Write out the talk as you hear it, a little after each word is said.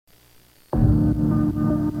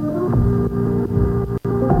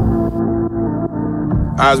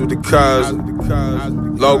I was with the cuz,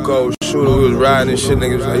 loco, shooter, we was riding and shit,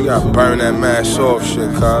 niggas was like, you gotta burn that mask off,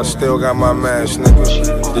 shit, cuz. Still got my mask,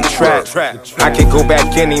 nigga. The trap, I could go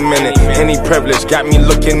back any minute, any privilege. Got me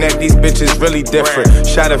looking at these bitches really different.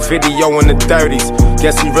 Shot a video in the 30s,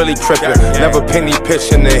 guess he really trippin'. Never penny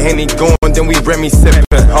pitching, the Henny going, then we Remy sippin'.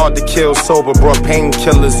 Hard to kill sober, brought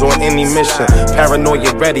painkillers on any mission.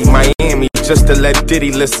 Paranoia ready, Miami, just to let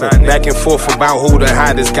Diddy listen. Back and forth about who the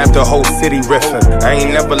hottest, got the whole city riffin'. I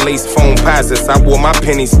ain't never laced phone posits, I wore my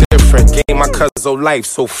pennies different. Gave my cousin life,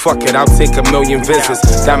 so fuck it, I'll take a million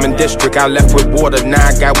visits. Diamond District, I left with water, now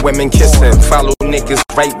I got women kissing. Follow niggas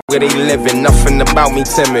right where they living, nothing about me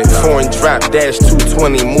timid. Foreign drop, dash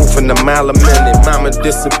 220, moving a mile a minute. Mama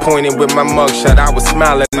disappointed with my mugshot, I was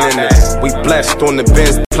smiling in it. We blessed on the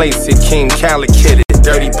Benz place, it came calicated.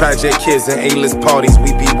 Dirty project kids and A-list parties,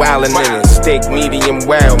 we be wildin' in it. Steak medium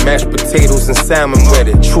well, mashed potatoes and salmon with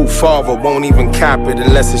it. True father won't even cop it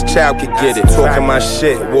unless his child could get it. Talking my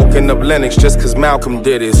shit, walking up Lennox just cause Malcolm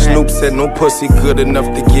did it. Snoop said no pussy good enough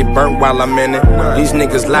to get burnt while I'm in it. These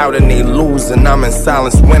niggas loud and they lose and I'm in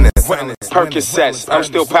silence winning. Percocets, I'm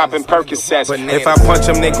still popping Percocets. If I punch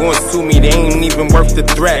them, they gon' sue me, they ain't even worth the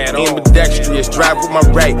threat. Ambidextrous, drive with my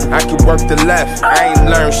right, I can work the left. I ain't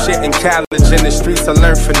learned shit in college, in the streets I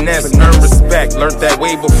learned finesse, earn respect. Learned that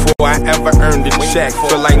way before I ever earned a check.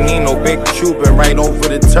 Feel like Nino, big Cuban, right over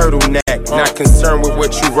the turtleneck. Not concerned with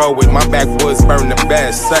what you roll with, my backwoods burn the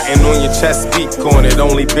best. Something on your chest, speak on it,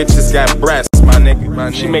 only bitches got breasts. My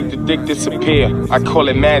nigga, she make the dick disappear, I call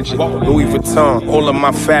it magic. Louis Vuitton, all of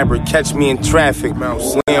my fabric, catch me in traffic.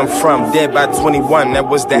 Where I'm from, dead by 21, that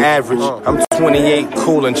was the average. I'm 28,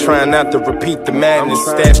 cool and trying not to repeat the madness.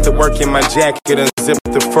 Stash the work in my jacket and zip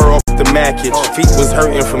the fur off the mackage. Feet was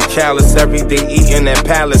hurting from callus, every day eating at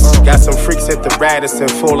Palace. Got some freaks at the Radisson,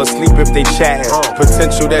 fall asleep if they chatting.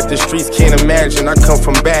 Potential that the streets can't imagine, I come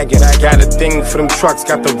from bagging. Got a thing for them trucks,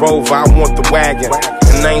 got the Rover, I want the wagon.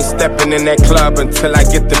 And I ain't stepping in that club until I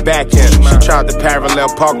get the back end. She tried to parallel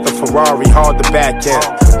park the Ferrari, hard to back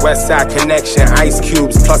in. West Side Connection, ice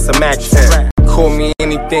cubes plus a Mac 10. Call me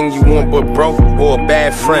anything you want but broke or a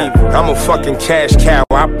bad friend. I'm a fucking cash cow,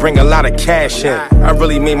 I bring a lot of cash in. I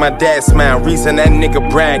really made my dad smile, reason that nigga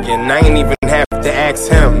bragging. I ain't even have to ask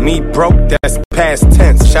him. Me broke, that's past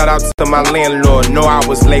tense. Shout out to my landlord, know I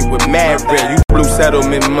was late with mad rent. You blew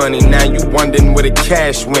settlement money, now you wondering where the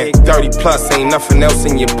cash went. 30 plus, ain't nothing else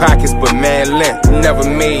in your pockets but mad lint. You never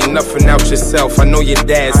made nothing out yourself, I know your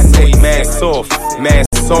dad's sick. Mask off, mask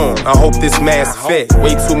on, I hope this mask fit.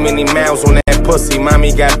 Way too many miles on that pussy,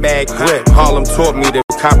 mommy got bad grip. Harlem taught me to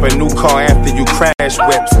cop a new car after you crash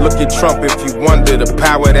whips. Look at Trump if you wonder the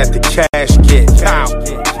power that the cash get.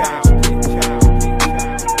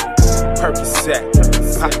 Percocet,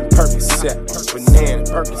 poppin' Percocet, banana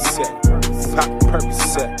Percocet, poppin'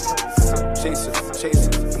 Percocet.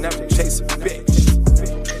 Chaser, never chase a bitch.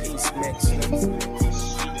 East Mexico,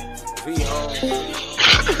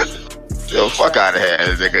 Yo, fuck out of here,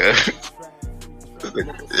 nigga.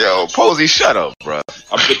 Yo, Posey, shut up, bro.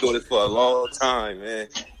 I've been doing this for a long time, man.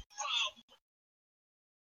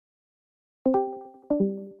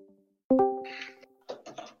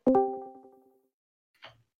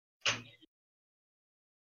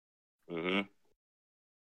 Mm-hmm.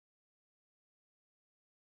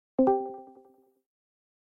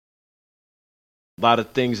 A lot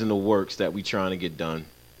of things in the works that we trying to get done.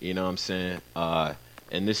 You know what I'm saying?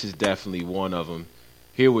 And this is definitely one of them.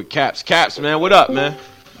 Here with Caps. Caps, man, what up, man?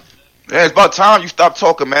 Yeah, it's about time you stop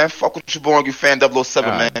talking, man. Fuck with your boy, AngryFan 007,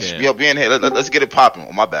 God, man. damn. Should be up in here. Let's get it popping.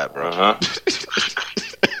 Oh, my bad, bro. Uh-huh.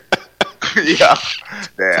 Yeah.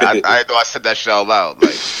 Damn, I know I said that shit out loud.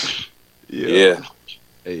 Like, yeah.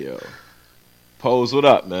 Hey, yo. Pose, what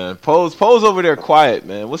up, man? Pose over there quiet,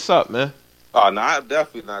 man. What's up, man? Oh, no, I'm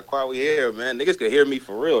definitely not quiet. We here, man. Niggas can hear me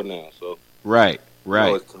for real now, so. Right. You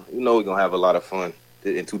know we're going to have a lot of fun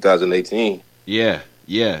in 2018. Yeah.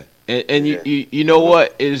 And yeah. You know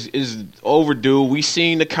what is overdue? We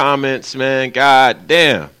seen the comments, man. God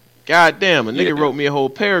damn. A nigga wrote me a whole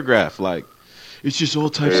paragraph like, it's just all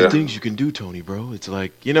types of things you can do, Tony, bro. It's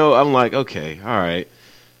like, I'm like, okay, all right.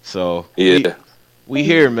 So we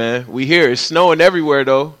here, man. We here. It's snowing everywhere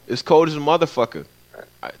though. It's cold as a motherfucker.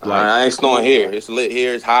 I ain't snowing here. It's lit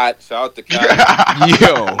here. It's hot. Shout out to Cali.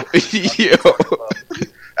 Yo.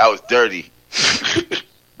 that was dirty.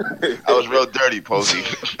 That was real dirty, Posey.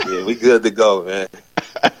 Yeah, we good to go, man.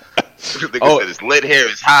 Said it's lit here,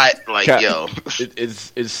 it's hot. Like, yo,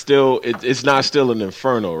 it's not still an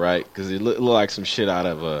inferno, right? Because it looked like some shit out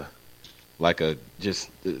of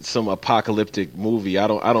some apocalyptic movie. I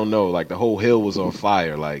don't know. Like the whole hill was on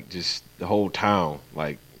fire, like just the whole town.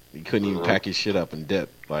 Like He couldn't even pack his shit up and dip.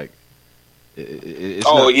 Like, it's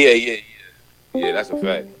yeah. That's a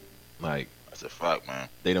fact. Like, that's a fact, man.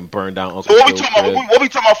 They done burned down Uncle So what we Phil's talking about? crib. What we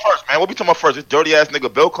talking about first, man? What we talking about first? This dirty ass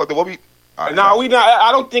nigga bill collector. What we? Right, no, we not.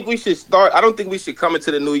 I don't think we should start. I don't think we should come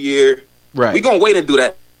into the new year. Right. We gonna wait and do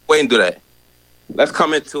that. Let's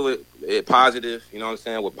come into it positive. You know what I'm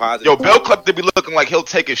saying? With positive. Yo, bill collector be looking like he'll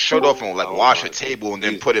take his shirt off and like wash a table and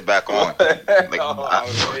then put it back on.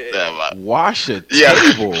 Like, wash a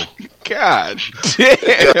table. God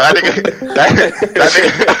damn.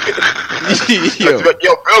 Yo,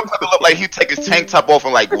 bill collector look like he take his tank top off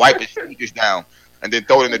and like wipe his sneakers down and then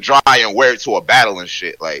throw it in the dryer and wear it to a battle and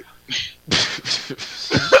shit. Like.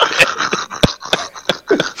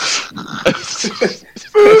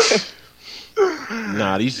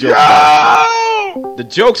 Nah, these jokes. The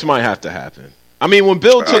jokes might have to happen. I mean, when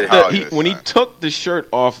Bill took he took the shirt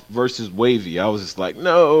off versus Wavy, I was just like,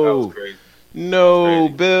 no,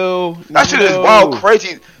 Bill. That shit is wild,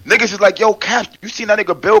 crazy. Niggas is like, yo, Cap, you seen that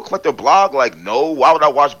nigga Bill Collector blog? Like, no. Why would I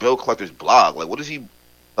watch Bill Collector's blog? Like, what is he?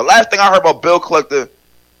 The last thing I heard about Bill Collector,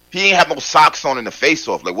 he ain't have no socks on in the face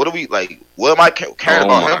off. Like, what are we like? What am I caring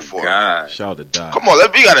about him for? God. Shout out to Doc. Come on,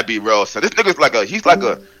 we gotta be real. So this nigga's like he's like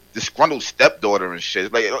a disgruntled stepdaughter and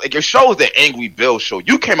shit. Like your show is the Angry Bill show.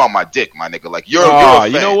 You came out my dick, my nigga. Like you're a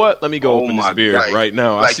fan. You know what? Let me go open this beer right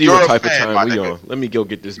now. I see what type of time we on. Let me go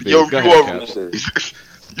get this beer.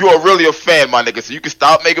 You are really a fan, my nigga. So you can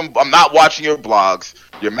stop making. I'm not watching your blogs.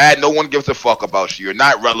 You're mad. No one gives a fuck about you. You're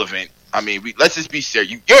not relevant. I mean, let's just be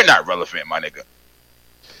serious. You're not relevant, my nigga.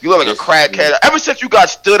 You look like a crackhead. Ever since you got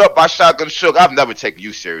stood up by Shotgun Suge, I've never taken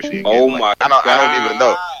you seriously again. Oh my God. I don't even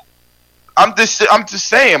know. I'm just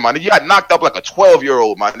saying, man. You got knocked up like a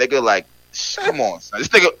 12-year-old, my nigga. Like, come on, son. This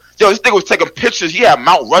nigga was taking pictures. He had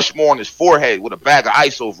Mount Rushmore on his forehead with a bag of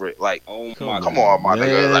ice over it. Like, come on, my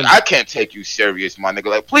nigga. Like, I can't take you serious, my nigga.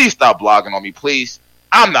 Like, please stop blogging on me, please.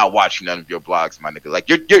 I'm not watching none of your blogs, my nigga. Like,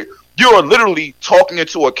 you're literally talking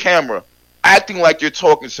into a camera, acting like you're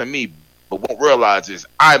talking to me, but won't realize is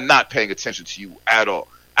I'm not paying attention to you at all.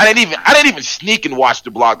 I didn't even sneak and watch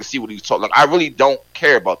the blog to see what he was talking. Like, I really don't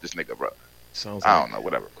care about this nigga, bro. I don't know,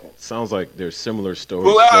 whatever. Sounds like there's similar stories.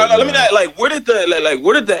 Well, let me know, like, where did the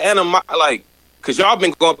like, cause y'all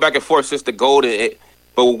been going back and forth since the Golden,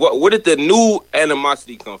 but where did the new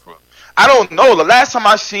animosity come from? I don't know. The last time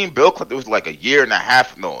I seen Bill Clinton, it was like a year and a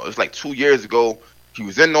half. No, it was like 2 years ago. He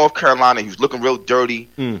was in North Carolina. He was looking real dirty.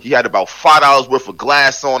 He had about $5 worth of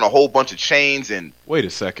glass on, a whole bunch of chains, and wait a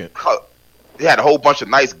second. He had a whole bunch of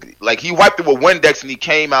nice, like he wiped it with Windex and he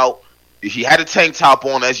came out. He had a tank top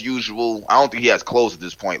on as usual. I don't think he has clothes at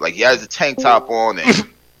this point. Like he has a tank top on, and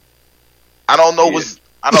I don't know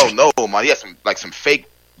man. He has some fake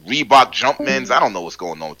Reebok Jumpmans. I don't know what's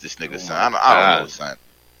going on with this nigga, son. I don't know, son.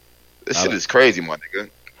 This shit is crazy, my nigga.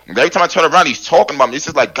 And every time I turn around, he's talking about me. It's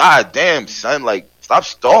just like, God damn, son, like, stop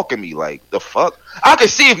stalking me. Like, the fuck? I can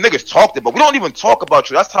see if niggas talked it, but we don't even talk about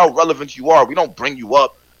you. That's how relevant you are. We don't bring you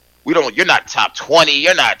up. You're not top 20.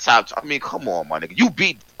 You're not top. I mean, come on, my nigga. You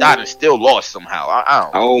beat Dot and still lost somehow. I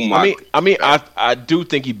don't. Oh my. I do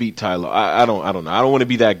think he beat Tyler. I don't know. I don't want to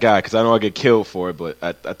be that guy because I know I get killed for it, but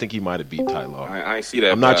I think he might have beat Tyler. I ain't see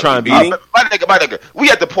that. I'm not trying to beat him. My nigga.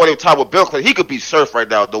 We at the point of time with Bill Clinton. He could beat Surf right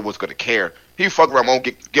now. No one's gonna care. He fuck around, won't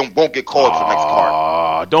get called for the next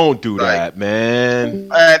card. Don't do that, man.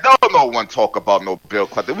 Don't no one talk about no Bill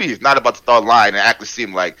Clinton. We is not about to start lying and act to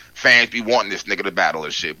seem like fans be wanting this nigga to battle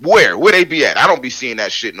and shit. Where they be at? I don't be seeing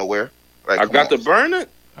that shit nowhere. Like, I got the burner.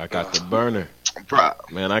 Bro,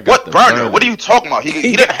 man, I got what burner? What are you talking about?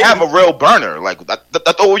 He didn't have a real burner. Like I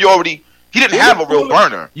thought you already. He didn't have a real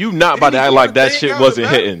burner. You not about to act like that shit wasn't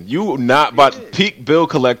hitting. You not about peak Bill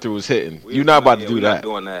Collector was hitting. You not about to do that.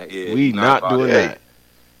 Doing that. Yeah, we not doing that.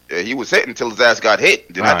 Yeah, he was hitting until his ass got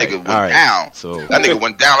hit. Then that nigga went down. So that nigga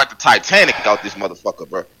went down like the Titanic out this motherfucker,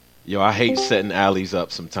 bro. Yo, I hate setting alleys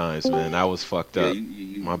up sometimes, man. I was fucked up.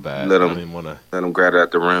 My bad. I didn't want to let him grab it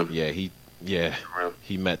at the rim. Yeah, he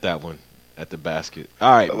met that one at the basket.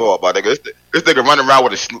 All right. Oh, my nigga, this nigga running around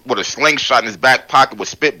with a slingshot in his back pocket with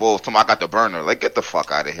spitballs. Till I got the burner. Like, get the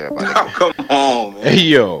fuck out of here, my nigga. Come on, man. Hey,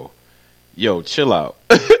 yo, chill out.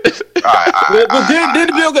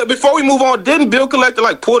 Didn't Bill, before we move on, didn't Bill Collector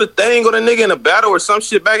like pull the thing on a nigga in a battle or some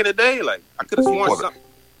shit back in the day? Like, I could have sworn something.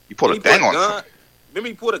 You pulled a thing on him. Remember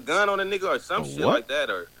he pulled a gun on a nigga or some shit like that?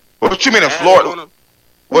 Or what you mean in Florida?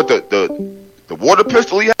 What the water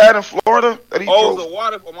pistol he had in Florida that he drove? The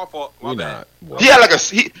water. Oh, my fault. My bad. He had like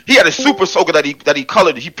he had a super soaker that he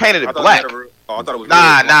colored. He painted it black. I thought it was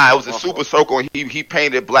nah. It was a super soaker. And he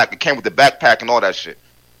painted it black. It came with the backpack and all that shit.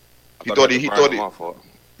 He thought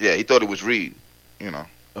it was Reed. You know,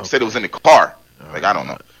 he said it was in the car. Like I don't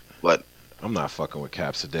know. But I'm not fucking with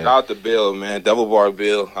Caps today. Shout out to Bill, man. Double bar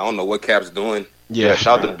Bill. I don't know what Cap's doing. yeah,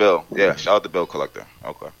 shout out to Bill. Yeah, shout out to Bill Collector.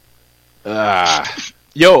 Okay.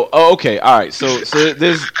 Okay, all right. So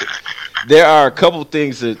there are a couple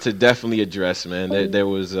things to definitely address, man. There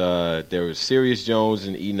was Sirius Jones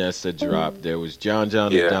and Enes that dropped. There was John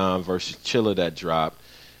the Don versus Chilla that dropped.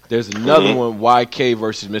 There's another one, YK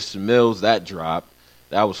versus Mr. Mills, that dropped.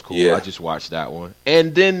 That was cool. Yeah. I just watched that one.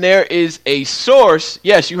 And then there is a Source.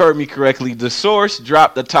 Yes, you heard me correctly. The Source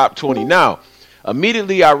dropped the top 20. Now,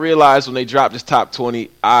 immediately I realized when they dropped this top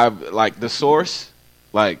 20, the Source,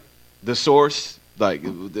 that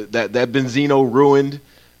Benzino ruined,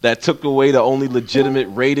 that took away the only legitimate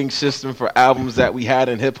rating system for albums that we had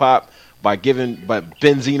in hip hop by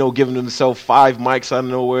Benzino giving himself 5 mics out of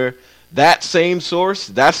nowhere. That same Source,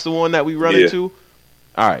 that's the one that we run into.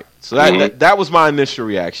 All right, so that was my initial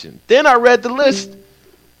reaction. Then I read the list.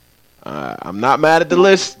 I'm not mad at the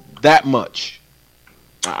list that much.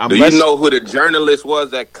 Do you know who the journalist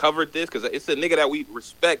was that covered this? Because it's a nigga that we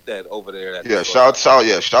respect that over there. Shout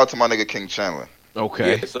out to my nigga King Chandler.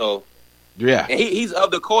 Okay. Yeah, so yeah, and he's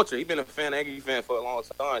of the culture. He's been a fan, AngryFan for a long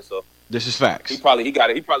time. So this is facts. He got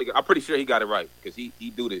it. I'm pretty sure he got it right because he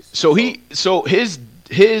do this. So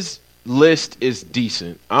his list is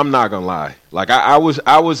decent. I'm not gonna lie. Like I was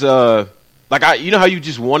you know how you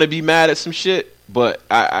just want to be mad at some shit, but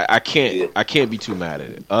I can't be too mad at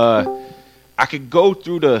it. I could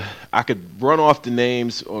run off the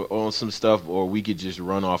names on some stuff, or we could just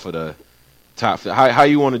run off of the top. How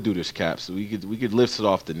you want to do this, Cap? So we could list it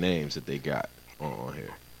off the names that they got on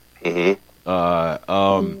here.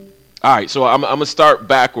 All right, so I'm gonna start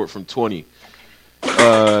backward from 20.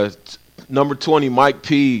 Number 20, Mike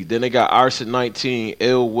P. Then they got Arson 19,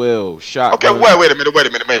 Ill Will, Shotgun. Okay, wait a minute.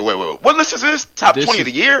 What list is this? Top 20 of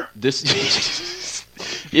the year?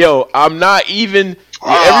 Yo, I'm not even.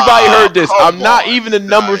 Everybody heard this. I'm not even in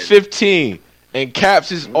number 15, and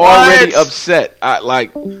Caps is already upset.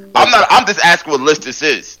 I'm just asking what list this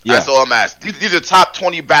is. Yeah. That's all I'm asking. These are top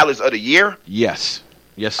 20 ballads of the year. Yes,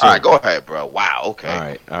 sir. All right, go ahead, bro. Wow. Okay. All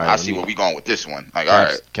right. I see where we going with this one. Like, Caps, all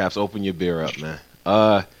right. Caps, open your beer up, man.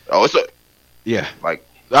 It's a. Yeah. Like.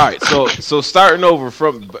 All right. So starting over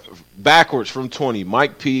from backwards from 20,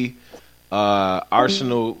 Mike P.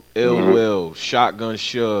 Arsenal, Ill Will, Shotgun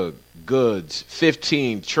Shug, Goods,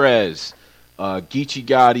 15, Trez, Geechee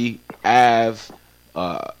Gotti, Av,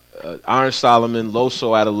 Iron Solomon,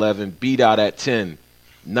 Loso at 11, B Dot at 10,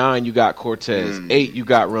 9 you got Cortez, 8 you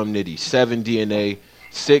got Rum Nitty, 7 DNA,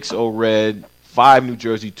 6 O-Red, 5 New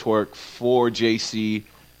Jersey Twerk, 4 JC,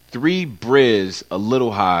 3 Briz, a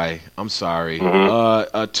little high, I'm sorry,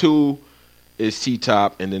 2 is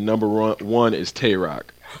T-Top, and then number 1 is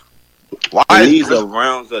Tay-Rock. Why these are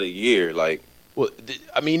rounds of the year? Like, well,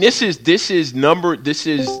 I mean, this is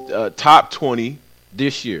top 20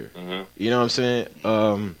 this year. You know what I'm saying?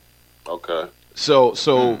 Okay. So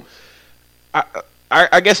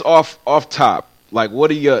I guess off top, like,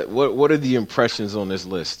 what are the impressions on this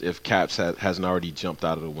list if Caps hasn't already jumped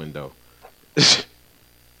out of the window?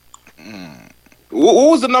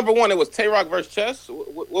 What was the number 1? It was Tay-Rock versus Chess.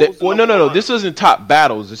 No. This isn't top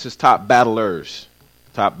battles. This is top battlers.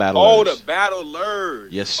 Top battlers. Oh, the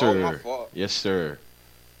battlers. Yes, sir. Oh, my fault. Yes, sir.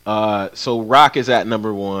 So Rock is at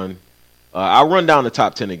number 1. I'll run down the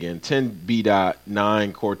top 10 again. 10 B Dot,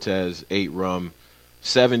 9 Cortez, 8 Rum,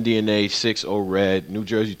 7 DNA, 6 O-Red, New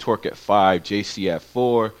Jersey Twerk at 5, JC at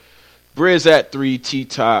 4, Briz at 3,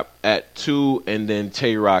 T-Top at 2, and then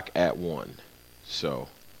Tay-Rock at 1. So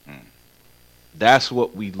that's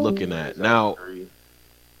what we looking at now.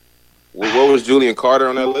 What was Julian Carter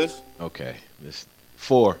on that list? Okay, this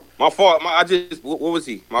 4. My fault. What was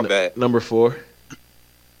he? My bad. Number 4.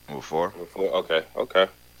 Number 4. Okay.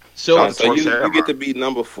 So you get to be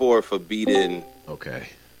number 4 for beating. Okay.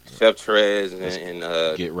 Chef Trez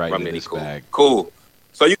and get right in this bag. Cool.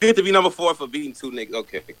 So you get to be number 4 for beating 2 niggas.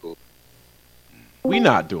 Okay, cool. We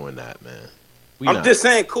not doing that, man. I'm just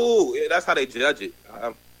saying, cool. Yeah, that's how they judge it.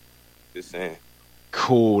 I'm just saying.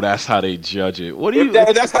 Cool. That's how they judge it. What do you?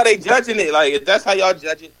 That's how they judging it. Like, if that's how y'all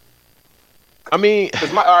judge it. I mean,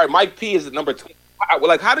 Mike P is number 2.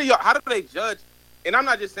 Like, how do they judge? And I'm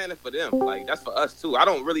not just saying it for them. Like, that's for us too.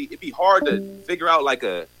 It'd be hard to figure out like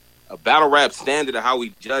a battle rap standard of how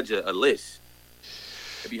we judge a list.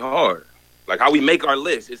 It'd be hard. Like, how we make our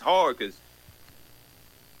list. It's hard because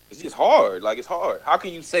it's just hard. Like, it's hard. How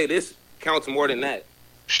can you say this counts more than that?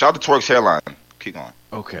 Shout out to Twerk's hairline. Keep going.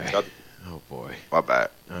 Okay. Oh boy. My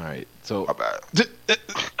bad. All right. So. My bad.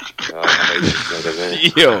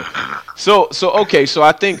 Yo. So okay. So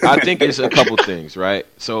I think it's a couple things, right?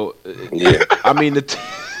 So yeah. I mean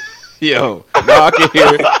Yo, now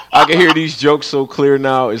I can hear these jokes so clear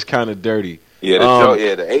now. It's kind of dirty. Yeah,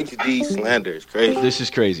 the HD slander is crazy. This is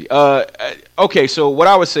crazy. Okay, so what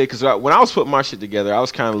I would say, because when I was putting my shit together, I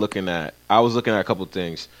was looking at a couple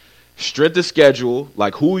things. Strength of schedule,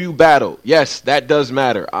 like who you battle. Yes, that does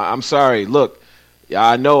matter. I'm sorry. Look,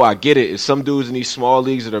 I know, I get it. It's some dudes in these small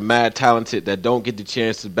leagues that are mad talented that don't get the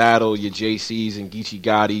chance to battle your JCs and Geechee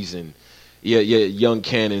Gottis and your young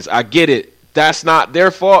cannons. I get it. That's not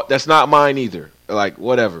their fault. That's not mine either. Like,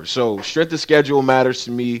 whatever. So strength of schedule matters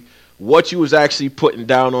to me. What you was actually putting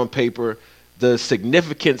down on paper, the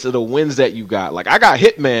significance of the wins that you got. Like, I got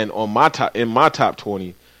Hitman in my top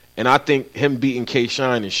 20, and I think him beating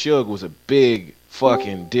K-Shine and Suge was a big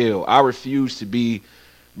fucking deal. I refuse to be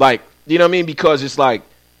like, you know what I mean? Because it's like,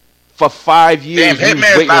 for 5 years, damn, he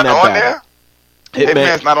was waiting on that battle.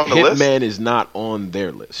 Hitman's not on the list? Hitman is not on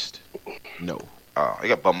their list. No. Oh,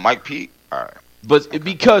 you got Mike Pete? All right. But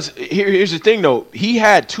because here's the thing though, he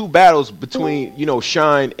had 2 battles between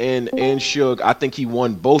Shine and Suge. I think he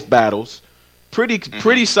won both battles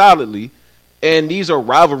pretty solidly, and these are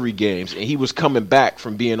rivalry games. And he was coming back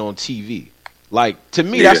from being on TV. Like, to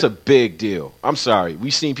me, that's a big deal. I'm sorry, we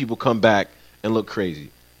seen people come back and look crazy,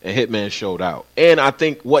 and Hitman showed out. And I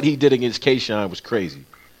think what he did against K-Shine was crazy.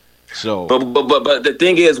 So, but the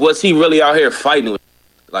thing is, was he really out here fighting?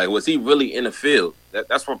 Like, was he really in the field?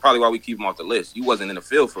 That's probably why we keep him off the list. You wasn't in the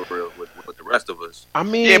field for real with the rest of us. I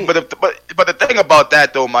mean, yeah, but the thing about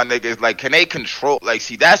that though, my nigga, is like, can they control? Like,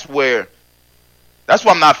 see, that's what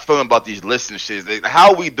I'm not feeling about these lists and shit. Like,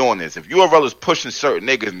 how are we doing this? If URL is pushing certain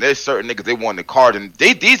niggas and there's certain niggas they want the card, and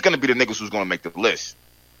these gonna be the niggas who's gonna make the list.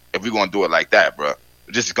 If we're gonna do it like that, bro,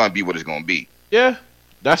 this is gonna be what it's gonna be. Yeah,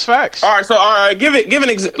 that's facts. All right, give an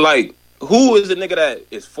example. Like, who is the nigga that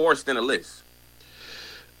is forced in the list?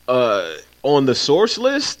 On the source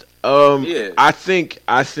list, yeah. I think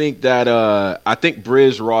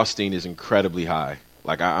Briz Rothstein is incredibly high.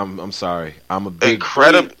 Like, I'm sorry, I'm a big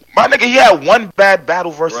incredible. My nigga, he had one bad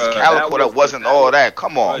battle versus Calico that wasn't all that.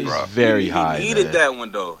 Come on, bro. He's very high. He needed that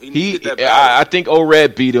one though. He needed that battle. I think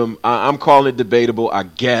O-Red beat him. I'm calling it debatable, I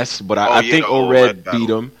guess, but I think O-Red beat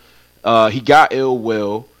him. He got Ill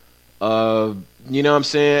Will. You know what I'm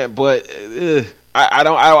saying? But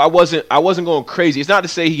I wasn't going crazy. It's not to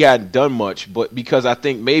say he hadn't done much, but because I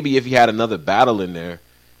think maybe if he had another battle in there,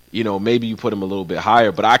 maybe you put him a little bit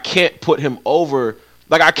higher. But I can't put him over.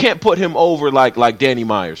 Like, I can't put him over like Danny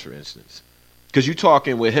Myers, for instance. Because you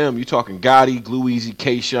talking with him, you talking Gotti, Glue Easy,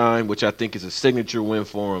 K-Shine, which I think is a signature win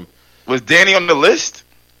for him. Was Danny on the list?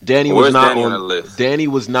 Danny was not on the list. Danny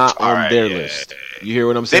was not on their list. You hear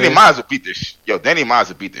what I'm saying? Danny Myers would beat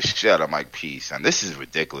the shit out of Mike P. Son, this is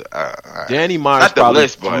ridiculous. Danny Myers probably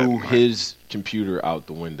threw his computer out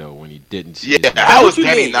the window when he didn't see. Yeah, how was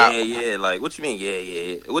Danny not? Yeah. Like, what you mean?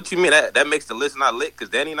 Yeah. What you mean that makes the list not lit because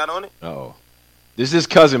Danny not on it? Oh, this is his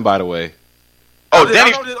cousin, by the way. Oh,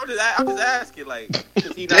 Danny. I'm just asking, like,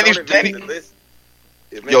 he not Danny. on the list.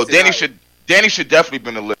 Yo, Danny should definitely be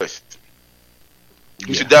on the list.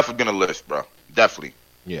 He should definitely be on the list, bro. Definitely.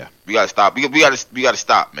 Yeah. We gotta stop. We gotta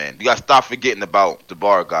stop, man. We gotta stop forgetting about the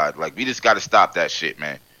bar guy. Like, we just gotta stop that shit,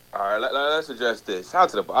 man. All right, let's address this.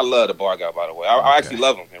 Shout out to I love the bar guy, by the way. I actually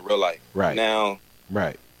love him in real life. Right. Now.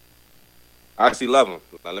 Right. I actually love him.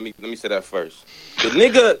 Now, let me say that first. The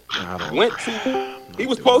nigga he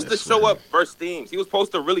was supposed to show up versus Steams. He was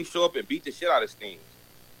supposed to really show up and beat the shit out of Steams.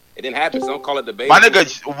 It didn't happen. Some call it debate. My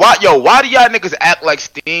nigga, why do y'all niggas act like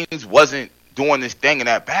Steams wasn't doing this thing in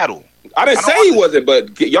that battle? I didn't say he wasn't,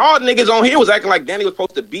 but y'all niggas on here was acting like Danny was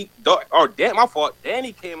supposed to beat. My fault.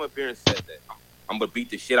 Danny came up here and said that I'm gonna beat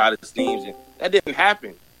the shit out of the Steams, and that didn't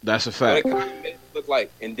happen. That's a fact. Look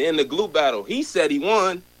like, and then the glue battle, he said he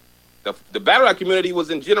won. The battle rap community was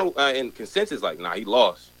in general in consensus like, nah, he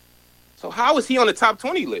lost. So how is he on the top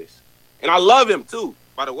 20 list? And I love him too,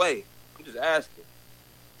 by the way. I'm just asking.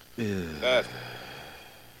 Yeah.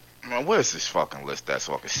 Man, where's this fucking list at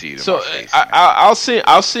so I can see it? So in my face,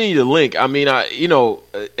 I'll send you the link. I mean,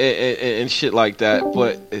 and shit like that.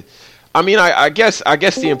 But I mean, I guess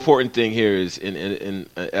the important thing here is, in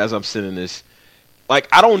as I'm sending this, like,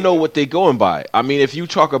 I don't know what they're going by. I mean, if you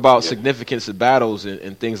talk about significance of battles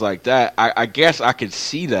and things like that, I guess I could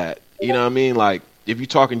see that. You know what I mean? Like, if you're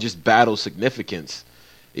talking just battle significance,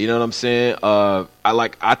 you know what I'm saying?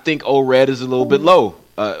 I think O-Red is a little bit low.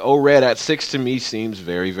 O-Red at 6 to me seems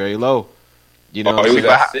very, very low. You know, he was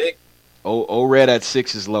at 6. O-Red at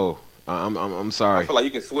 6 is low. I'm sorry. I feel like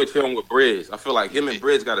you can switch him with Briz. I feel like him and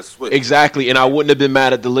Briz got to switch. Exactly, and I wouldn't have been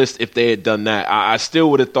mad at the list if they had done that. I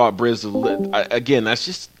still would have thought Briz again.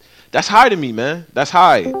 That's high to me, man. That's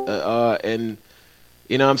high, and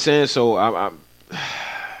you know what I'm saying. So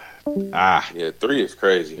Yeah, 3 is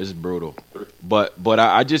crazy. It's brutal. But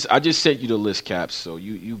I just sent you the list, Caps, so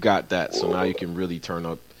you got that. So now you can really turn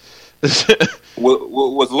up.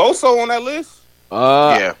 Was Loso on that list?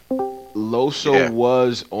 Yeah. Loso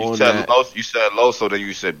was on that. You said Loso, then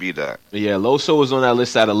you said B-Dot. Yeah, Loso was on that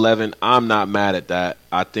list at 11. I'm not mad at that.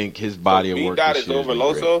 I think his body of work B-Dot this is year over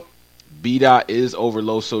Loso? B-Dot is over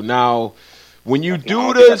Loso. Now, when you do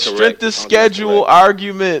think the that's strength correct. of schedule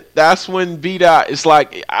argument, that's when B-Dot, it's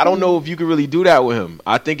like, I don't know if you could really do that with him.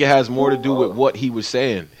 I think it has more to do with what he was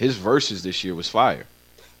saying. His verses this year was fire.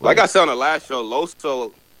 Like I said on the last show,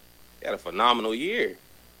 Loso had a phenomenal year.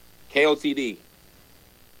 KOTD.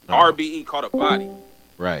 RBE caught a body.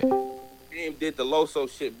 Right. Game did the Loso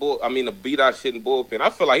shit, the B-Dot shit in bullpen. I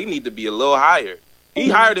feel like he need to be a little higher. He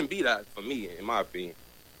higher than B-Dot for me, in my opinion.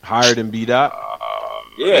 Higher than B-Dot?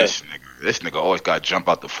 Yeah. This nigga always got to jump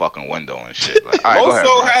out the fucking window and shit. Like, all right,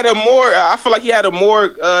 Loso had a more, I feel like he had a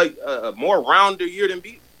more rounder year than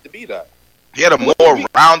B-Dot. He had a more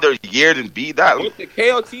rounder year than B-Dot. With the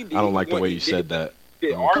KOTD. I don't like the way you said that.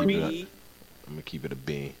 Did RBE. I'm going to keep it a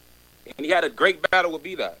B. And he had a great battle with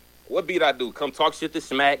B-Dot. What B-Dot do? Come talk shit to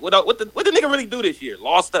Smack. What the nigga really do this year?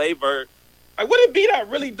 Lost to A-Bird. Like, what did B-Dot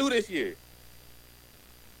really do this year?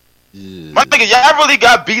 My nigga, y'all really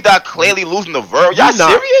got B-Dot clearly losing the verb. Y'all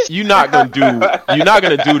serious? You're not gonna do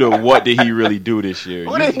the what did he really do this year?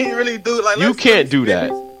 What did he really do? Like, you can't do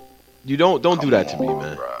that. You don't do that to me,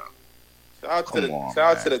 man. Bro. Shout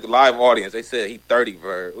out to the live audience. They said he 30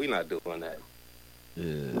 verb. We not doing that.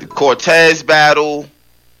 The Cortez battle.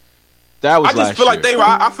 That was I just feel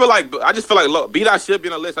like B-Dot should be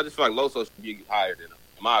on the list. I just feel like Loso should be higher than him,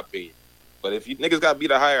 in my opinion. But if you niggas got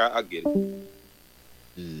B-Dot higher, I get it.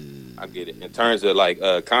 I get it. In terms of like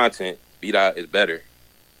content, B-Dot is better.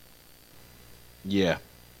 Yeah.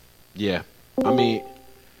 I mean,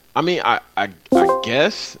 I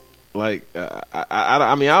guess like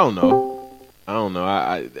I mean, I don't know.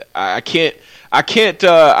 I can't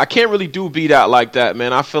really do B-Dot like that,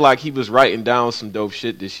 man. I feel like he was writing down some dope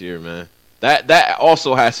shit this year, man. That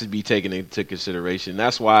also has to be taken into consideration.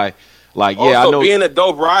 That's why, like, yeah, also, I know being a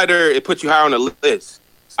dope writer, it puts you higher on the list.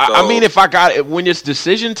 So, I mean, if I got it when it's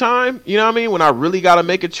decision time, you know what I mean? When I really got to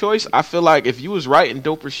make a choice, I feel like if you was writing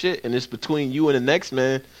doper shit and it's between you and the next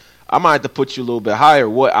man, I might have to put you a little bit higher.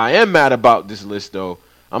 What I am mad about this list, though,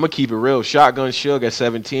 I'm going to keep it real. Shotgun Suge at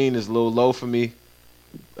 17 is a little low for me.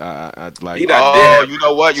 I'd like. You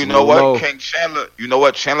know what? King Chandler. You know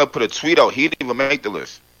what? Chandler put a tweet out. He didn't even make the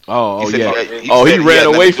list. Oh, he yeah. He ran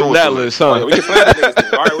away from that list, huh? We can slander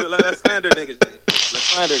niggas. All right, let's slander niggas.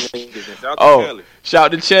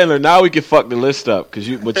 Shout to Chandler. Now we can fuck the list up,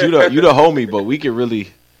 you the homie, but we can really,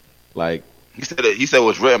 like. He said it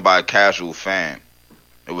was written by a casual fan.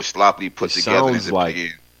 It was sloppily put together in his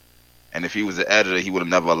opinion. And if he was the editor, he would have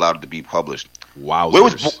never allowed it to be published. Wow.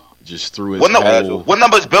 Just threw his what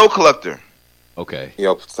number is Bill Collector? Okay.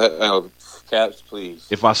 Yo, Caps, please.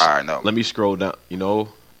 Let me scroll down.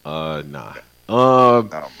 Nah.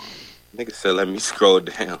 Nigga said, let me scroll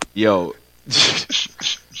down. Yo.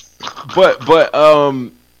 but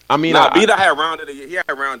I mean, B-Dot had round of the year. He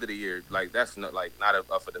had round of the year. Like, that's not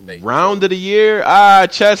up for debate. Round of the year?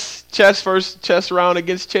 Chess round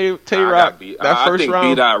against Tay-Rock. I think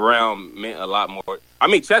B-Dot round meant a lot more. I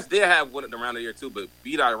mean, Chess did have one of the round of the year too, but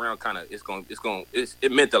B-Dot round kind of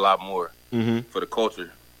it meant a lot more for the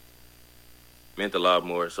culture. Meant a lot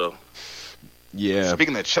more. So yeah.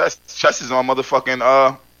 Speaking of Chess is on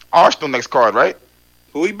motherfucking Arsenal next card, right?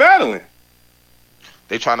 Who he battling?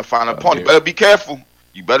 They trying to find an opponent. Better be careful.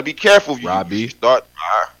 You better be careful. Robbie. Start.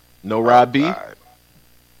 No Robbie.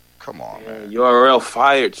 Come on, man. URL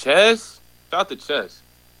fired Chess. Shout out to Chess.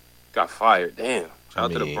 Got fired. Damn. Shout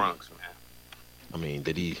out to the Bronx, man. I mean,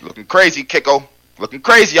 did he looking crazy, Kiko? Looking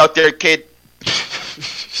crazy out there, kid.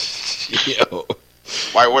 Yo.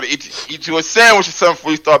 Why want to eat you a sandwich or something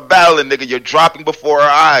before you start battling, nigga? You're dropping before our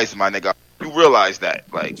eyes, my nigga. You realize that,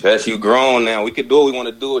 like. Chess, you grown now. We can do what we want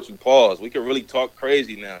to do with you. Pause. We can really talk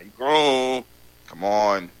crazy now. You grown. Come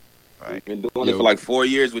on. Right. We've been doing it for like 4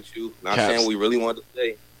 years with you. Not saying what we really want to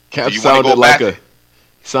say. Cap sounded like a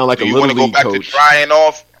little league coach. To drying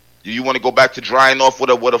off? Do you want to go back to drying off with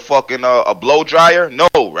a fucking a blow dryer? No,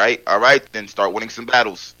 right? All right, then start winning some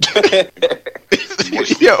battles.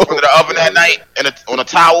 Yo, under the oven at night and on a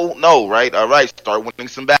towel? No, right? All right, start winning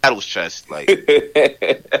some battles, Chess. Like,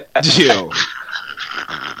 yo.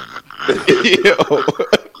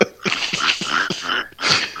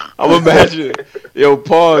 I'm imagining,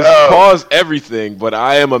 pause everything, but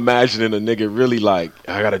I am imagining a nigga really like,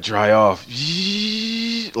 I gotta dry off,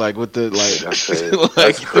 like with the like, get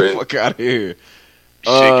the fuck out of here. Shit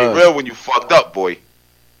get real when you fucked up, boy.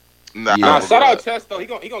 Nah, Yeah. Shout out Chess though. He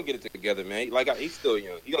gonna get it together, man. Like he's still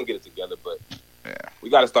young. He gonna get it together, but we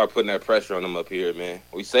got to start putting that pressure on him up here, man.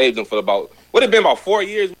 We saved him for about what it been about 4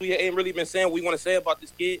 years. We ain't really been saying what we want to say about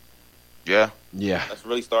this kid. Yeah. Let's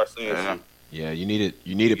really start saying shit. Yeah, you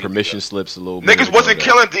needed permission slips a little bit. Niggas wasn't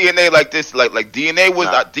killing DNA like this. Like DNA was.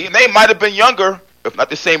 DNA might have been younger, if not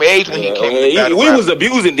the same age when he came. We was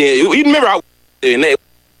abusing then. You remember how DNA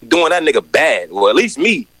doing that nigga bad, or at least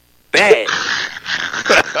me bad.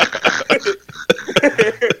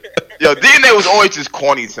 Yo, DNA was always just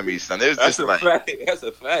corny to me, son. It was That's just a like fact. That's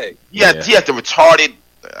a fact. he had the retarded.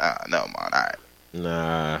 No, man. All right.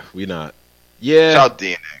 Nah, we not. Yeah. Shout out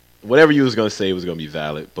DNA. Whatever you was gonna say was gonna be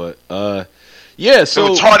valid, but yeah. So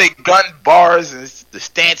the retarded gun bars and the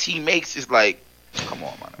stance he makes is like, come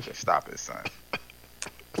on, man. Stop it, son.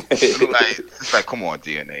 It's like, come on,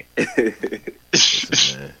 DNA.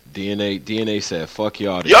 Listen, man, DNA said, "Fuck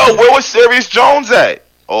y'all." Yo, where was Serious Jones at?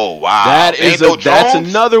 Oh wow, that's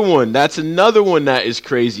another one. That's another one that is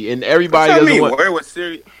crazy, and everybody doesn't want. Where was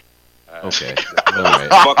Serious? Okay, all right.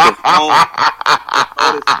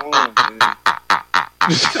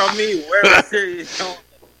 Tell me where was Serious Jones?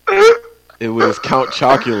 It was Count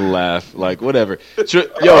Chocula laugh, like whatever.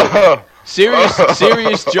 Yo,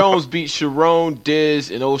 Serious Jones beat Sharon, Diz,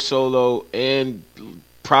 and O-Solo, and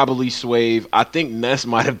probably Swave. I think Ness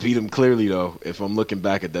might have beat him clearly, though, if I'm looking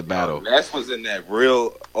back at that battle. Ness was in that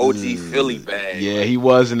real OG Philly bag. Yeah, he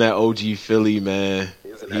was in that OG Philly, man.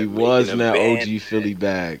 He was in that OG Philly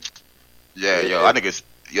bag. Yeah, I niggas.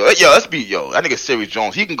 Let's be that nigga Serious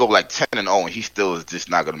Jones. He can go like 10-0 and he still is just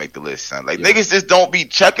not gonna make the list, son. Like niggas just don't be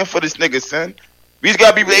checking for this nigga, son. We just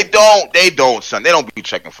gotta be. They don't, son. They don't be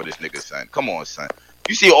checking for this nigga, son. Come on, son.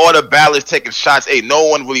 You see all the ballots taking shots. Hey, no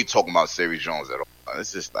one really talking about Serious Jones at all.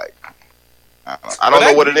 It's just like I don't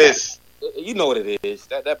know what it is. You know what it is.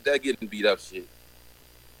 That getting beat up shit.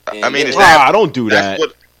 And I mean, it's I don't do that.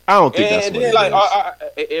 I don't think that's what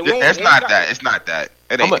it is. It's not that. It's not that.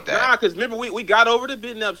 It ain't that. Nah, because remember, we got over the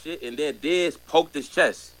beating up shit, and then Diz poked his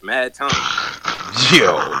chest. Mad time.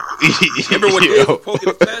 Yo. Remember when Diz was poking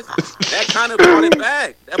his chest? That kind of brought it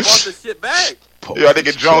back. That brought the shit back. I think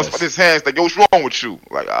Jones put his hands like, yo, what's wrong with you?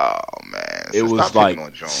 Like, oh, man. It was like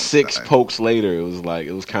Jones, 6 pokes later. It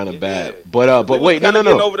was kind of bad. But wait, no.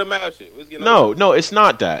 Over the mouth shit. No, it's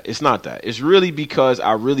not that. It's not that. It's really because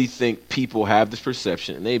I really think people have this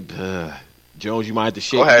perception, and they, Jones, you might have to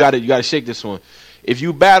shake. You got to shake this one. If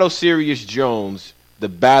you battle Serious Jones, the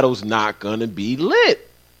battle's not gonna be lit.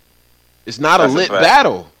 It's not a lit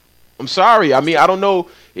battle. I'm sorry. I mean, I don't know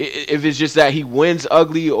if it's just that he wins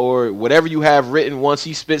ugly or whatever you have written. Once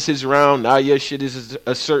he spits his round, now your shit is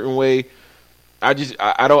a certain way. I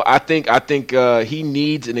think he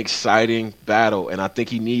needs an exciting battle, and I think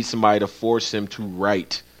he needs somebody to force him to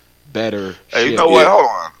write better. Hey, you know what? Hold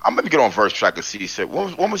on. I'm gonna get on verse track and see.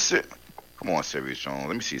 When was it? Come on, Serious Jones.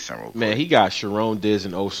 Let me see some real quick. Man, he got Sharon, Diz,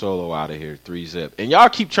 and O-Solo out of here, 3-zip. And y'all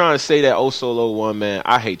keep trying to say that O-Solo won, man.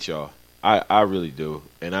 I hate y'all. I really do.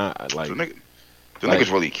 And I like... Do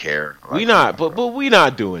niggas really care? Like, we not, but we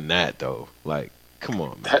not doing that, though. Like, come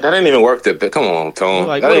on, man. That ain't even worth it. Come on, Tone.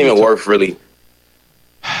 Like, that ain't even worth really...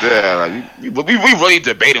 Yeah, like we really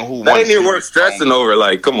debating who won. That ain't even worth stressing over.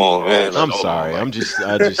 Like, come on, man. I'm sorry.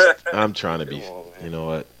 I'm trying to be... You know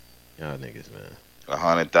what? Y'all niggas, man.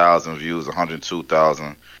 100,000 views,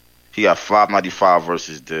 102,000. He got 595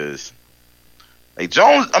 versus Diz. Hey,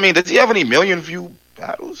 Jones, I mean, does he have any million view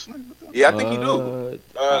battles? Yeah, I think he do.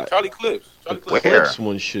 Charlie Clips. Clips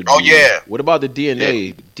one should be. Oh, yeah. What about the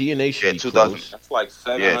DNA? Yeah. DNA should be 2000. close. That's like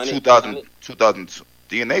 700. Yeah, 2000.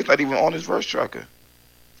 DNA's not even on his verse tracker.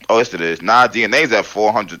 Oh, yes, it is. Nah, DNA's at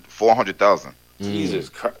 400,000. Jesus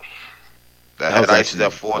Christ. That Head Ice is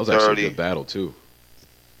at 430. That was actually a good battle, too.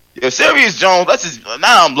 Yeah, Serious Jones,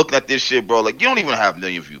 now I'm looking at this shit, bro. Like, you don't even have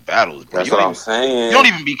million view battles, bro. That's what I'm saying. You don't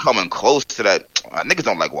even be coming close to that. Niggas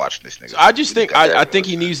don't like watching this nigga. So I just think I think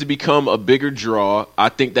he needs to become a bigger draw. I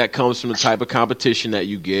think that comes from the type of competition that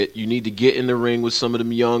you get. You need to get in the ring with some of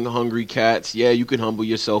them young, hungry cats. Yeah, you can humble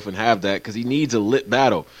yourself and have that because he needs a lit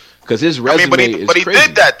battle. Because his resume is but he crazy.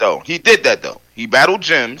 did that, though. He battled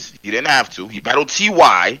Jims. He didn't have to. He battled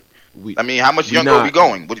T.Y. I mean, how much younger are we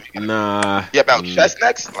going? Nah. Yeah, about chest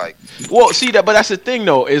next? Like, well, see that, but that's the thing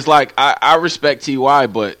though. Is like I respect Ty,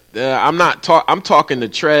 but I'm not I'm talking the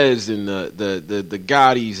Trez and the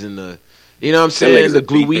Gottis and the you know what I'm saying, the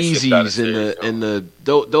Gluizis and the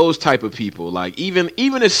those type of people. Like even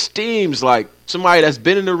Esteems, like somebody that's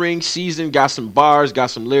been in the ring, seasoned, got some bars,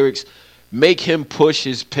 got some lyrics. Make him push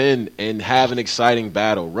his pen and have an exciting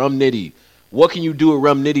battle. Rum Nitty, what can you do with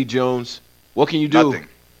Rum Nitty, Jones? What can you do? Nothing.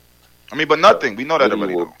 I mean, but nothing. We know that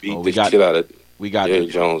already. We got Jerry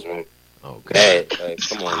Jones, man. Okay. Hey,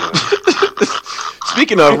 come on, man.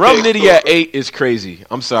 Speaking of, Rum Nitty at 8 is crazy.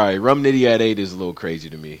 I'm sorry, Rum Nitty at 8 is a little crazy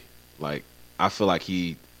to me. Like, I feel like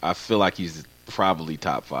he's probably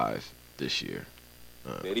top 5 this year.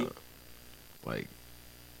 Like,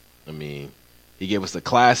 I mean, he gave us the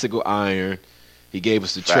classical iron. He gave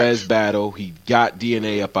us the Trez battle. He got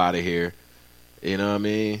DNA up out of here. You know what I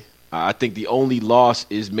mean? I think the only loss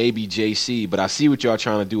is maybe JC, but I see what y'all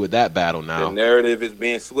trying to do with that battle now. The narrative is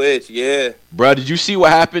being switched, yeah. Bro, did you see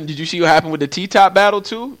what happened? Did you see what happened with the T-Top battle,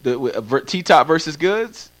 too? The T-Top versus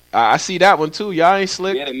Goods? I see that one, too. Y'all ain't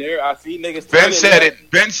slick. Yeah, I see niggas. Ben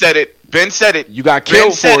said it. You got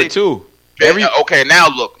killed for it, too. Okay, now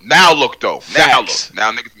look, though. Facts.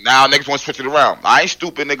 Now niggas want to switch it around. I ain't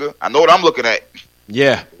stupid, nigga. I know what I'm looking at.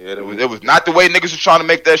 Yeah. It was not the way niggas was trying to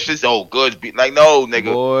make that shit. Oh, Goods beat. Like, no,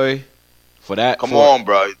 nigga. Boy, Come on,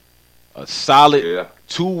 bro. A solid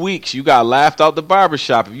 2 weeks, you got laughed out the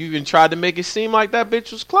barbershop. If you even tried to make it seem like that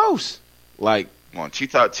bitch was close. Like, come on,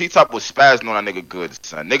 T-Top was spazzing on that nigga Goods,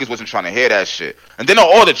 son. Niggas wasn't trying to hear that shit. And then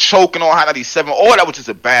all the choking on High 97, all that was just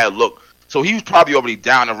a bad look. So he was probably already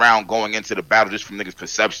down around going into the battle just from niggas'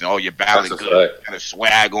 perception. Oh, you're battling good and a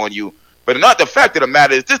swag on you. But not the fact of the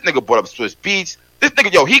matter is this nigga brought up Swiss Beats. This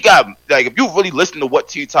nigga, he got, like, if you really listen to what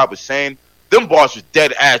T-Top was saying, them bars was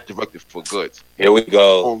dead ass directed for Goods. Here we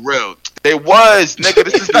go. For real. They was, nigga.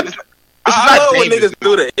 This is not I love when niggas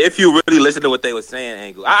do that. If you really listen to what they were saying,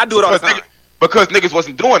 Angle. I do it all the time. Because niggas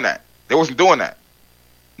wasn't doing that. They wasn't doing that.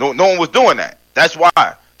 No one was doing that. That's why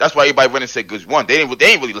everybody went and said Goods won. They ain't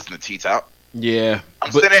really listen to T-Top. Yeah.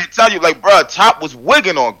 I'm sitting there and tell you, like, bro, Top was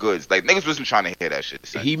wigging on Goods. Like, niggas wasn't trying to hear that shit.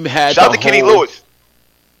 Son. He had shout out to Kenny Lewis.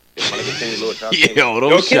 Kenny Lewis.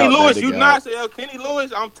 Kenny Lewis, you not say, Kenny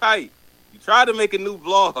Lewis, I'm tight. You tried to make a new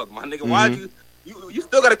vlog, my nigga. Why you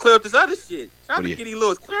still gotta clear up this other shit? Shout out to Kenny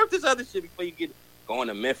Lewis. Clear up this other shit before you get going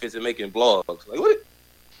to Memphis and making vlogs. Like, what?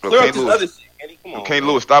 Clear up this other shit, Kenny. Come on. Kenny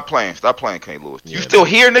Lewis, stop playing. Stop playing, Kenny Lewis. You still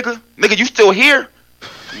here, nigga? Nigga, you still here?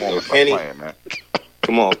 Come on, Kenny. Playing, man.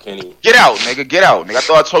 Come on, Kenny. Get out, nigga. Get out, nigga. I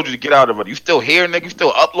thought I told you to get out already. You still here, nigga? You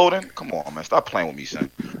still uploading? Come on, man. Stop playing with me,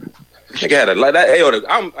 son. Nigga had like that. Hey,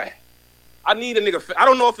 I need a nigga. I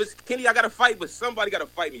don't know if it's Kenny I got to fight, but somebody got to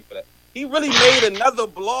fight me for that. He really made another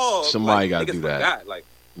blog. Somebody got to do that.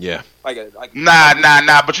 Yeah.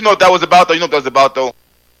 Nah. But you know what that was about, though?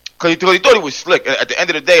 Because he thought he was slick. At the end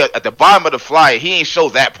of the day, at the bottom of the flyer, he ain't show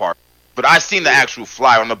that part. But I seen the actual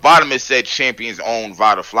flyer. On the bottom, it said champions own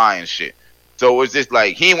Vada Fly and shit. So it was just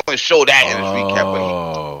like, he didn't want to show that in his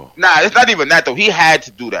recap. Nah, it's not even that, though. He had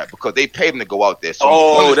to do that because they paid him to go out there.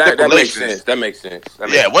 So that makes sense. That makes sense. One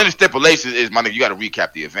of the stipulations is, my nigga, you got to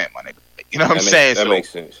recap the event, my nigga. You know what I'm saying? That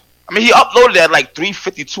makes sense. I mean, he uploaded at like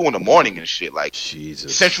 3:52 in the morning and shit, like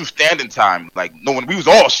Jesus. Central Standard Time. Like, we was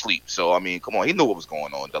all asleep. So I mean, come on, he knew what was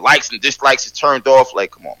going on. The likes and dislikes is turned off.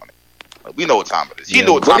 Like, come on, man. Like, we know what time it is. He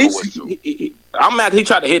knew what time it was too. I'm mad. He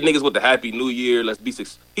tried to hit niggas with the Happy New Year. Let's be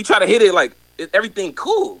six. He tried to hit it like everything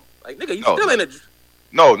cool. Like, nigga, you still in a.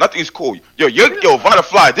 No, nothing's cool. Yo, Vada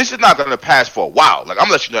Fly, this is not gonna pass for a while. Like, I'm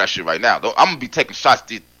gonna let you know that shit right now. I'm gonna be taking shots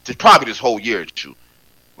to probably this whole year at you.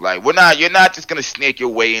 Like, you're not just gonna snake your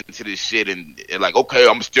way into this shit and like, okay,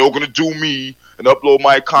 I'm still gonna do me and upload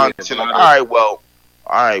my content. Yeah, like, all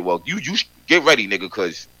right, well, you get ready, nigga,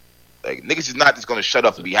 because like, niggas is not just gonna shut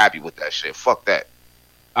up and be happy with that shit. Fuck that.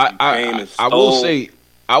 I will say,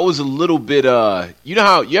 I was a little bit, you know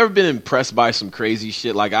how you ever been impressed by some crazy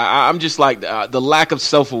shit? Like, I'm just like, the lack of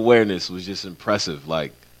self-awareness was just impressive.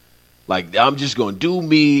 Like I'm just gonna do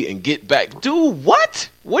me and get back. Do what?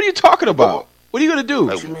 What are you talking about? What are you gonna do?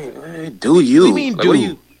 What you mean? Do you? What do you mean, do?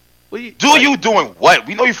 You doing what?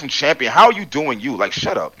 We know you from Champion. How are you doing you? Like,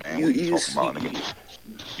 shut up, man. What are you talking about, nigga?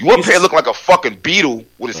 You up here looking like a fucking beetle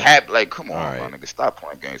with his hat. Like, come on, my nigga. Stop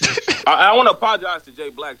playing games. I want to apologize to Jay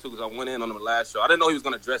Black, too, because I went in on him the last show. I didn't know he was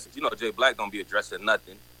going to address it. You know, Jay Black don't be addressing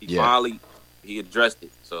nothing. He addressed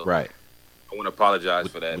it. So I want to apologize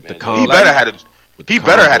for that, man. He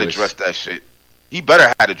better had addressed that shit. He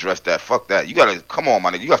better had addressed that. Fuck that. You gotta, come on,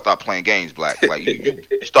 my nigga. You gotta stop playing games, Black. Like, you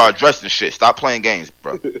start addressing shit. Stop playing games,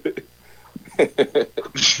 bro.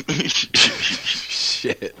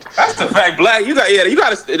 Shit. That's the fact, Black. You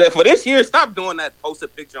gotta for this year. Stop doing that. Post a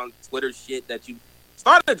picture on Twitter shit that you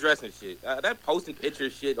start addressing shit. That posting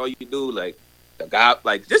pictures shit. All you do, like, the guy,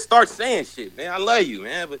 like, just start saying shit, man. I love you,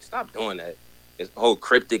 man, but stop doing that. It's whole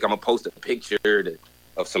cryptic. I'm gonna post a picture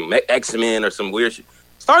of some X-Men or some weird shit.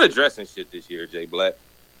 Start addressing shit this year, Jay Black.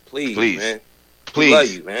 Please, man.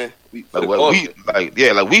 Please. We love you,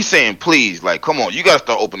 man. We saying please. Like, come on. You got to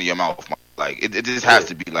start opening your mouth. Like, it just has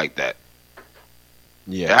to be like that.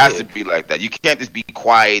 Yeah. It has to be like that. You can't just be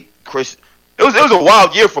quiet. Chris, It was a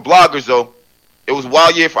wild year for bloggers though. It was a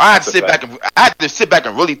wild year for. I had to sit back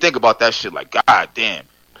and really think about that shit. Like, god damn,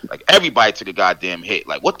 like everybody took a goddamn hit.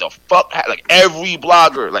 Like, what the fuck? Like every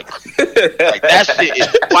blogger, like that shit is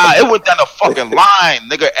wow. It went down the fucking line,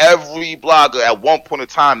 nigga. Every blogger at one point in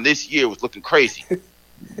time this year was looking crazy.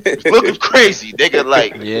 Looking crazy, nigga.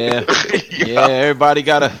 Like, yeah.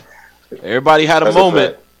 Everybody had a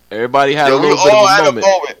moment. Everybody had a little bit of a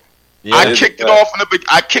moment. Yeah, I kicked it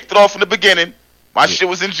off in the beginning. My shit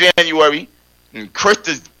was in January. And Chris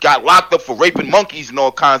just got locked up for raping monkeys and all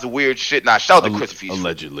kinds of weird shit. Now, shout out to Chris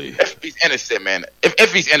allegedly. If he's innocent, man.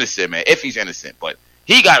 If he's innocent. But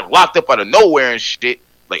he got locked up out of nowhere and shit.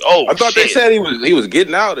 Like, oh, I thought shit. they said he was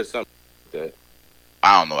getting out or something like that.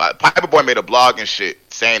 I don't know. Piper Boy made a blog and shit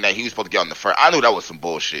saying that he was supposed to get on the first. I knew that was some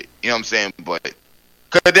bullshit. You know what I'm saying? But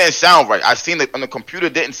because it didn't sound right. I seen it on the computer.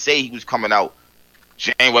 It didn't say he was coming out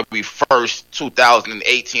January 1st,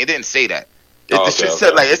 2018. It didn't say that.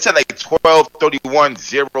 Said like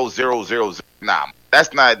 12/31/000. Nah,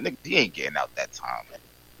 that's not. Nigga, he ain't getting out that time, man.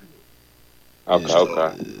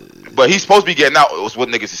 Okay. But he's supposed to be getting out. Was what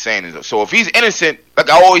niggas is saying. So if he's innocent, like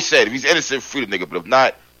I always said, if he's innocent, free the nigga. But if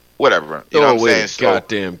not, whatever. You know what I'm saying? So,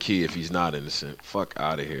 goddamn key if he's not innocent. Fuck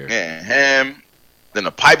out of here. Yeah, him. Then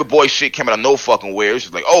the Piper Boy shit came out of no fucking where. It's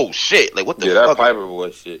just like, oh shit, like what the fuck? Yeah, that Piper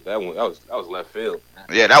Boy shit. That was left field.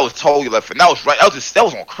 Yeah, that was totally left field. That was right. That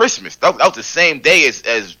was on Christmas. That was the same day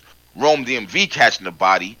as Rome DMV catching the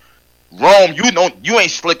body. Rome, you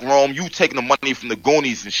ain't slick. Rome, you taking the money from the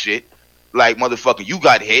Goonies and shit. Like motherfucker, you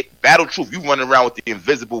got hit. Battle Truth, you running around with the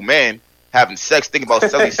Invisible Man having sex, thinking about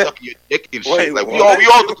sucking your dick and shit. Like we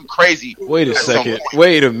all looking crazy. Wait a second.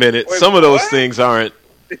 Wait a minute. Some of those things aren't.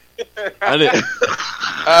 I didn't.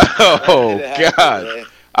 Oh God!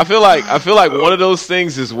 I feel like one of those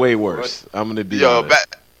things is way worse. I'm gonna be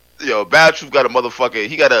honest. Bad Truth got a motherfucker.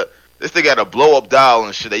 This thing got a blow up doll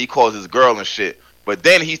and shit that he calls his girl and shit. But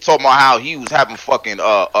then he's talking about how he was having fucking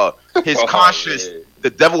his conscience. The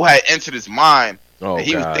devil had entered his mind, and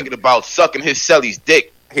he was thinking about sucking his Celly's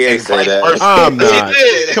dick. He ain't say that. I'm not.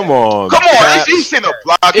 Come on. He's in a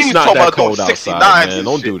blog. He was talking about doing 69s. Man.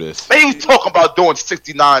 Don't do this. Man, he was talking about doing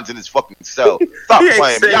 69s in his fucking cell. Stop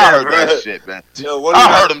playing, man. I heard that shit, man.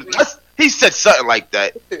 I heard him. He said something like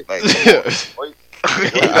that. Like,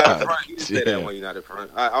 you say that when you're not in front.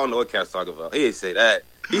 I don't know what Cat's talking about. He didn't say that.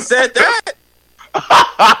 He said that.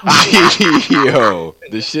 Yo,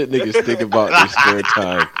 the shit niggas think about in their spare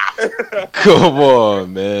time. Come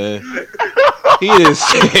on, man. He didn't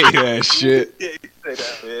say that shit. Yeah, he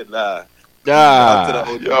said that, man.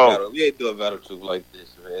 Nah. We ain't doing Battle Truth like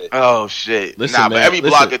this, man. Oh shit. Listen, but every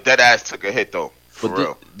blogger dead ass took a hit though. For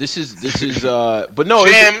real. This is but no,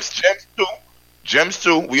 Gems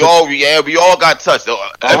too. We all got touched.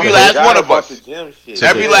 Every last one of us.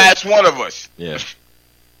 Every last one of us. Yeah.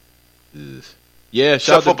 Yeah,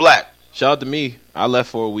 except for Black. Shout out to me. I left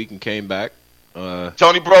for a week and came back.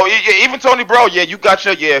 Tony Bro, even Tony Bro, you got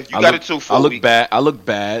it too. For I look bad. I look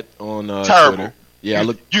bad on terrible. Twitter.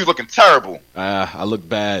 Yeah, you looking terrible. I look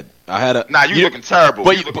bad. I had a looking terrible.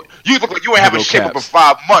 But you look like you ain't having shape up in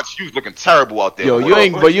 5 months. You looking terrible out there. Yo, you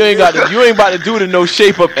ain't about to do the no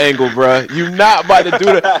shape up angle, bruh. You not about to do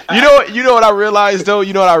the. You know what I realized though.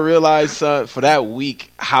 You know what I realized for that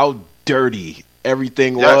week how dirty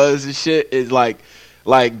everything was and shit is like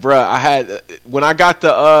bruh, I had when I got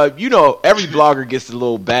the every blogger gets a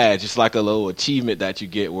little badge, it's like a little achievement that you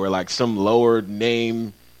get where like some lower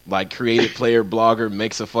name like creative player blogger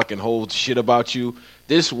makes a fucking whole shit about you.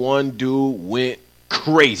 This one dude went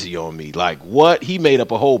crazy on me. Like what? He made up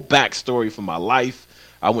a whole backstory for my life.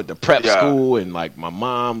 I went to prep school and like my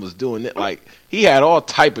mom was doing it. Like he had all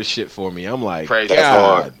type of shit for me. I'm like, crazy.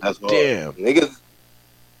 God, that's damn. Niggas,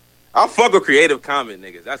 I fuck with creative comment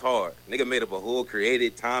niggas. That's hard. Nigga made up a whole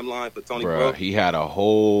created timeline for Tony Bro. He had a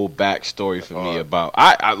whole backstory for me about.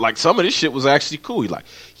 I like some of this shit was actually cool. He like,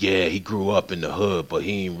 yeah, he grew up in the hood, but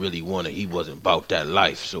he ain't really he wasn't about that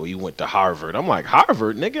life, so he went to Harvard. I'm like,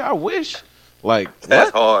 Harvard, nigga, I wish. Like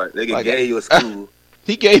that's hard. Nigga gave you a school.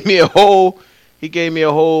 He gave me a whole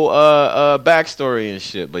backstory and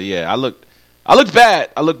shit. But yeah, I looked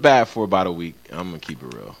bad. I looked bad for about a week. I'm gonna keep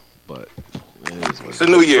it real, but. It's a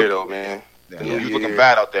new year though, man. Yeah, you looking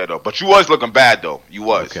bad out there though, but you was looking bad though. You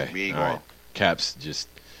was. Okay. We ain't all going. Right. Caps just.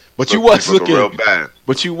 But you was looking real bad.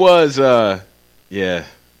 But you was yeah.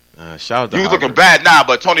 Shout out to you was Harvard. looking bad,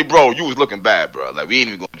 but Tony Bro, you was looking bad, bro. Like we ain't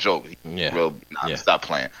even gonna joke. Stop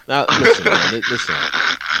playing. Now listen, man. Listen.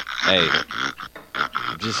 Hey,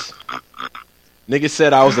 just nigga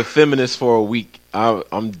said I was a feminist for a week.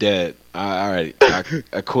 I'm dead. I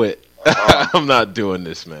quit. I'm not doing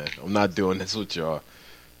this, man. I'm not doing this with y'all.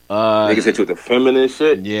 Niggas hit you with the feminist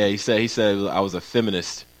shit. Yeah, he said I was a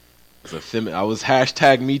feminist. I was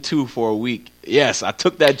hashtag me too for a week. Yes, I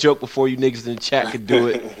took that joke before you niggas in the chat could do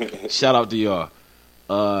it. Shout out to y'all.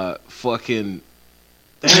 Fucking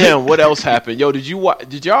damn, what else happened? Yo, did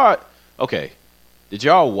y'all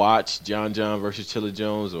watch John versus Chilla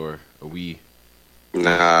Jones or we?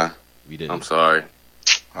 Nah, we didn't. I'm sorry.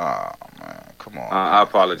 Oh man, come on. I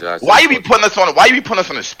apologize. Why you be putting us on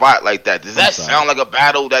the spot like that? Does that sound like a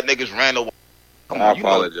battle that niggas ran away? I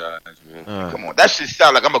apologize, man. Come on, that shit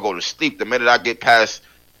sound like I'm gonna go to sleep the minute I get past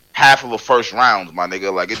half of a first round, my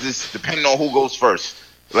nigga. Like, it's just depending on who goes first.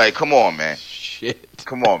 Like, come on, man. Shit.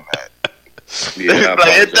 Come on, man. Yeah,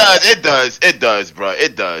 like, it does, bro.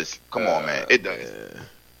 It does. Come on, man. It does.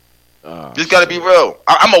 Just gotta be real.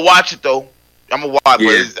 I'm gonna watch it though. I'm gonna watch.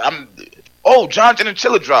 Yeah. John and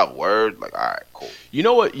Chilla drop. Word. Like, all right, cool. You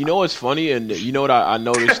know what's funny, and you know what I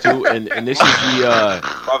noticed too, and this is the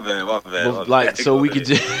my bad. Like, so we could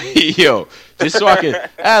just so I can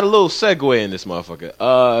add a little segue in this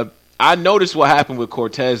motherfucker. I noticed what happened with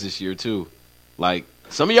Cortez this year too. Like,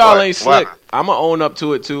 some of y'all ain't slick. I'ma own up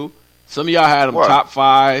to it too. Some of y'all had him top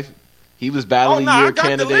 5. He was battling year I got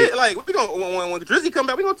candidate. The list. Like, we gonna when Drizzy come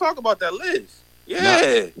back, we gonna talk about that list.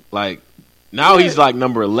 Yeah. Now he's like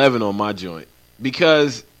number 11 on my joint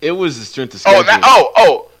because it was the strength of schedule.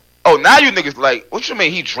 Now you niggas like, what you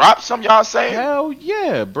mean? He dropped some? Y'all saying? Hell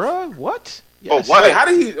yeah, bro. What? Yes. What? Wait, how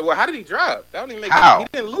did he drop? That don't even make sense.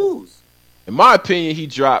 He didn't lose. In my opinion, he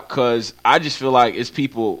dropped because I just feel like it's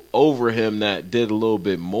people over him that did a little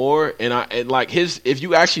bit more, and like if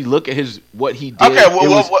you actually look at what he did,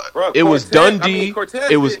 it was Dundee,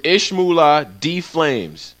 it was Ishmula, D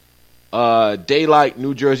Flames, Daylight,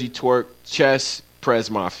 New Jersey Twerk, Chess, Prez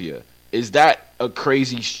Mafia. Is that a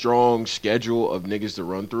crazy strong schedule of niggas to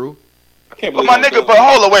run through? I can't but believe my nigga, but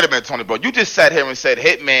hold on, wait a minute, Tony, bro. You just sat here and said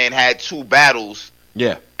Hitman had 2 battles.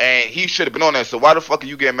 Yeah. And he should have been on there. So why the fuck are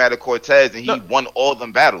you getting mad at Cortez and he won all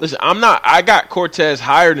them battles? Listen, I got Cortez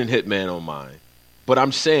higher than Hitman on mine. But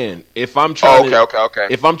I'm saying if I'm trying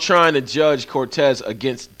if I'm trying to judge Cortez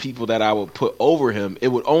against people that I would put over him, it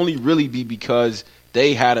would only really be because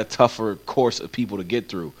they had a tougher course of people to get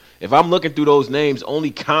through. If I'm looking through those names,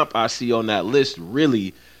 only comp I see on that list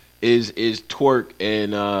really is Twerk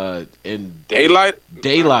and Daylight,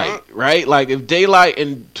 right? Like if Daylight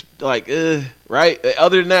and like right.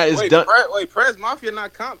 Other than that, it's done. Prez Mafia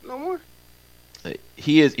not comp no more.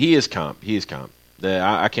 He is comp.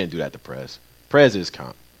 I can't do that to Prez. Prez is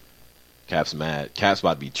comp. Cap's mad. Cap's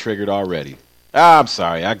about to be triggered already. I'm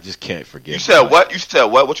sorry. I just can't forget. You said what?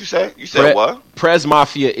 What you said? You said what? Prez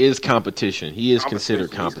Mafia is competition. He is considered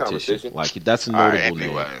competition. Like, that's a notable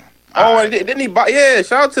name. Oh, didn't he?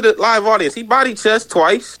 Shout out to the live audience. He body Chess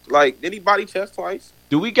twice. Like, did he body Chess twice?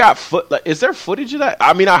 Do we got is there footage of that?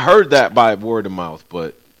 I mean, I heard that by word of mouth,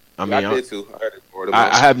 but I did too. I heard it word of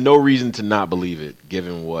mouth. I have no reason to not believe it,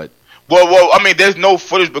 given what. Well, I mean, there's no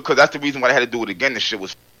footage because that's the reason why they had to do it again. This shit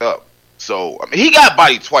was up. So, I mean, he got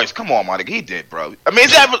bodied twice. Come on, my nigga. He did, bro. I mean,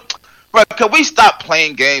 bro, can we stop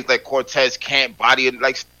playing games like Cortez can't body it?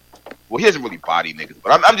 Like, well, he doesn't really body niggas,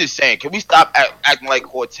 but I'm just saying, can we stop acting like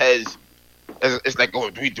Cortez? It's like,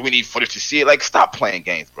 do we need footage to see it? Like, stop playing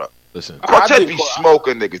games, bro. Listen, Cortez be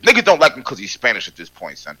smoking niggas. Niggas don't like him because he's Spanish at this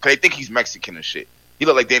point, son. Because they think he's Mexican and shit. He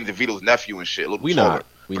look like Danny DeVito's nephew and shit. We not.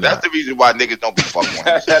 That's the reason why niggas don't be fucking with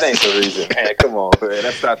him. That ain't the reason, man. Come on, man.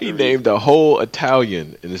 That's not the reason. He named a whole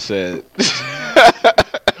Italian and it said. Nigga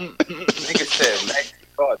said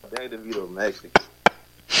Mexico. Danny DeVito Mexican.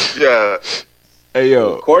 Yeah. Hey,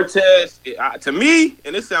 yo. Cortez, to me,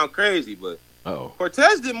 and this sounds crazy, but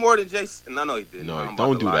Cortez did more than JC. No, he didn't. No,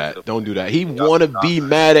 don't do that. Don't do that. He want to be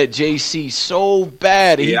mad at JC so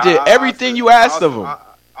bad. He did everything you asked of him. I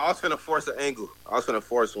was finna force an angle. I was finna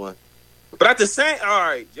force one. But at the same, all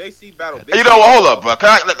right, JC battle. You know what? Hold up, bro. Can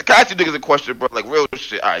I ask you niggas a question, bro? Like real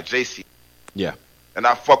shit. All right, JC. Yeah. And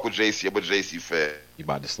I fuck with JC. I'm a JC fan. You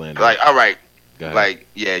about to slander? Like, all right. Like,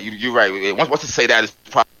 yeah, you're right. Once to say that is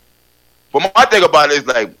probably. But my thing about it is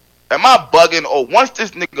like, am I bugging? Or once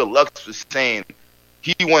this nigga Lux was saying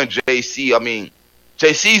he won JC, I mean,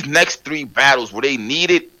 JC's next 3 battles were they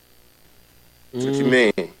needed? What you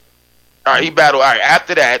mean? All right, he battled. All right,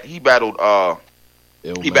 after that, he battled.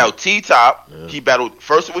 He battled T-Top. Yeah. He battled.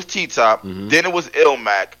 First it was T-Top. Mm-hmm. Then it was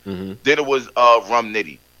Ilmac. Mm-hmm. Then it was Rum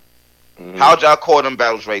Nitty. Mm-hmm. How'd y'all call them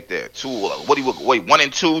battles right there? 1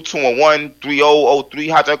 and 2, 2 and 1, 3-0, 0-3.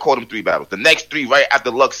 How'd y'all call them 3 battles? The next 3 right after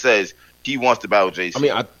Lux says he wants to battle JC. I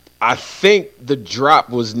mean, I think the drop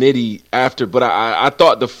was Nitty after, but I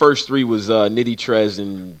thought the first three was Nitty, Trez,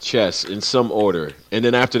 and Chess in some order, and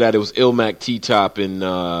then after that it was Ilmac, T-Top, and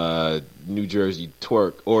New Jersey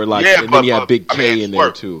Twerk, or like, and then you had Big K in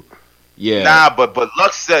there too. Yeah. Nah, but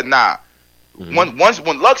Lux said nah. Mm-hmm.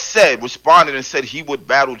 When Lux responded and said he would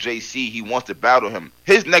battle JC, he wants to battle him.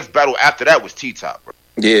 His next battle after that was T-Top. Bro.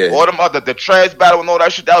 Yeah. All them other the Trez battle and all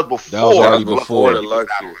that shit, that was before. That was already before the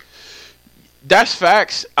Lux. That's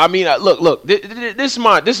facts. I mean, look. This is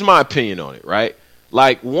my opinion on it, right?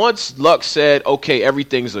 Like, once Lux said, "Okay,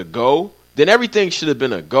 everything's a go," then everything should have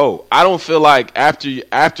been a go. I don't feel like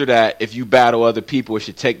after that, if you battle other people, it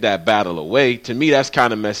should take that battle away. To me, that's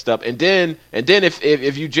kind of messed up. And then if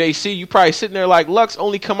you JC, you probably sitting there like, Lux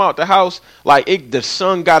only come out the house like the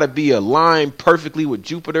sun got to be aligned perfectly with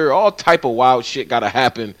Jupiter. All type of wild shit got to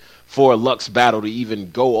happen for a Lux battle to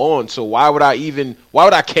even go on. So why would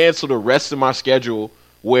I cancel the rest of my schedule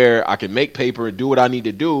where I can make paper and do what I need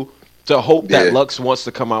to do to hope that Lux wants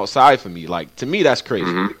to come outside for me? Like, to me, that's crazy.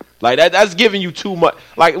 Mm-hmm. Like, that's giving you too much.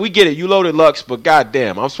 Like, we get it. You loaded Lux, but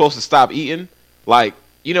goddamn, I'm supposed to stop eating? Like,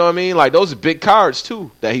 you know what I mean? Like, those are big cards,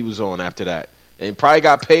 too, that he was on after that. And probably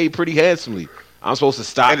got paid pretty handsomely. I'm supposed to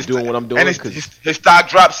stop doing what I'm doing. And his stock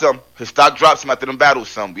dropped some. His stock dropped some after them battles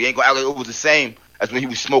some. We ain't going to act like it was the same as when he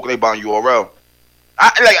was smoking everybody on URL.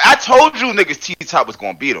 I told you niggas T-Top was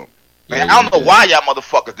going to beat him. Man, I don't know why y'all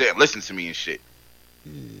motherfuckers didn't listen to me and shit.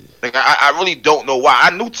 Like, I really don't know why.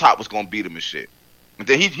 I knew Top was going to beat him and shit. And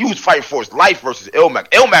then he was fighting for his life versus Ilmac.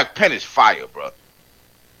 Ilmac pen is fire, bro.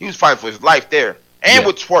 He was fighting for his life there. And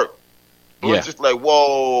with Twerk. It was just like,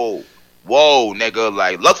 whoa, nigga.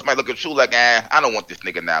 Like, Lux might look at you like, I don't want this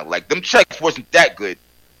nigga now. Like, them checks wasn't that good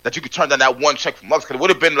that you could turn down that one check from Lux. Because it would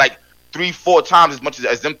have been like 3-4 times as much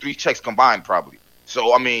as them 3 checks combined, probably.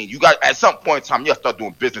 So, I mean, you got, at some point in time, you got to start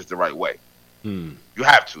doing business the right way. You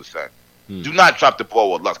have to, son. Do not drop the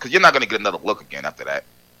ball with Lux, because you're not going to get another look again after that.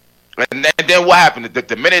 And then what happened?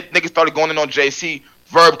 The minute niggas started going in on JC,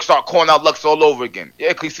 Verb started calling out Lux all over again. Yeah,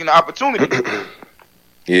 because he seen the opportunity.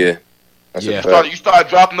 Yeah. You started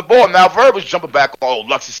dropping the ball. Now Verb is jumping back. Oh,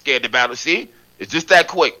 Lux is scared to battle. See? It's just that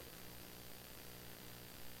quick.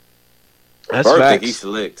 That's Verb think he's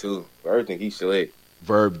slick, too. Verb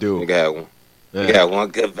do. He got one. Yeah. He got one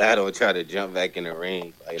good battle and try to jump back in the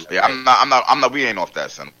ring. I'm not. We ain't off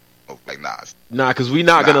that, son. Like, nah, because we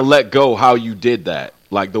not gonna let go how you did that.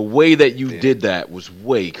 Like, the way that you did that was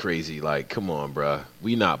way crazy. Like, come on, bruh.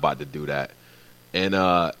 We not about to do that. And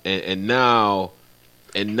now,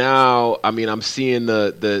 I mean, I'm seeing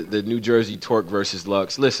the New Jersey Twerk versus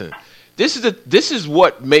Lux. Listen, this is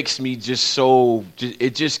what makes me just so.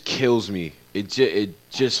 It just kills me. It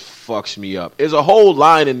just fucks me up. There's a whole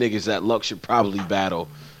line of niggas that Lux should probably battle.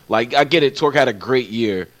 Like, I get it. Twerk had a great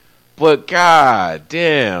year. But god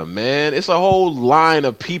damn, man, it's a whole line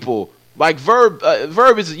of people. Like Verb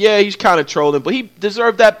is he's kind of trolling, but he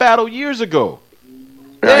deserved that battle years ago.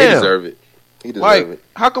 Nah, he deserved it. He deserved it.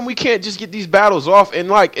 How come we can't just get these battles off? And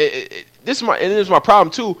like, this is my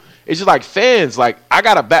problem too. It's just like fans. Like, I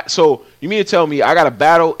got to So you mean to tell me I got to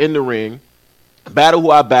battle in the ring, battle who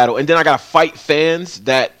I battle, and then I got to fight fans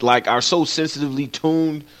that like are so sensitively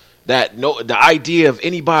tuned that the idea of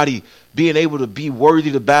anybody being able to be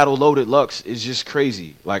worthy to battle Loaded Lux is just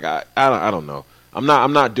crazy. Like, I don't know. I'm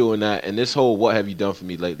not doing that. And this whole what have you done for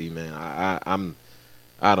me lately, man?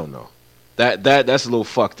 I don't know. That's a little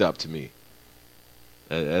fucked up to me.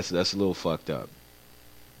 That's a little fucked up.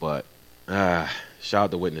 But shout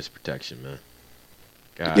out to witness protection, man.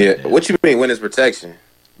 God damn. What you mean witness protection?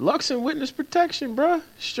 Lux and witness protection, bruh.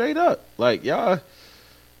 Straight up. Like, y'all,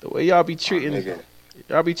 the way y'all be treating.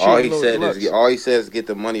 Y'all be all he said is get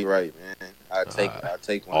the money right, man. I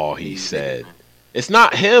take one. All he said. It's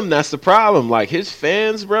not him that's the problem. Like, his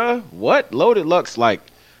fans, bruh. What? Loaded Lux, like,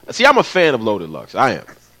 see, I'm a fan of Loaded Lux. I am.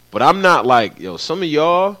 But I'm not like, yo, some of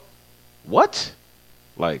y'all, what?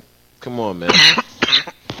 Like, come on, man.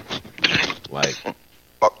 Like,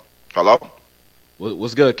 hello?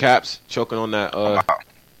 What's good, Caps? Choking on that,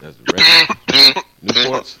 that's Reggie.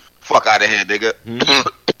 Newports? Fuck out of here, nigga.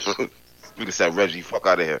 You can say Reggie, fuck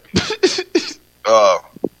out of here.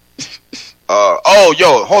 Oh,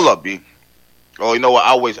 yo, hold up, B. Oh, you know what?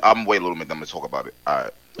 I'm wait a little minute. I'm gonna talk about it. All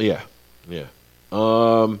right. Yeah.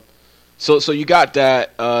 So you got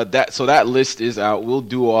that. So that list is out. We'll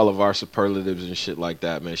do all of our superlatives and shit like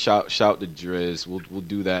that, man. Shout to Driz. We'll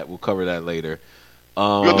do that. We'll cover that later.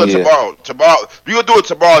 We'll do it tomorrow. We gonna do it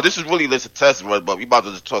tomorrow. This is really a test, but we about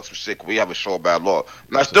to just talk some shit. We have a show about law.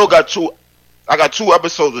 And I still got two. I got 2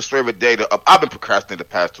 episodes of Straight Data up. I've been procrastinating the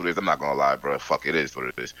past 2 days. I'm not gonna lie, bro. Fuck, it is what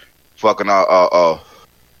it is. Fucking I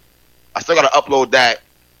still gotta upload that.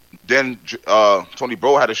 Then Tony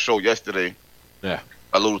Bro had a show yesterday. Yeah.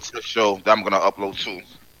 A little tip show that I'm gonna upload too.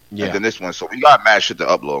 Yeah. And then this one. So we got mad shit to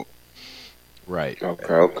upload. Right.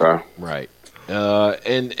 Okay. Right. And all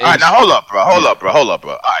right, now hold up, bro.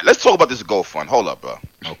 All right, let's talk about this GoFund. Hold up, bro.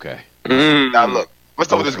 Okay. Now look, let's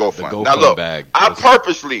talk about this GoFund. Now look, bag. I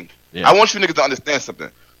purposely, I want you niggas to understand something.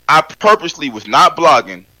 I purposely was not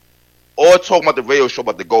blogging or talking about the radio show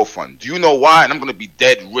about the GoFund. Do you know why? And I'm gonna be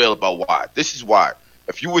dead real about why. This is why.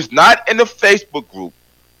 If you was not in the Facebook group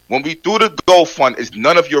when we threw the GoFund, it's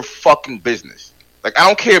none of your fucking business. Like, I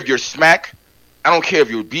don't care if you're Smack. I don't care if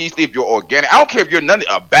you're Beasley, if you're Organic. I don't care if you're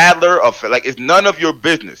a battler of, like, it's none of your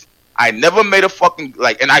business. I never made a fucking,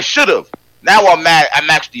 like, and I should have. Now I'm mad. I'm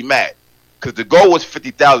actually mad. Because the goal was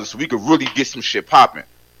 50,000 so we could really get some shit popping.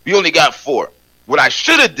 We only got 4. What I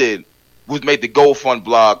should have did was made the GoFund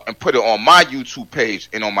blog and put it on my YouTube page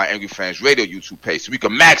and on my AngryFansRadio YouTube page so we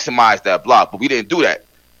could maximize that blog. But we didn't do that.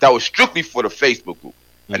 That was strictly for the Facebook group.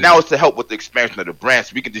 And now it's to help with the expansion of the brand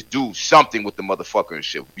so we can just do something with the motherfucker and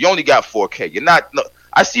shit. We only got 4K. You're not... No,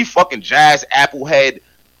 I see fucking Jazz Applehead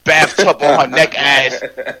bathtub on her neck ass.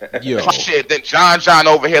 Yo. Shit. Then John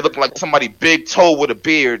over here looking like somebody big toe with a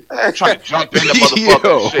beard trying to jump in the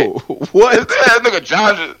motherfucker shit. What?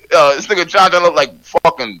 This nigga John look like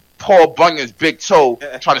fucking Paul Bunyan's big toe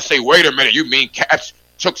trying to say, wait a minute, you mean Caps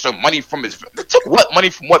took some money from his... Took what money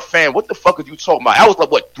from what fan? What the fuck are you talking about? I was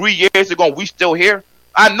like, what, 3 years ago and we still here?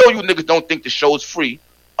 I know you niggas don't think the show is free.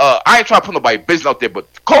 I ain't trying to put nobody business out there, but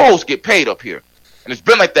co-hosts get paid up here. And it's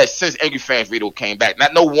been like that since AngryFansRadio came back.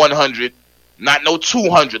 Not no 100, not no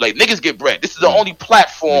 200. Like, niggas get bread. This is the only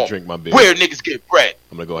platform where niggas get bread.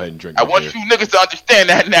 I'm going to go ahead and drink my beer. I want you niggas to understand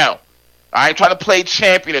that now. I ain't trying to play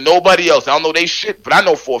champion and nobody else. I don't know they shit, but I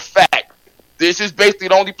know for a fact this is basically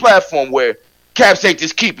the only platform where Caps ain't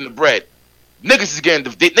just keeping the bread. Niggas is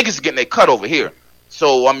getting their cut over here.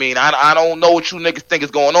 So, I mean, I don't know what you niggas think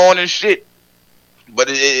is going on and shit, but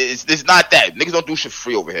it's not that. Niggas don't do shit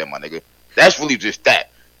free over here, my nigga. That's really just that.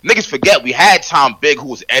 Niggas forget we had Tom Big who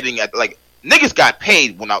was editing at, like, niggas got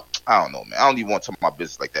paid when I don't know, man. I don't even want to talk about my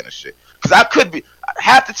business like that and shit. Because I could be,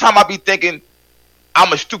 half the time I be thinking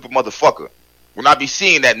I'm a stupid motherfucker when I be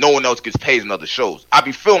seeing that no one else gets paid in other shows. I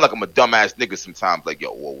be feeling like I'm a dumbass nigga sometimes, like,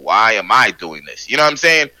 yo, well, why am I doing this? You know what I'm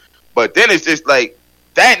saying? But then it's just like,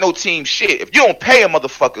 that ain't no team shit. If you don't pay a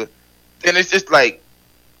motherfucker, then it's just like,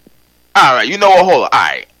 all right, you know what? Hold on. All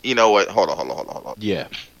right, you know what? Hold on. Yeah.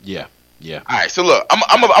 All right, so look,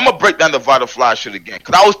 I'm gonna break down the Vital Fly shit again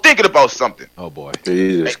because I was thinking about something. Oh boy,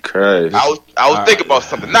 Jesus Christ! I was thinking about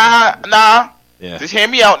something. Nah. Yeah. Just hear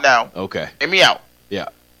me out now. Okay. Hear me out. Yeah.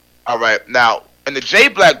 All right. Now, in the J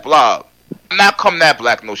Black blog, I'm not come that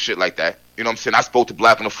Black no shit like that. You know what I'm saying? I spoke to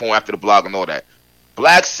Black on the phone after the blog and all that.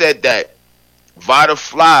 Black said that Vital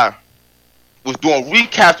Fly was doing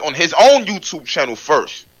recaps on his own YouTube channel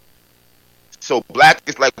first. So Black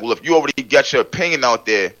is like, well, if you already got your opinion out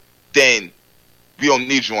there, then we don't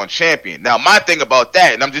need you on Champion. Now, my thing about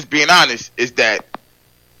that, and I'm just being honest, is that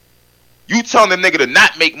you telling the nigga to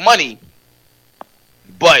not make money,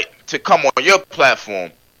 but to come on your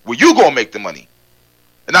platform where you gonna make the money.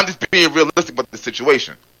 And I'm just being realistic about the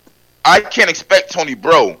situation. I can't expect Tony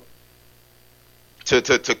Bro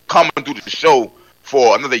to come and do the show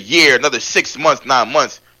for another year, another 6 months, 9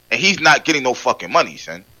 months, and he's not getting no fucking money,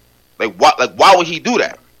 son. Like why would he do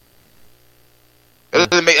that? It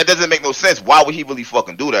doesn't make no sense. Why would he really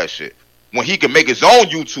fucking do that shit when he can make his own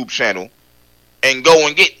YouTube channel and go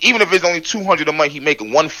and get, even if it's only 200 a month, he making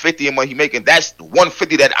 150 a month. He making, that's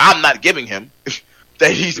 150 that I'm not giving him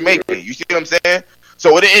that he's making. You see what I'm saying?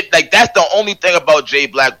 So it like that's the only thing about J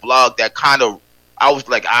Black blog that kind of I was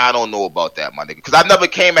like, I don't know about that, my nigga, because I never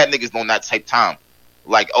came at niggas on that type time.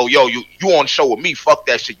 Like, oh yo, you on show with me? Fuck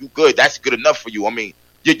that shit. You good? That's good enough for you. I mean,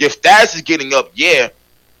 your status is getting up, yeah,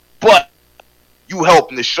 but you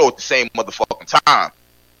helping the show at the same motherfucking time.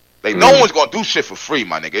 Like, no one's gonna do shit for free,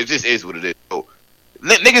 my nigga. It just is what it is. So,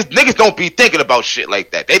 niggas don't be thinking about shit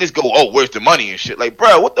like that. They just go, oh, where's the money and shit. Like,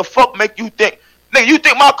 bro, what the fuck make you think? Nigga, you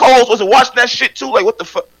think my co-host wasn't watching that shit too? Like, what the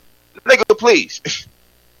fuck? Nigga, please.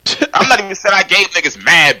 I'm not even saying I gave niggas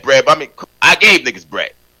mad bread, but I mean, I gave niggas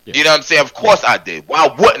bread. Yeah. You know what I'm saying? Of course I did.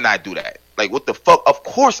 Why wouldn't I do that? Like, what the fuck? Of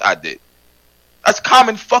course I did. That's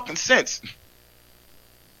common fucking sense.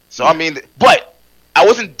 So, I mean, but I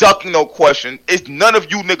wasn't ducking no question. It's none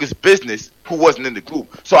of you niggas' business who wasn't in the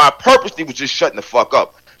group. So I purposely was just shutting the fuck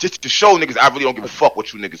up. Just to show niggas I really don't give a fuck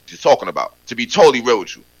what you niggas is talking about. To be totally real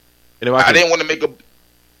with you. And if I didn't want to make a...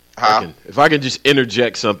 If I can just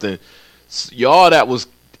interject something. Y'all that was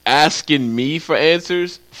asking me for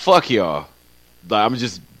answers, fuck y'all. Like, I'm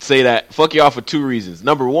just say that. Fuck y'all for 2 reasons.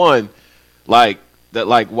 Number one, like, that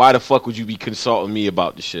like, why the fuck would you be consulting me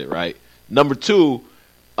about the shit, right? Number two,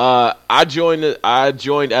 I joined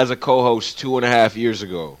as a co-host 2.5 years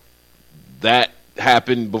ago. That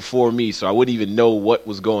happened before me, so I wouldn't even know what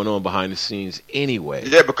was going on behind the scenes anyway.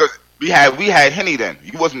 Yeah, because we had Henny then.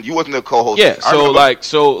 You wasn't a co-host. Yeah,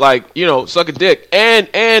 so like you know, suck a dick. And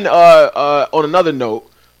on another note,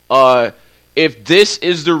 if this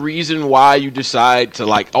is the reason why you decide to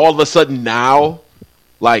like all of a sudden now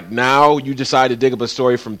you decide to dig up a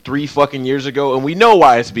story from 3 fucking years ago, and we know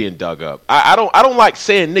why it's being dug up. I don't like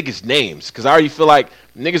saying niggas' names because I already feel like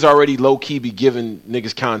niggas already low key be giving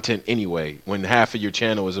niggas content anyway when half of your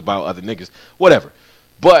channel is about other niggas. Whatever.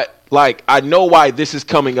 But like I know why this is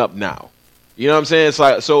coming up now. You know what I'm saying? It's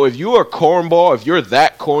like, so if you're a cornball, if you're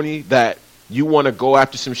that corny that you want to go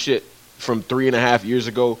after some shit from 3.5 years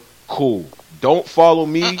ago, cool. Don't follow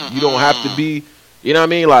me. You don't have to be. You know what I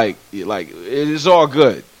mean? Like it's all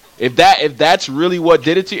good. If that's really what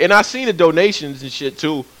did it to you, and I seen the donations and shit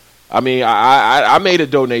too. I mean, I made a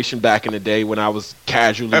donation back in the day when I was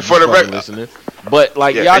casually and for the listening. But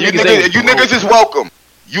like yeah, y'all you niggas is welcome.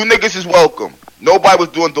 You niggas is welcome. Nobody was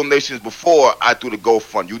doing donations before I threw the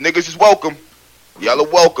GoFund. You niggas is welcome. Y'all are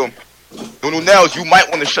welcome. Nails, you might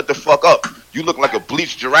want to shut the fuck up. You look like a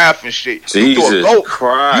bleached giraffe and shit. Jesus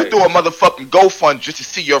Christ. You throw a motherfucking GoFund just to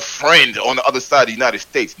see your friend on the other side of the United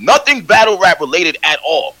States. Nothing battle rap related at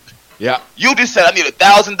all. Yeah. You just said I need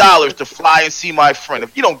 $1,000 to fly and see my friend.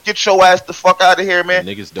 If you don't get your ass the fuck out of here, man.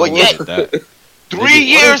 Niggas don't want that. 3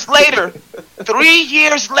 years later,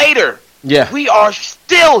 yeah, we are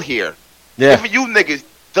still here. Yeah. Giving you niggas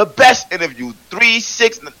the best interview. 3,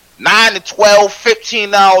 6, 9 to 12,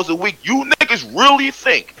 15 hours a week. You niggas really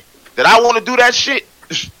think that I want to do that shit?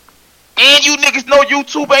 And you niggas know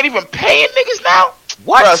YouTube ain't even paying niggas now?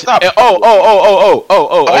 What? Bruh, stop. Oh.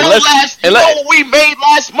 You know what we made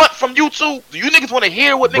last month from YouTube? Do you niggas want to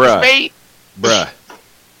hear what niggas made? Bruh.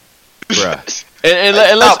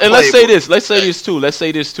 And let's say this. Let's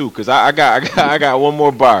say this too, because I got one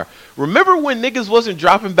more bar. Remember when niggas wasn't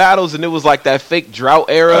dropping battles and it was like that fake drought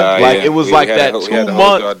era? It was like that 2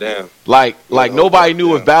 month. Like nobody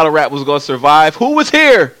knew if battle rap was gonna survive. Who was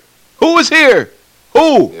here?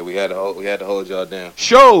 Who? Yeah, we had to hold y'all down.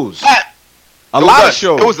 Shows. A lot of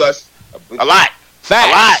shows. It was us. A lot.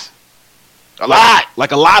 Facts. A lot.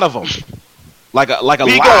 Like a lot of them. Like a lot.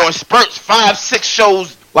 We go on spurts, 5, 6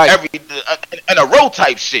 shows like every in a row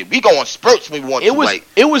type shit. We go on spurts when we want to.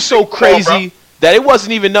 It was so crazy that it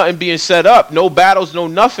wasn't even nothing being set up. No battles, no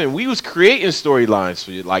nothing. We was creating storylines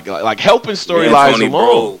for you, like helping storylines along.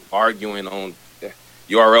 Bro arguing on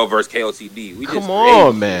URL versus KOTD. Come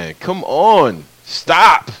on, man. Come on.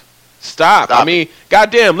 Stop. I mean,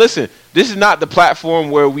 goddamn, listen. This is not the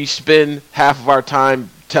platform where we spend half of our time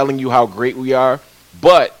telling you how great we are.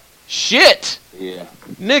 But shit. Yeah.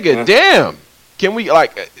 Nigga, damn. Can we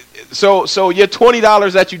so your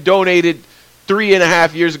 $20 that you donated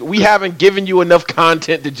 3.5 years ago, we haven't given you enough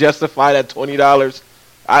content to justify that $20.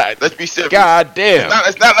 Let's be serious. God damn.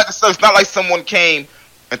 It's not like someone came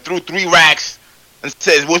and threw 3 racks and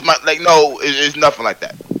says, "What's my like?" No, it's nothing like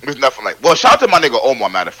that. It's nothing like. Well, shout out to my nigga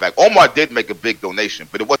Omar. Matter of fact, Omar did make a big donation,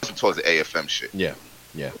 but it wasn't towards the AFM shit. Yeah.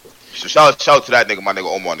 So shout out to that nigga, my nigga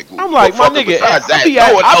Omar. I'm like, my nigga, I be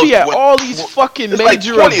at all these fucking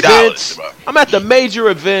major events. Bro. I'm at the major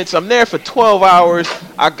events. I'm there for 12 hours.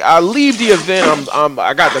 I leave the event.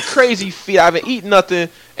 I got the crazy feet. I haven't eaten nothing,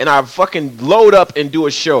 and I fucking load up and do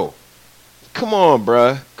a show. Come on,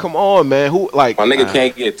 bruh. Come on, man. Who like? My nigga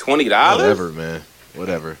can't get $20. Whatever, man.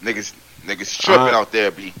 Whatever. Niggas tripping out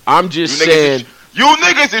there, B. I'm just saying. You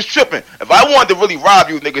niggas is tripping. If I wanted to really rob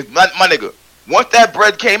you niggas, my nigga, once that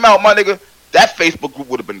bread came out, my nigga, that Facebook group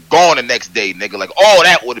would have been gone the next day, nigga. Like, all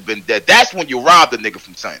that would have been dead. That's when you robbed the nigga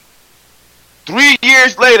from something. 3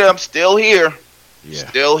 years later, I'm still here. Yeah.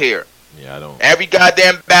 Still here. Yeah, I don't. Every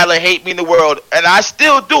goddamn battler hate me in the world, and I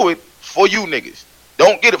still do it for you niggas.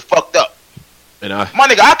 Don't get it fucked up. My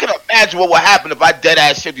nigga, I can imagine what would happen if I dead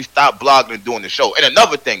ass shit you stop blogging and doing the show. And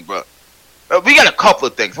another thing, bro. We got a couple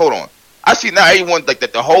of things. Hold on. I see now everyone's like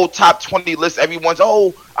that. The whole top 20 list. Everyone's,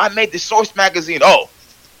 I made the Source magazine. Oh,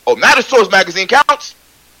 now the Source magazine counts.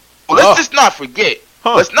 Well, let's just not forget.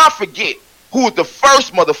 Let's not forget who was the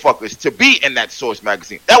first motherfuckers to be in that Source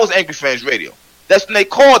magazine. That was AngryFansRadio. That's when they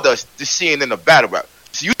called us to CNN of battle rap.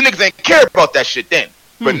 So you niggas ain't care about that shit then.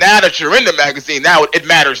 But now that you're in the magazine, now it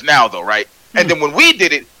matters now though, right? And then when we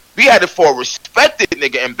did it, we had it for a respected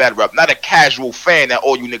nigga in battle rap, not a casual fan that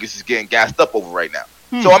all you niggas is getting gassed up over right now.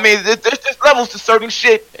 So, I mean, there's just levels to certain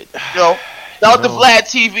shit, you know. Shout out to Vlad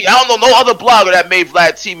TV. I don't know no other blogger that made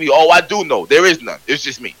Vlad TV. Oh, I do know. There is none. It's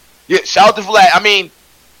just me. Yeah, shout out to Vlad. I mean,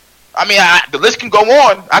 I mean, the list can go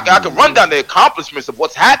on. I can run down the accomplishments of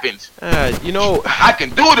what's happened. You know, I can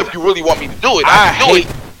do it if you really want me to do it.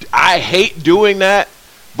 I hate doing that.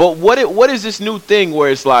 But what is this new thing where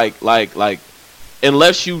it's like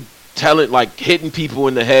unless you tell it, like hitting people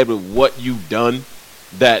in the head with what you've done,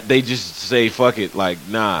 that they just say fuck it, like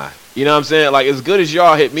nah. You know what I'm saying? Like, as good as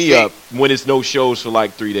y'all hit me up when it's no shows for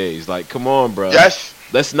like 3 days. Like, come on, bro. Yes.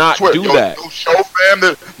 Let's not do that.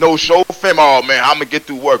 No show fam. Oh man, I'm gonna get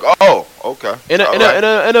through work. Oh, okay. And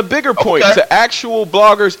a bigger point, to actual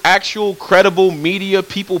bloggers, actual credible media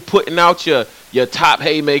people putting out your top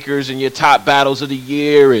haymakers and your top battles of the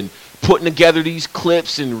year and putting together these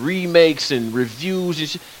clips and remakes and reviews and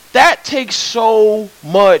shit. That takes so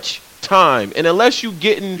much time. And unless you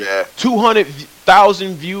getting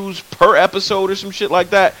 200,000 views per episode or some shit like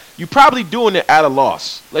that, you're probably doing it at a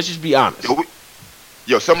loss. Let's just be honest.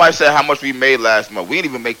 Yo, somebody said how much we made last month. We didn't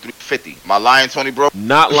even make 350. Am I lying, Tony, bro?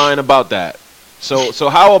 Not lying about that. So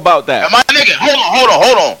how about that? And my nigga,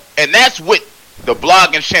 hold on. And that's with the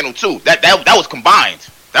blogging channel too. That was combined.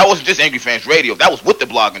 That wasn't just AngryFansRadio. That was with the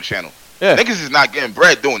blogging channel. Yeah. Niggas is not getting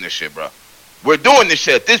bread doing this shit, bro. We're doing this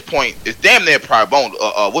shit at this point. It's damn near pro bono.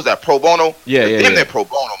 What's that, pro bono? Yeah, damn near pro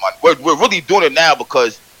bono, man. We're really doing it now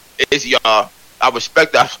because it's y'all. I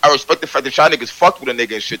respect the fact that y'all niggas fucked with a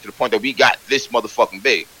nigga and shit to the point that we got this motherfucking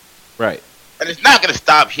big. Right. And it's not gonna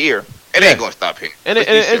stop here. It ain't gonna stop here. And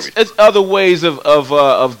it's other ways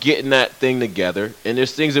of getting that thing together. And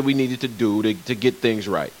there's things that we needed to do to get things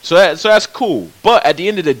right. So that's cool. But at the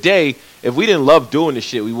end of the day, if we didn't love doing this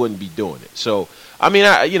shit, we wouldn't be doing it. So I mean,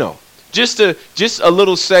 just a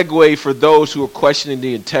little segue for those who are questioning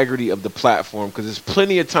the integrity of the platform, because there's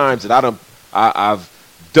plenty of times that I've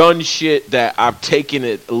done shit that I've taken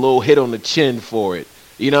it a little hit on the chin for it.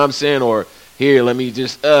 You know what I'm saying? Or here, let me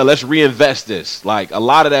just let's reinvest this. Like, a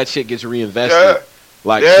lot of that shit gets reinvested. Yeah.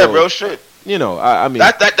 Like, real shit. You know, I mean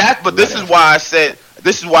that. But this is why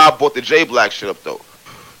I brought the J Black shit up though.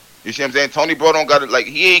 You see what I'm saying? Tony Bro don't got it. Like,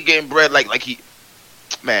 he ain't getting bread. Like he,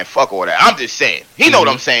 man, fuck all that. I'm just saying. He know what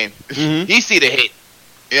I'm saying. He see the hit.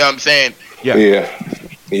 You know what I'm saying? Yeah.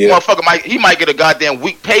 Motherfucker might get a goddamn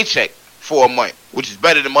week paycheck for a month, which is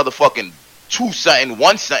better than motherfucking 2 something,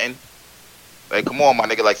 1 something. Like, come on, my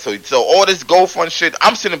nigga. Like, so all this GoFund shit,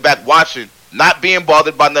 I'm sitting back watching, not being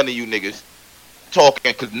bothered by none of you niggas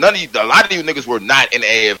talking, because a lot of you niggas were not in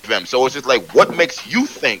AFM. So it's just like, what makes you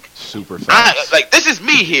think? Super fast. Like, this is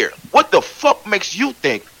me here. What the fuck makes you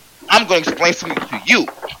think I'm going to explain something to you?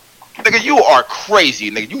 Nigga, you are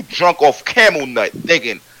crazy, nigga. You drunk off camel nut,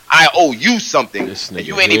 nigga. I owe you something, and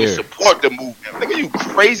you ain't even support the movement. Nigga, you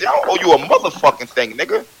crazy. I don't owe you a motherfucking thing,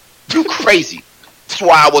 nigga. You crazy. That's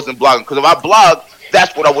why I wasn't blogging, because if I blogged,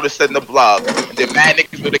 that's what I would have said in the blog. And then mad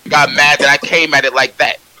niggas would have got mad that I came at it like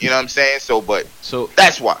that. You know what I'm saying? So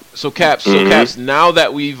that's why. So Caps, now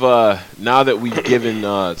that we've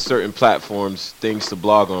given certain platforms things to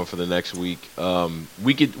blog on for the next week,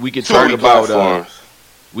 we could talk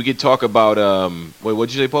about wait,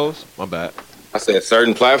 what'd you say, Pose? My bad. I said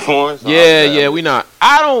certain platforms. I'm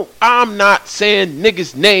not saying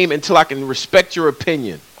niggas' name until I can respect your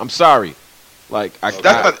opinion. I'm sorry. Like,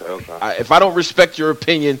 if I don't respect your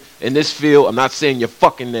opinion in this field, I'm not saying your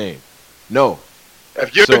fucking name. No.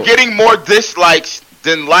 If you're getting more dislikes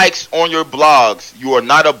than likes on your blogs, you are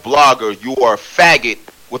not a blogger. You are a faggot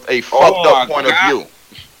with a fucked up point of view.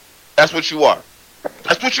 That's what you are.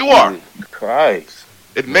 That's what you are. Christ.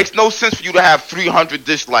 It makes no sense for you to have 300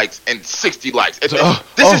 dislikes and 60 likes. This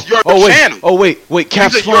is your channel. Wait,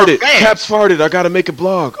 Caps farted. I gotta make a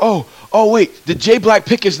blog. Wait, did J Black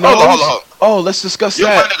pick his nose? Hold on. Let's discuss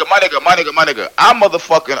that. My nigga. I'm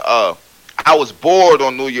motherfucking, I was bored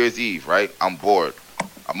on New Year's Eve, right? I'm bored.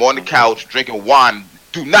 I'm on the couch drinking wine.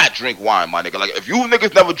 Do not drink wine, my nigga. Like, if you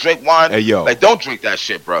niggas never drink wine, like, don't drink that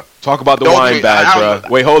shit, bro. Talk about the wine bag,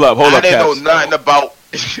 bro. Wait, hold up, I didn't know nothing about...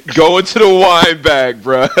 Go into the wine bag,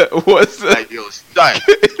 bro. What's that? Like, yo, son,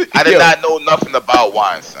 I did not know nothing about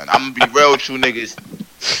wine, son. I'm gonna be real with you niggas.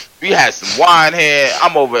 We had some wine here.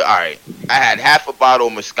 I'm over. All right, I had half a bottle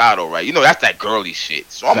of Moscato, right? You know, that's that girly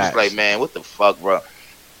shit. So I'm just like, man, what the fuck, bro?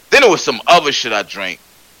 Then there was some other shit I drank.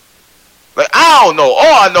 Like, I don't know.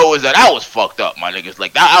 All I know is that I was fucked up, my niggas.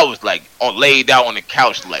 Like, I was like laid out on the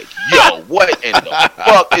couch, like, yo, what in the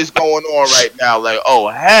fuck is going on right now? Like, oh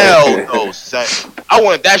hell no, son. I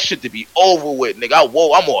wanted that shit to be over with, nigga. I'm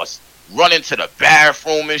all running to the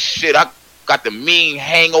bathroom and shit. I got the mean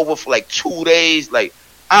hangover for like 2 days. Like,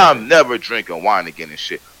 I'm never drinking wine again and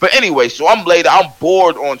shit. But anyway, so I'm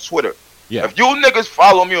bored on Twitter. Yeah. If you niggas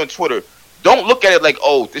follow me on Twitter, don't look at it like,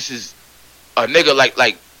 oh, this is a nigga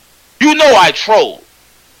like. You know I troll.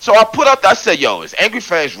 So I put up, I said, yo, is Angry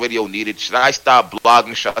Fans Radio needed? Should I stop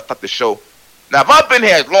blogging? Should I start the show? Now, if I've been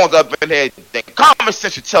here as long as I've been here, then common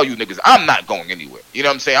sense should tell you niggas I'm not going anywhere. You know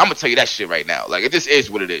what I'm saying? I'm going to tell you that shit right now. Like, it just is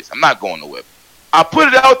what it is. I'm not going nowhere. I put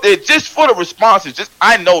it out there just for the responses. Just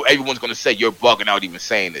I know everyone's going to say you're bugging out even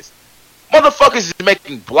saying this. Motherfuckers is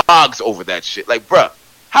making blogs over that shit. Like, bruh,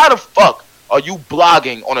 how the fuck are you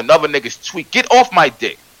blogging on another nigga's tweet? Get off my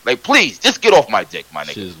dick. Like, please, just get off my dick, my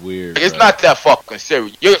nigga. Shit's weird. Like, it's not that fucking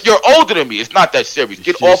serious. You're older than me. It's not that serious.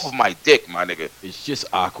 Get off of my dick, my nigga. It's just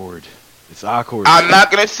awkward. It's awkward. I'm not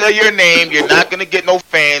gonna say your name. You're not gonna get no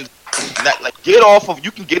fans. Get off of. You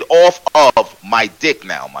can get off of my dick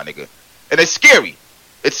now, my nigga. And it's scary.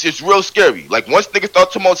 It's just real scary. Like, once niggas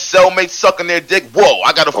start talking about cellmates sucking their dick, whoa,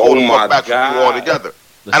 I gotta fall the fuck back from you all together.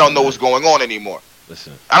 I don't know what's going on anymore.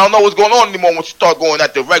 I don't know what's going on anymore once you start going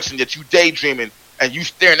that direction that you daydreaming and you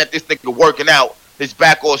staring at this nigga working out, his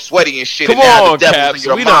back all sweaty and shit. Come and on, the Caps. in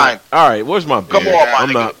your mind. All right, where's my beer? Come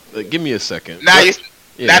on, my nigga. Give me a second. Now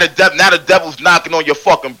the devil's knocking on your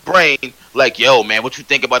fucking brain like, yo, man, what you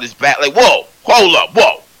think about this back? Like, whoa, hold up,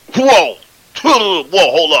 whoa,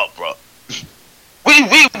 hold up, bro. We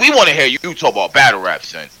want to hear you talk about battle rap,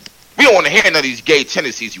 son. We don't want to hear none of these gay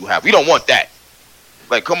tendencies you have. We don't want that.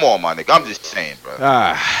 Like, come on, my nigga. I'm just saying, bro.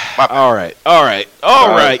 All right, Shout out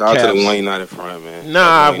to the Caps. Not in front, man.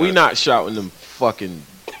 Nah, we not shouting them fucking.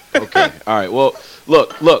 Okay, all right. Well,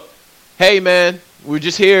 look. Hey, man, we're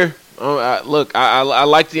just here. Look, I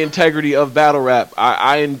like the integrity of battle rap.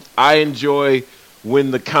 I enjoy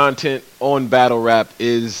when the content on battle rap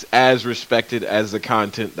is as respected as the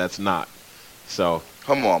content that's not. So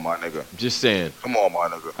come on, my nigga. Just saying. Come on, my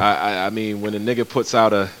nigga. I mean, when a nigga puts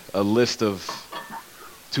out a list of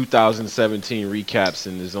 2017 recaps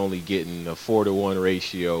and is only getting a 4-to-1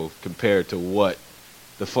 ratio compared to what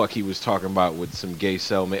the fuck he was talking about with some gay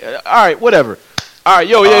cellmate. All right, whatever. All right,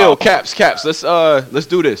 yo, Caps. Let's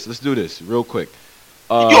do this real quick.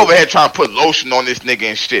 You over here trying to put lotion on this nigga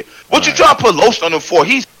and shit. What you trying to put lotion on him for?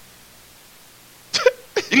 He's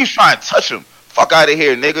trying to touch him. Fuck out of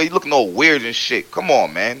here, nigga. You looking all weird and shit. Come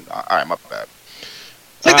on, man. All right, my bad.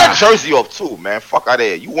 Take that jersey off too, man. Fuck out of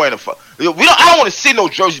here. You wearing I don't want to see no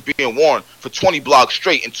jerseys being worn for 20 blocks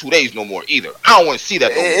straight in 2 days no more either. I don't want to see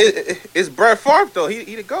that. It's Brett Favre though.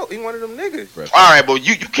 He the GOAT. He one of them niggas. All right, but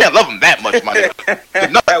you can't love him that much, my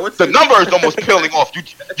nigga. The number is almost peeling off.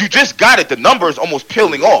 You just got it. The number is almost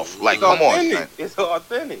peeling off. Like, come on, man. It's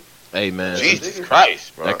authentic. Hey, man. Jesus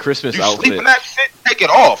Christ, bro. That Christmas you outfit. You sleeping that shit? Take it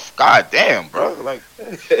off. God damn, bro. Like.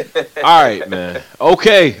 All right, man.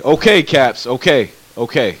 Okay, Caps. Okay. All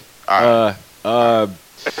right.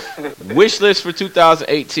 Wish list for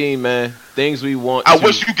 2018, man. Things we want. I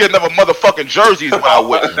wish you get another motherfucking jersey is what I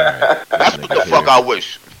wish. That's what the fuck I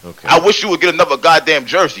wish. Okay. I wish you would get another goddamn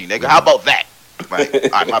jersey, nigga. How about that? Like, all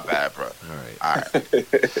right, my bad, bro. All right.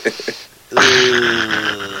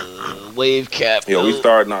 Wave cap. Yo, we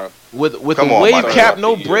starting off with a wave cap,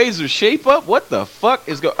 no braids or shape up. What the fuck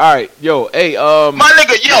is going? All right, yo, hey, my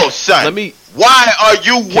nigga, yo, son. Why are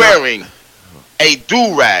you wearing a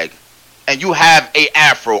do-rag and you have a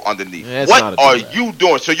afro underneath? What are you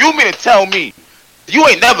doing? So you mean to tell me you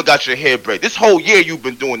ain't never got your hair braided? This whole year you've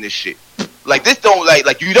been doing this shit. Like, this don't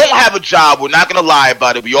like you don't have a job. We're not gonna lie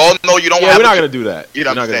about it. We all know you don't have we're not gonna do that. You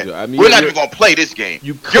know what I'm saying? We're not even gonna play this game.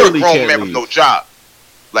 You're a grown man with no job.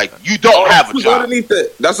 Like, you don't have a job.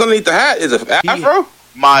 That's underneath the hat. Is it afro?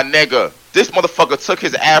 My nigga, this motherfucker took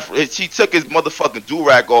his afro. He took his motherfucking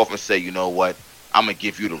do-rag off and said, you know what? I'm gonna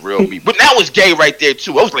give you the real me. But that was gay right there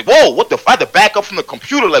too. I was like, whoa, what the fuck? I had to back up from the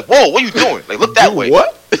computer. Like, whoa, what are you doing? Like, look that way.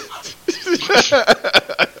 What?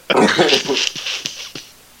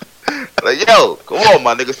 Like, yo, come on,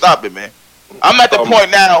 my nigga, stop it, man. I'm at the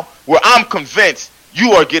point now where I'm convinced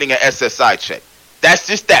you are getting an SSI check. That's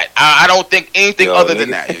just that. I don't think anything other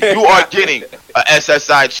than that. You are getting an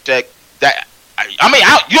SSI check. That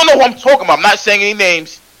you don't know who I'm talking about. I'm not saying any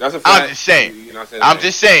names. That's a fact. I'm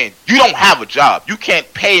just saying. You don't have a job. You can't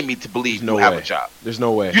pay me to believe you have a job. There's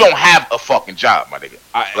no way. You don't have a fucking job, my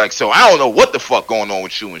nigga. So I don't know what the fuck going on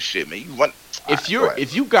with you and shit, man. If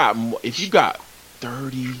you got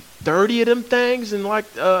 30 of them things in like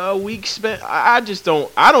a week spent, I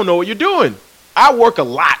don't know what you're doing. I work a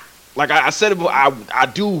lot. Like I said, I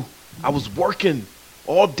was working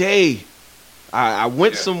all day. I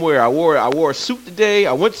went somewhere. I wore a suit today.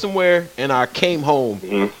 I went somewhere and I came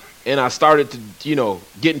home and I started to,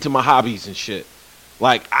 get into my hobbies and shit.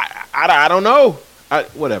 Like I don't know.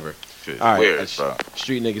 Whatever. Shit, All right, weird, bro.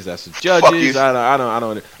 Street niggas, that's the judges. I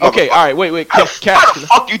don't. Okay, all right, wait. How the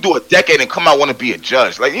fuck you do a decade and come out want to be a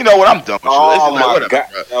judge? Like, you know what? I'm done with you. Oh my whatever, god!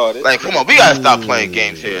 Bro. Like, come on, we gotta stop playing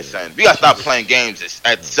games here, son. We gotta stop playing games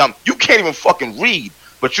at some. You can't even fucking read,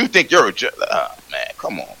 but you think you're a judge. Man,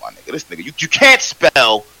 come on, my nigga. This nigga, you can't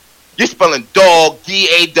spell. You're spelling dog,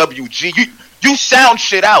 DAWG. You sound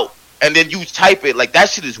shit out, and then you type it. Like, that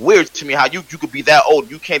shit is weird to me. How you could be that old,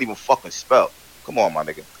 you can't even fucking spell. Come on, my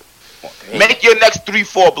nigga. Make your next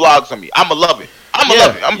 3-4 blogs on me. I'ma love it. I'ma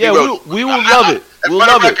love it. We will love it. We'll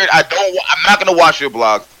love it. I'm not gonna watch your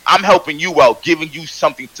blogs. I'm helping you out, giving you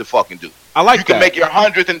something to fucking do. I like that. You can make your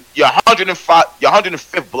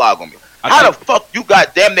 105th blog on me. How the fuck you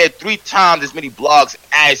got damn near 3 times as many blogs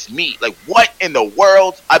as me? Like, what in the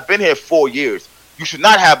world? I've been here 4 years. You should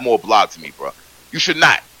not have more blogs than me, bro. You should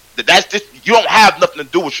not. That's just, you don't have nothing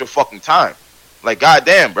to do with your fucking time. Like,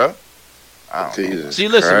 goddamn, bro. Jesus See,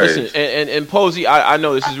 listen, and Posey, I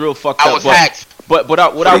know this is real fucked up. I was hacked. But what I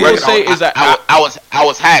will say is that I was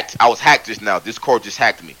hacked. I was hacked just now. Discord just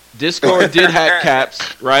hacked me. Discord did hack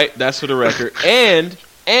Caps, right? That's for the record. And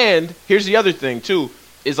here's the other thing too.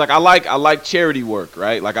 Is like I like charity work,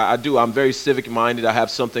 right? Like I do. I'm very civic minded. I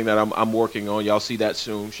have something that I'm working on. Y'all see that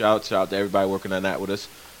soon. Shout out to everybody working on that with us.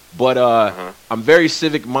 But I'm very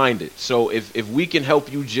civic minded. So if we can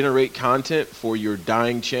help you generate content for your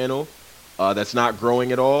dying channel that's not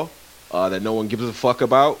growing at all, that no one gives a fuck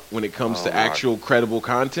about when it comes to actual credible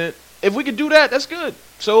content, if we could do that, that's good.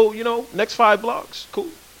 So, next 5 blogs, cool.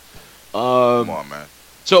 Come on, man.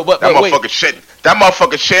 So, but motherfucker shit. That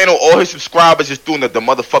motherfucker channel, all his subscribers just doing the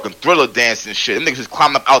motherfucking Thriller dance and shit. Them niggas just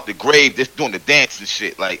climbing up out the grave, just doing the dance and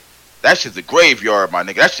shit. Like, that shit's a graveyard, my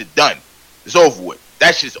nigga. That shit done. It's over with.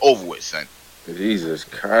 That shit's over with, son. Jesus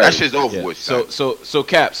Christ. That shit's over with, son. So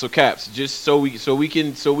caps, just so we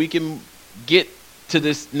can get to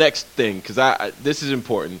this next thing, because this is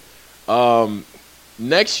important.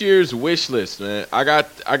 Next year's wish list, man. I got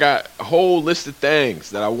a whole list of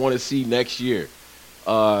things that I want to see next year.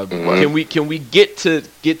 Can we get to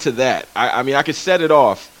that? I mean, I could set it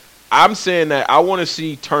off. I'm saying that I want to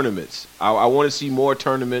see tournaments. I want to see more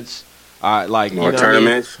tournaments. Like more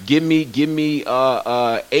tournaments. I mean? Give me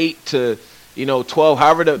 8 to 12,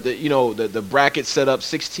 however the bracket set up,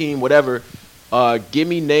 16, whatever. Give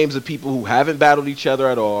me names of people who haven't battled each other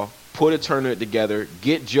at all. Put a tournament together.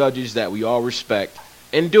 Get judges that we all respect,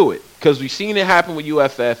 and do it. Because we've seen it happen with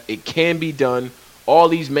UFF. It can be done. All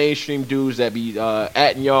these mainstream dudes that be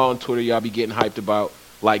atting y'all on Twitter, y'all be getting hyped about.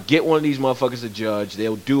 Like, get one of these motherfuckers to judge.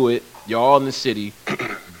 They'll do it. Y'all all in the city.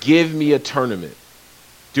 Give me a tournament.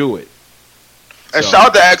 Do it. And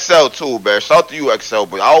shout out to XL too, man. Shout out to you, XL.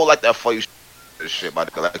 But I don't like that for you shit, my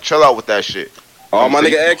nigga. Like, chill out with that shit. Oh, my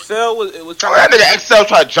nigga XL was trying that nigga XL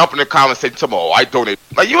try to jump in the comments and say, I donated.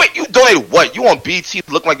 Like, you donated what? You on BT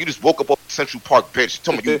looking like you just woke up Central Park bench.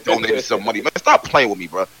 Tell me you donated some money. Man, stop playing with me,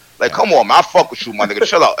 bro. Like, come on, man. I fuck with you, my nigga.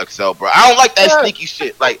 Chill out, XL, bro. I don't like that sneaky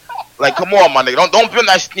shit. Like, come on, my nigga. Don't bring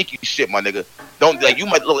that sneaky shit, my nigga. Don't, like, you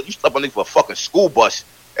might look like you slept underneath a fucking school bus.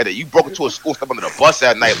 And then you broke into a school, slept under the bus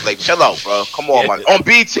at night. Like, chill out, bro. Come on, man. On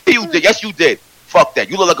BT, you did. Yes, you did. Fuck that.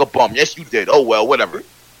 You look like a bum. Yes, you did. Oh, well, whatever.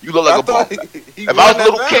 You look like a bum. If I was a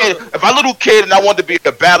little kid and I wanted to be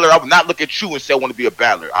a battler, I would not look at you and say I want to be a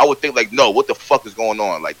battler. I would think like, no, what the fuck is going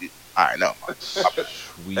on? Like, all right, no. XL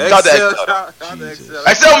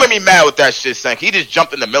made me mad with that shit, son. He just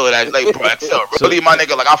jumped in the middle of that. Like, bro, XL, really, my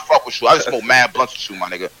nigga? Like, I fuck with you. I just smoke mad blunts with you, my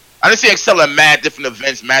nigga. I didn't see XL in mad different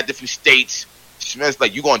events, mad different states. It's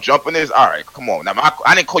like, you gonna jump in this? All right, come on. Now,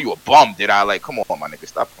 I didn't call you a bum, did I? Like, come on, my nigga.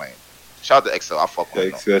 Stop playing. Shout out to XL. I fuck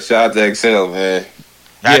with him. Shout out to XL, man.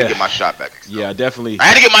 I had to get my shot back. XL. Yeah, definitely. I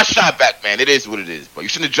had to get my shot back, man. It is what it is, but you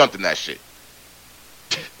shouldn't have jumped in that shit.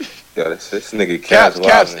 Yo, this nigga Caps,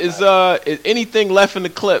 is anything left in the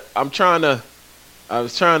clip? I was trying to, I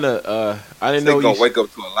didn't know you gonna wake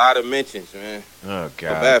up to a lot of mentions, man. Oh,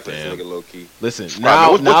 God bad for damn. this nigga, low key. Listen,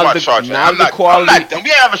 now the quality. I'm not done.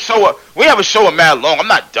 We have a show a mad long. I'm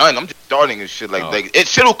not done. I'm just starting and shit. Like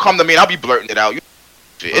shit will come to me and I'll be blurting it out.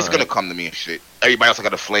 It's gonna come to me and shit. Everybody else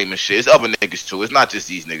got a flame and shit. It's other niggas too. It's not just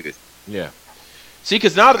these niggas. Yeah. See,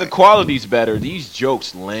 because now that the quality's better, these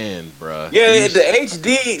jokes land, bruh. Yeah, the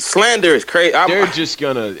HD slander is crazy.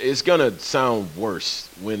 It's gonna sound worse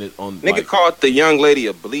when it on. Nigga called the young lady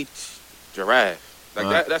a bleach giraffe.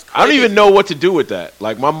 Like that's crazy. I don't even know what to do with that.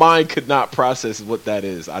 Like, my mind could not process what that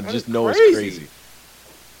is. I just know it's crazy.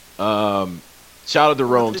 Shout out to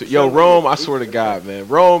Rome too. Yo, Rome, I swear to God, man.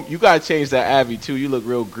 Rome, you gotta change that Abby too. You look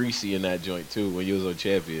real greasy in that joint too when you was on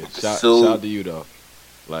Champion. Shout out to you though.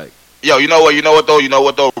 Like, yo, you know what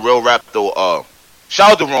though? Real rap though.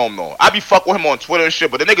 Shout out to Rome though. I be fucking with him on Twitter and shit,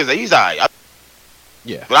 but the niggas, he's alright.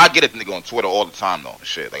 Yeah. But I get it, nigga on Twitter all the time though and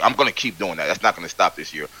shit. Like I'm gonna keep doing that. That's not gonna stop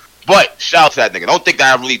this year. But shout out to that nigga. Don't think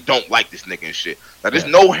that I really don't like this nigga and shit. Now there's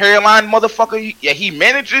no hairline motherfucker. Yeah, he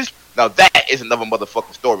manages. Now that is another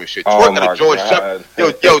motherfucking story and shit. Twerk got the George Jefferson.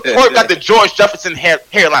 Yo, Twerk got the George Jefferson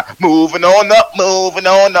hairline. Moving on up. Yo,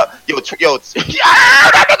 that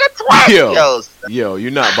nigga Twerk. Yo,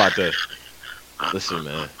 you're not about to. Listen,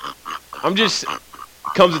 man. I'm just.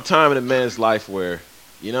 Comes a time in a man's life where,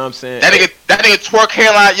 you know what I'm saying? That nigga Twerk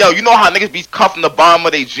hairline. Yo, you know how niggas be cuffing the bottom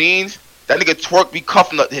of their jeans? That nigga Twerk be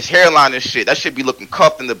cuffing his hairline and shit. That shit be looking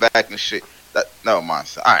cuffed in the back and shit. Never mind.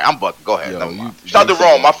 Son. All right, I'm bucking. Go ahead. Never mind. Shout out to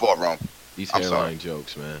Rome. My fault, Rome. These hairline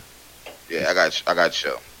jokes, man. Yeah, I got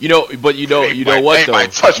chill. You know what though?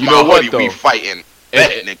 Touch you my know what hoodie, though? we fighting.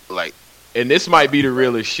 And this might be the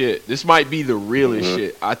realest shit. This might be the realest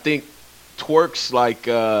shit. I think Twerk's like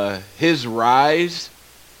his rise.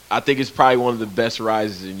 I think it's probably one of the best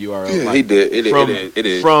rises in URL. Yeah, like, he did. It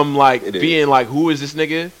is. From like being like, who is this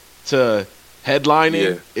nigga to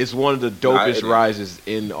headlining? Yeah. It's one of the dopest rises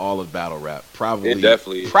in all of battle rap. Probably. It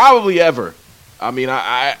definitely is. Probably ever. I mean,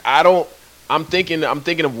 I don't. I'm thinking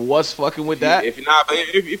of what's fucking with that. If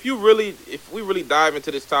we really dive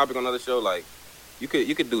into this topic on another show, like you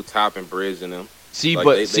could do Top and Bridge and them.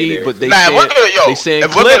 They saying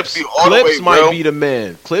Clips might be the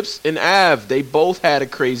man. Clips and Av, they both had a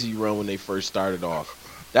crazy run when they first started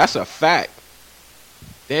off. That's a fact.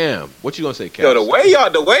 Damn, what you gonna say, Cass? Yo, the way y'all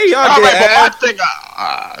did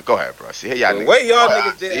go ahead, bro. See, y'all the way y'all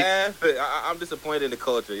niggas did Av, I'm disappointed in the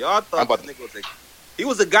culture. Y'all thought this nigga he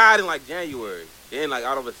was a guy in like January. Then like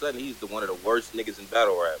all of a sudden he's one of the worst niggas in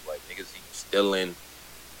battle rap. Like niggas he stealing.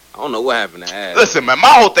 I don't know what happened to Av. Listen, man, my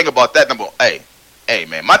whole thing about that Hey,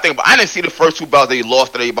 man, my thing about I didn't see the first two battles that he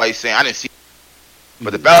lost that everybody's saying. I didn't see.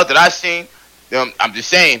 But the battle that I seen, I'm just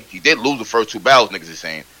saying, he did lose the first two battles, niggas is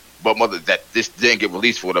saying. But that this didn't get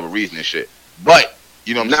released for whatever reason and shit. But,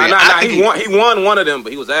 you know what I'm saying? He won one of them,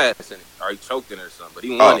 but he was ass in it. Or he choked in it or something. But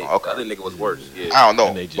he won it. Okay. The other nigga was worse. Yeah. I don't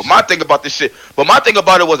know. But my thing about this shit, it was, I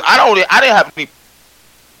didn't have any,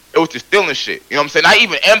 it was just stealing shit. You know what I'm saying? I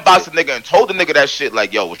even inboxed the nigga and told the nigga that shit,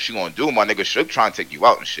 like, yo, what you gonna do? My nigga should try and take you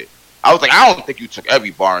out and shit. I was like, I don't think you took every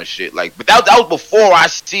bar and shit. Like, but that was before I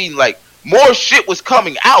seen, like, more shit was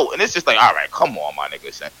coming out. And it's just like, all right, come on, my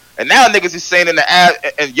niggas. And now niggas is saying in the ad,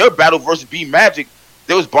 and your battle versus B Magic,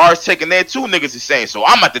 there was bars taken there too, niggas is saying. So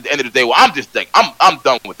I'm at the end of the day, I'm just like, I'm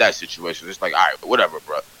done with that situation. It's like, all right, whatever,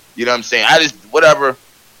 bro. You know what I'm saying? I just, whatever.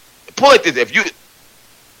 Pull like this,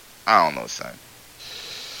 I don't know, son.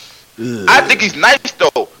 I think he's nice,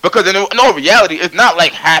 though. Because in all reality, it's not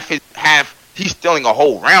like half he's stealing a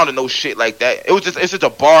whole round and no shit like that. It's just a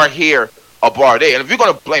bar here, a bar there. And if you're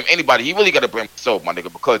gonna blame anybody, you really gotta blame yourself, my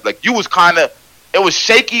nigga, because like you was it was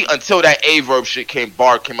shaky until that A-Verb shit came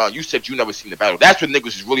out. You said you never seen the battle. That's when niggas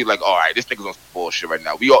was really like, all right, this nigga's on some bullshit right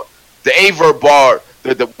now. The A-Verb bar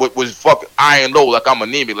was fucking Iron Low, like I'm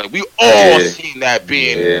anemic. Like we all seen that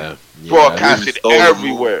being broadcasted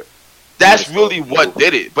everywhere. That's really what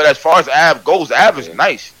did it. But as far as Av goes, Av is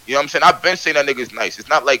nice. You know what I'm saying? I've been saying that nigga's nice. It's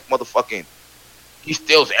not like motherfucking he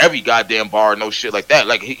steals every goddamn bar, no shit like that.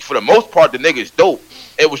 Like for the most part, the nigga is dope.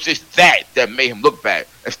 It was just that made him look bad.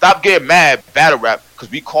 And stop getting mad, battle rap,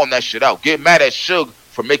 because we calling that shit out. Get mad at Suge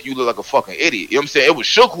for making you look like a fucking idiot. You know what I'm saying? It was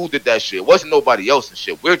Suge who did that shit. It wasn't nobody else and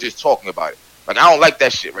shit. We're just talking about it. Like I don't like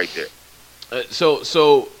that shit right there.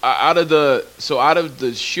 So out of the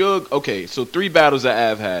Suge, okay, so 3 battles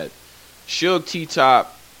that Av had. Suge,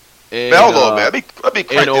 T-Top, and hold on, man. Let me crank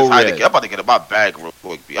this high. I'm about to get in my bag real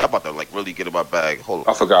quick. I'm about to like really get in my bag. Hold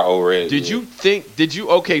on. I forgot O-Red.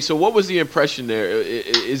 Okay, so what was the impression there?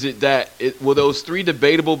 Is it that were those 3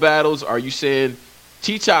 debatable battles? Are you saying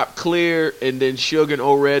T-Top clear and then Suge and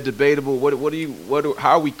O-Red debatable?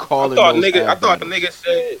 How are we calling those? I thought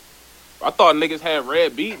niggas had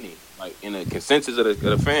Red beating him, like in the consensus of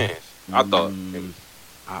the fans. I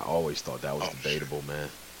always thought that was debatable, man.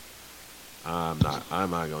 I ain't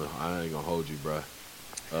gonna hold you, bro.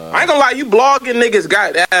 I ain't gonna lie, you blogging niggas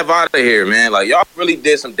got Av out of here, man. Like y'all really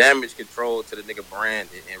did some damage control to the nigga brand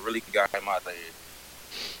and really got him out of here.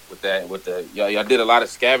 Y'all did a lot of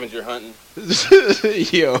scavenger hunting.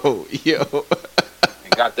 yo.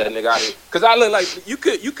 And got that nigga out of here. Cause I look like you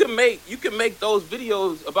could make those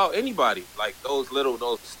videos about anybody. Like those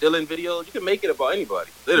stealing videos. You can make it about anybody,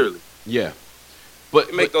 literally. Yeah.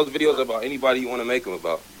 But make those videos about anybody you want to make them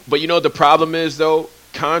about. But you know what the problem is, though?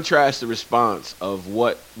 Contrast the response of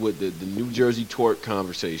what with the New Jersey Twerk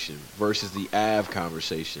conversation versus the Av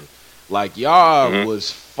conversation. Like, y'all was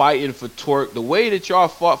fighting for Twerk. The way that y'all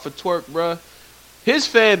fought for Twerk, bruh, his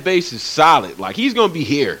fan base is solid. Like, he's gonna be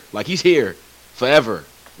here. Like, he's here forever.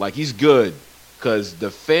 Like, he's good. Cause the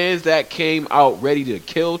fans that came out ready to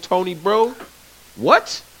kill Tony, bro,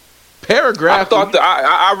 what? Paragraph.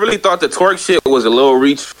 I really thought the twerk shit was a little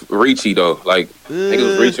reachy though. Like, niggas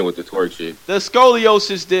was reaching with the twerk shit. The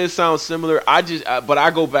scoliosis did sound similar. But I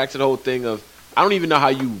go back to the whole thing of, I don't even know how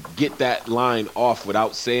you get that line off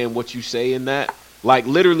without saying what you say in that. Like,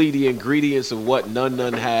 literally the ingredients of what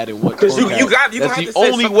Nun had and what Twerk had. That's the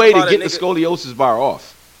only way to get the scoliosis bar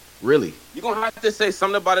off. Really. You're going to have to say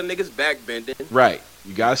something about a nigga's back bending. Right.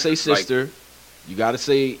 You got to say sister. Like, you got to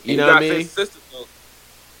say, you know what I mean? Say sister, though.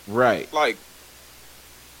 Right. Like.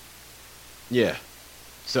 Yeah.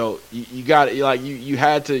 So you got to, like, you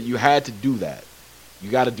had to do that.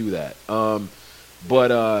 You got to do that.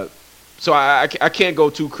 So I can't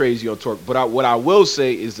go too crazy on Twerk, but what I will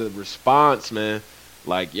say is the response, man.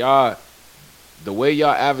 Like, y'all, the way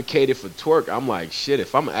y'all advocated for Twerk, I'm like, shit,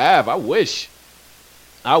 if I'm Av, I wish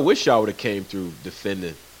y'all would have came through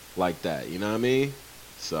defending like that. You know what I mean?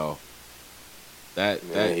 So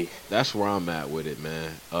that's where I'm at with it,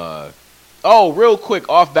 man. Real quick,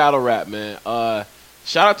 off battle rap, man.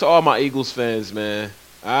 Shout out to all my Eagles fans, man.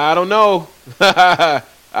 I don't know.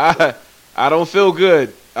 I don't feel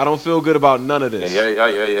good. I don't feel good about none of this.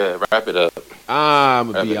 Yeah. Wrap it up.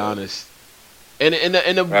 I'm gonna be honest. And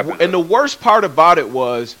the worst part about it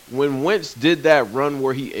was when Wentz did that run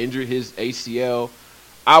where he injured his ACL.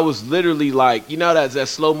 I was literally like, you know, that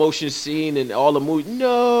slow motion scene and all the movies.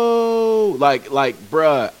 No, like,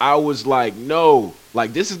 bruh. I was like, no,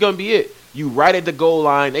 like, this is gonna be it. You right at the goal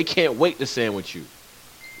line. They can't wait to sandwich you.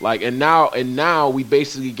 Like, and now we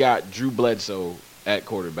basically got Drew Bledsoe at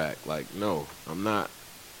quarterback. Like, no, I'm not.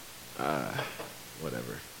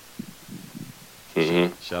 Whatever.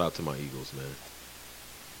 Mm-hmm. Shout out to my Eagles, man.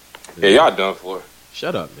 Yeah, y'all done for.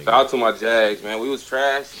 Shut up, nigga. Shout out to my Jags, man. We was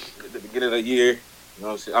trash at the beginning of the year. You know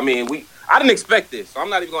what I'm saying? I mean, I didn't expect this, so I'm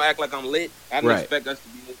not even gonna act like I'm lit. I didn't expect us to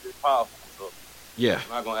be this powerful. So yeah,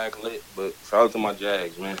 I'm not gonna act lit, but shout out to my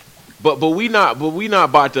Jags, man. But we not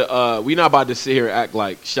about to sit here and act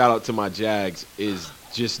like shout out to my Jags is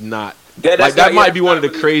just not like that might be one of the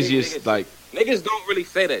craziest niggas, like niggas don't really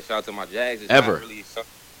say that shout out to my Jags. It's ever not really start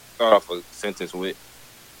off a sentence with,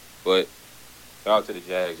 but shout out to the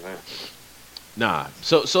Jags, man. Nah.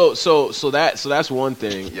 So that's one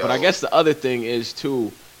thing. Yo. But I guess the other thing is too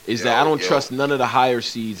is that I don't trust none of the higher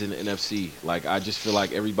seeds in the NFC. Like, I just feel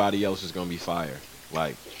like everybody else is gonna be fire.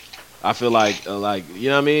 Like, I feel like you know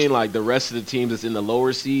what I mean? Like, the rest of the teams that's in the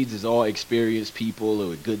lower seeds is all experienced people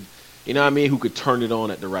who are good, you know what I mean, who could turn it on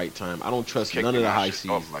at the right time. I don't trust none of the high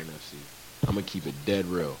seeds in the NFC. I'm gonna keep it dead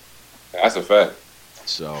real. That's a fact.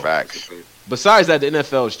 So facts. Besides that, the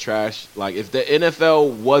NFL is trash. Like, if the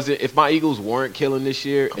NFL if my Eagles weren't killing this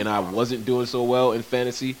year and I wasn't doing so well in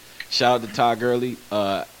fantasy, shout out to Todd Gurley,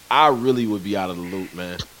 I really would be out of the loop,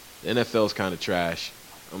 man. The NFL's kind of trash.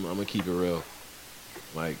 I'm gonna keep it real.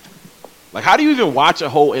 Like, how do you even watch a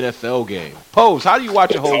whole NFL game? Pose, how do you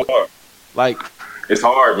watch a whole? Hard. Like, it's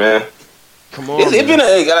hard, man. Come on. It's been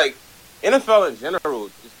like NFL in general.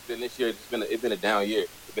 It's been a down year.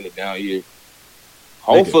 It's been a down year.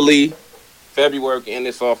 Hopefully, February can end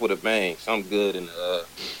this off with a bang. Something good in the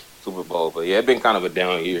Super Bowl. But yeah, it's been kind of a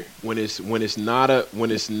down year. When it's not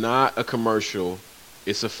a commercial,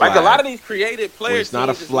 it's a flag. Like, a lot of these creative players. When it's not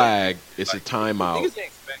a flag, it's a timeout. Niggas ain't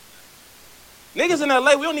expect that. Niggas in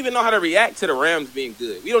LA, we don't even know how to react to the Rams being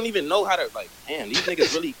good. We don't even know how to, like, damn, these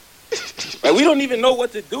niggas really. Like, we don't even know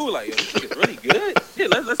what to do. Like, yo, this nigga's really good. Shit,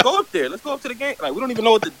 let's go up there. Let's go up to the game. Like, we don't even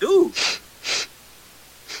know what to do.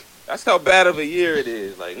 That's how bad of a year it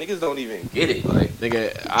is. Like, niggas don't even get it. Like,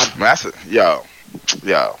 nigga,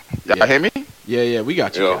 y'all hear me? Yeah, we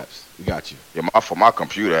got you, Caps. We got you. Yeah, my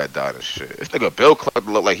computer had died and shit. This nigga Bill Clark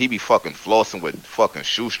look like he be fucking flossing with fucking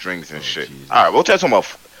shoestrings and shit. Jesus. All right, we'll tell you y'all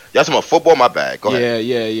talking about football. My bad. Go ahead.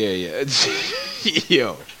 Yeah.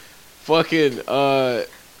 Yo, fucking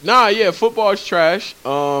football's trash.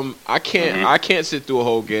 I can't sit through a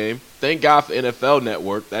whole game. Thank God for NFL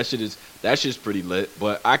Network. That shit's pretty lit.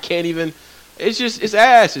 But I can't even. It's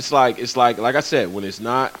ass. It's like I said, when it's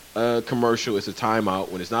not a commercial, it's a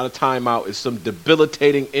timeout. When it's not a timeout, it's some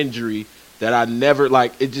debilitating injury that I never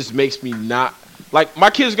like. It just makes me not like. My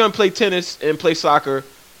kids are gonna play tennis and play soccer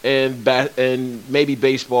and maybe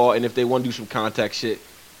baseball, and if they want to do some contact shit.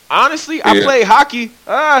 Honestly, I play hockey.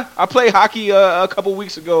 I played hockey a couple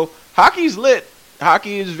weeks ago. Hockey's lit.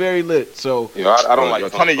 Hockey is very lit. So I don't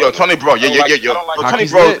like Tony bro.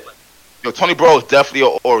 Tony bro is definitely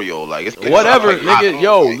an Oreo. Like, it's whatever, nigga.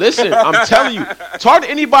 Yo, listen, I'm telling you. Talk to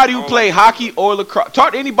anybody who play hockey or lacrosse.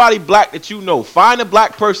 Talk to anybody black that you know. Find a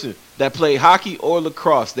black person that play hockey or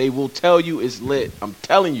lacrosse, they will tell you it's lit. I'm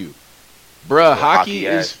telling you, bruh, hockey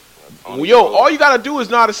is. Yo, all you gotta do is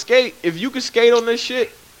know how to skate. If you can skate on this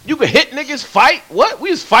shit, you can hit niggas, fight. What? We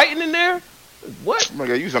was fighting in there. What? Oh my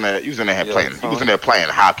God, you was in there playing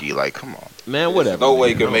hockey. Like, come on, man. Whatever. There's no way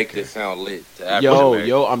you can make this sound lit.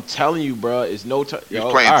 Yo, I'm telling you, bruh. It's no time. You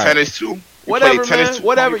was playing tennis too. Whatever, man.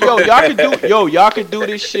 Whatever. Yo, y'all can do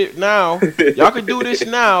this shit now. Y'all can do this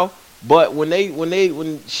now. But when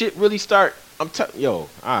shit really start, yo, all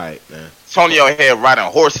right, man. Tony out here riding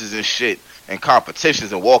horses and shit and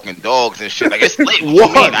competitions and walking dogs and shit. Like, it's lit.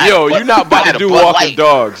 Yo, you're not about to do walking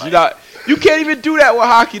dogs. You can't even do that with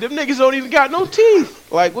hockey. Them niggas don't even got no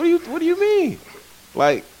teeth. Like, what do you mean?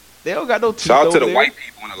 Like, they don't got no teeth. Shout out to the white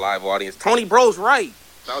people in the live audience. Tony Bro's right.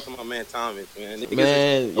 Shout out to my man Thomas, man.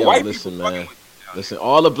 Listen, man. Listen,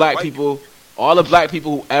 all the black people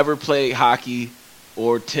who ever played hockey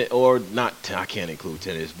or not, I can't include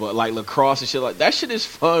tennis, but like lacrosse and shit like that shit is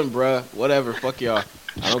fun, bruh. Whatever, fuck y'all.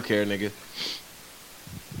 I don't care, nigga.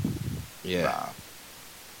 Yeah. Nah.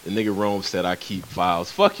 The nigga Rome said I keep files.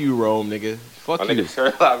 Fuck you, Rome, nigga. Fuck you.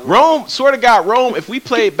 Rome, swear to God, Rome, if we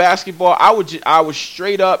played basketball, I would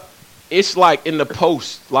straight up, it's like in the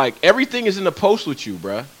post. Like, everything is in the post with you,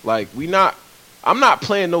 bruh. Like, I'm not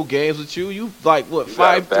playing no games with you. You like what,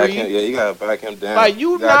 5'3"? Yeah, you gotta back him down. Like,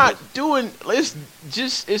 you not doing.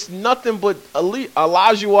 It's nothing but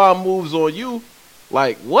Olajuwon moves on you.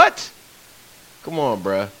 Like, what? Come on,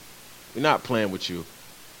 bruh. We're not playing with you.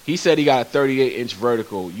 He said he got a 38-inch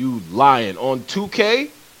vertical. You lying on 2K?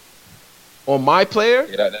 On my player?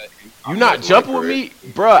 Yeah, you not jumping with me,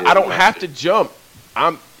 bruh? Yeah, I don't have to jump.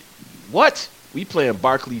 What? We playing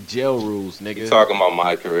Barkley jail rules, nigga. You talking about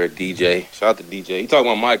my career, DJ. Shout out to DJ. He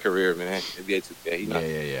talking about my career, man. NBA 2K.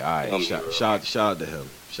 Yeah. All right. Shout out to him.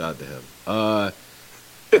 Shout out to him.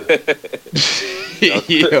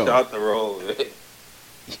 Shout out to Rome, man.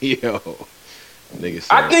 Yo. Nigga,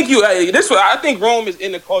 I think Rome is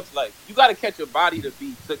in the culture. Like, you got to catch your body to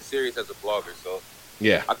be took serious as a blogger. So,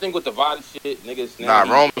 yeah. I think with the body shit, niggas. Nah,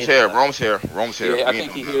 Rome's here. Yeah, I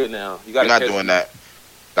think he's here now. You're not doing that.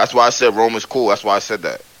 That's why I said Rome is cool. That's why I said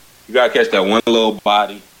that. You gotta catch that one little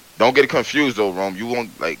body. Don't get confused though, Rome. You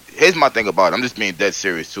won't like. Here's my thing about it. I'm just being dead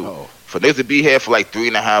serious too. Oh. For niggas to be here for like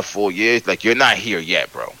 3.5, 4 years, like, you're not here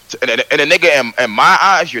yet, bro. And a nigga in my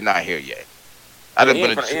eyes, you're not here yet. He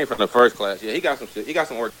ain't from the first class. Yeah, he got some shit. He got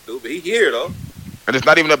some work to do, but he here though. And it's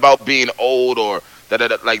not even about being old or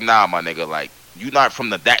that. Like, nah, my nigga. Like, you not from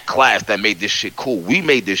that class that made this shit cool. We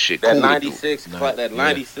made this shit cool. That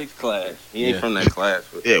 96 class. He ain't from that class.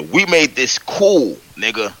 But. Yeah, we made this cool,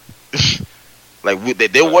 nigga. Like,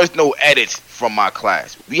 there was no edits from my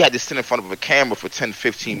class. We had to sit in front of a camera for 10,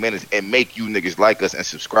 15 minutes and make you niggas like us and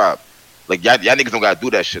subscribe. Like, y'all niggas don't gotta do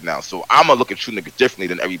that shit now. So I'm gonna look at you niggas differently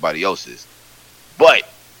than everybody else is. But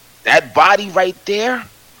that body right there,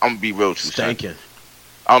 I'm gonna be real with you. Stinking.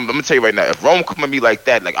 I'm gonna tell you right now, if Rome come at me like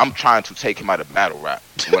that, like, I'm trying to take him out of battle rap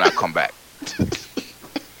when I come back.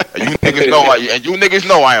 And you niggas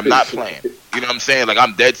know I am not playing. You know what I'm saying? Like,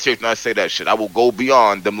 I'm dead serious when I say that shit. I will go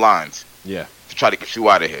beyond them lines. Yeah. To try to get you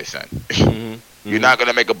out of here, son. Mm-hmm. You're not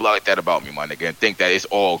gonna make a blog like that about me, my nigga, and think that it's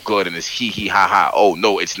all good and it's hee ha ha. Oh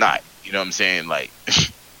no, it's not. You know what I'm saying? Like,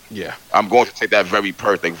 yeah. I'm going to take that very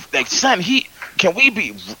personally. Like, son, can we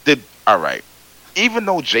be all right? Even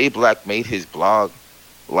though Jay Black made his blog,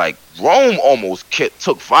 like, Rome almost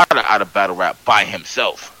took Fire out of battle rap by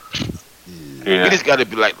himself. Yeah. He just got to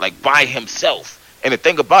be like by himself. And the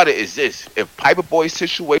thing about it is this: if Piper Boy's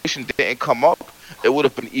situation didn't come up, it would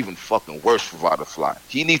have been even fucking worse for Rodafly.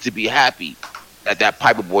 He needs to be happy that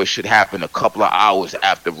Piper Boy shit happened a couple of hours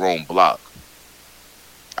after Rome blog.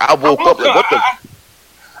 I woke up like, what the?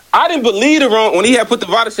 I didn't believe the Rome when he had put the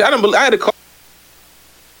Vada shit. I had to call.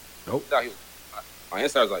 Nope. My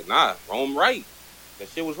inside was like, nah, Rome right. That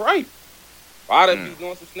shit was right. Vada be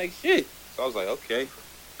doing some snake shit. So I was like, okay.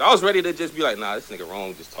 So I was ready to just be like, nah, this nigga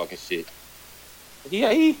Rome just talking shit.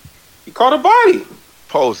 He caught a body.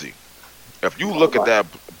 Posey. If you look at that,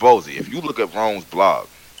 Posey, if you look at Rome's blog,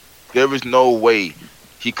 there is no way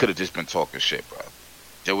he could have just been talking shit, bro.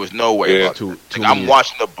 There was no way. Yeah, I'm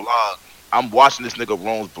watching the blog. I'm watching this nigga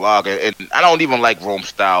Rome's blog, and I don't even like Rome's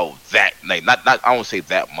style that, like, not I don't say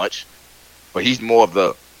that much, but he's more of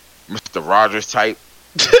the Mr. Rogers type.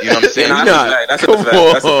 You know what I'm saying? Come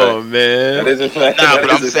on, man. That is a fact. Nah,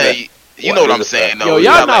 but I'm saying, you know what I'm saying, though. Yo,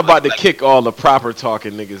 y'all not about to kick all the proper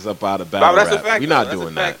talking niggas up out of battle rap. We're not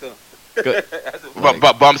doing that.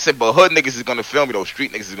 But I'm saying, but hood niggas is gonna feel me though.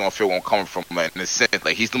 Street niggas is gonna feel where I'm coming from, man. In a sense,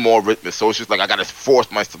 like, he's the more rhythmic socialist. Like, I gotta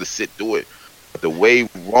force myself to sit through it. But the way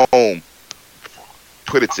Rome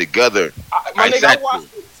put it together, I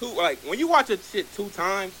watched it two, like when you watch a shit 2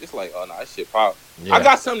 times, it's like, oh no, that shit pop. Yeah. I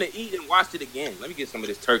got something to eat and watch it again. Let me get some of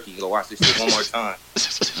this turkey and go watch this shit one more time.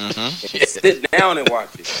 Sit down and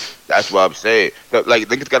watch it. That's what I'm saying. Like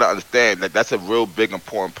niggas gotta understand that that's a real big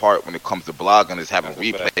important part when it comes to blogging is having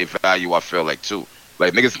replay value. I feel like too.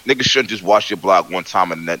 Like niggas shouldn't just watch your blog one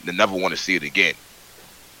time and never want to see it again.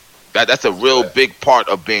 That's a real big part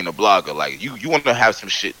of being a blogger. Like you want to have some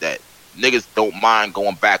shit that niggas don't mind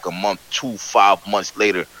going back a month, 2, 5 months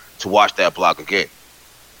later to watch that blog again.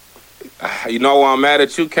 You know why I'm mad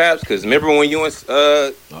at you, Caps? Because remember when you and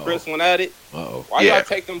Chris went at it? Why y'all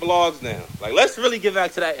take them blogs down? Like, let's really get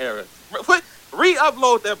back to that era.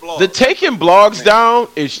 Re-upload that blog. The taking blogs down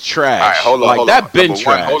is trash. All right, hold on. Like, that been Number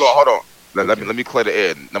trash. One, hold on. Let me clear the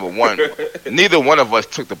air. Number one, neither one of us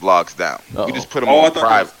took the blogs down. We just put them on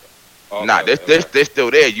private. They're still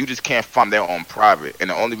there. You just can't find them on private. And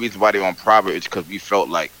the only reason why they're on private is because we felt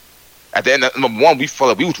like, at the end of number one, we felt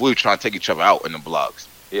like we was really trying to take each other out in the blogs.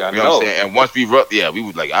 Yeah, I know what I'm saying? And once we wrote, we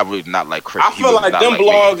was like, I really not like Chris. I feel like them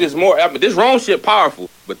blogs is more epic. This wrong shit powerful,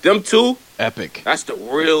 but them two, epic. That's the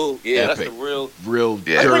real, epic. That's the real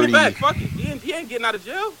dirty. Let's bring it back. Fuck it. He ain't getting out of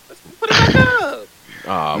jail. Let's put it back up.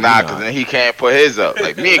 Nah, because then he can't put his up.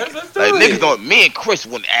 Like me, niggas don't. Me and Chris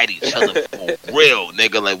wouldn't at each other for real,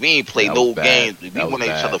 nigga. Like we ain't play no games. We went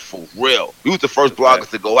at each other for real. We was the first bloggers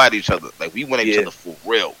to go at each other. Like we went at each other for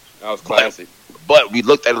real. That was classic. But we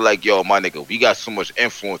looked at it like, yo, my nigga, we got so much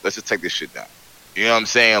influence. Let's just take this shit down. You know what I'm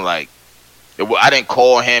saying? Like, I didn't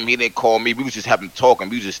call him. He didn't call me. We was just having to talk,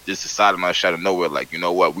 and we just decided on a shot of nowhere. Like, you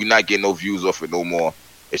know what? We not getting no views off it no more.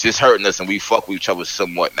 It's just hurting us, and we fuck with each other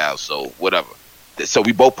somewhat now. So whatever. So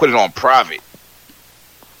we both put it on private.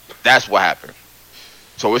 That's what happened.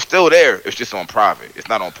 So it's still there. It's just on private. It's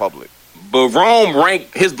not on public. But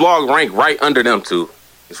his blog ranked right under them two.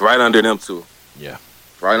 It's right under them two. Yeah.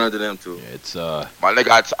 Right under them two. Yeah, it's my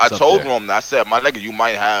nigga. I told him. I said, my nigga, you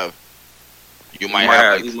might have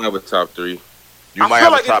a top 3. You might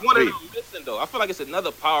have a top 3. I feel like it's one of them missing though. I feel like it's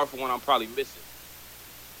another powerful one I'm probably missing.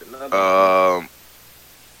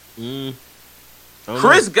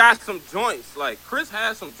 Chris got some joints. Like Chris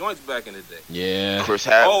had some joints back in the day. Yeah. Chris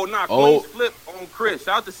had. Queen's flip on Chris.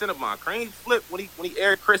 Shout out to Cinnabon. Queen's flip when he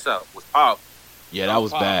aired Chris out was powerful. Yeah, that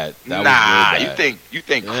was bad. That was real bad. You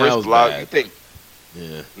think Chris blog? You think?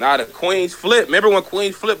 Yeah. Nah, the Queen's flip. Remember when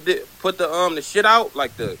Queen's flip put the shit out,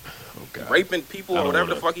 like the raping people or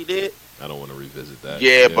whatever the fuck he did? I don't want to revisit that.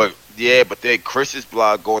 Yeah, but then Chris's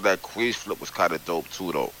blog going that Queen's flip was kind of dope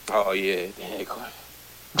too, though. Oh yeah, it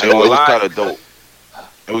was kind of dope.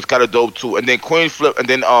 It was kind of dope too. And then Queen's flip, and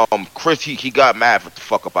then Chris he got mad for the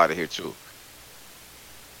fuck up out of here too.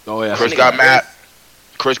 Oh yeah, Chris got mad.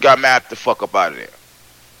 Chris got mad the fuck up out of there.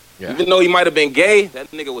 Yeah. Even though he might have been gay,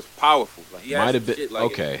 that nigga was powerful. Like, he might have been like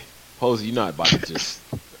okay. Posey, you're not about to just.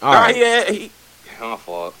 All right. Yeah, my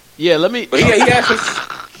fault. Yeah, let me. But he had some.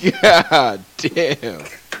 God damn.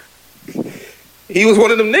 He was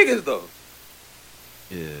one of them niggas though.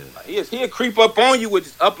 Yeah. Like, he'll creep up on you with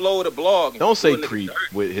just upload a blog. Don't say creep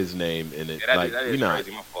with his name in it. Yeah, like that we is not.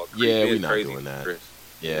 crazy. My fault. Yeah, we not doing that. Chris.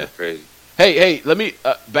 Yeah, that's crazy. Hey, let me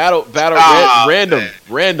battle. Random.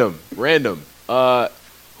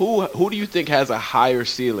 Who do you think has a higher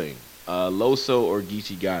ceiling, Loso or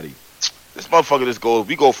Geechee Gotti? This motherfucker just goes.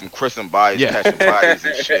 We go from Chris and bodies, catching bodies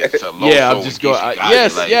and shit. To Loso I'm just going.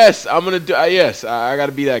 Yes. I'm gonna do. Yes, I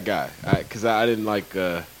gotta be that guy because I didn't like.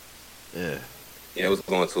 Yeah, it was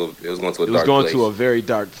going to a dark place. To a very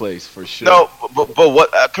dark place for sure. No, but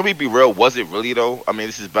what? Can we be real? Was it really though? I mean,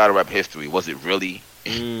 this is battle rap history. Was it really?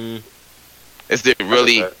 Is it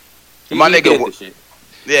really? My nigga.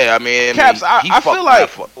 Yeah, I mean, Caps. I feel like.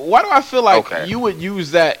 Why do I feel like you would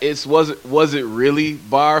use that? Was it really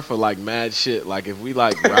bar for like mad shit? Like if we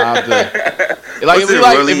like robbed the,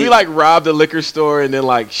 if we robbed a liquor store and then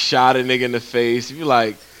like shot a nigga in the face. If you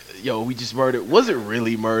like, yo, we just murdered. Was it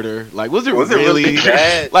really murder? Like, was it really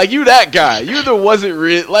bad? Like you that guy? You the was it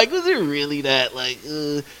real? Like, was it really that? Like,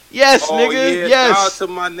 yes, nigga, yeah, yes. Shout out to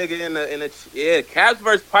my nigga in the Caps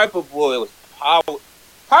versus Piper Boy was powerful.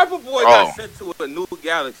 Piper Boy got sent to a new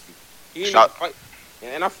galaxy. He didn't fight.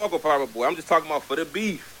 And I fuck with Piper Boy. I'm just talking about for the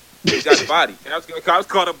beef. He got a body. Caps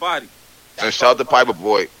caught a body. And shout out to Piper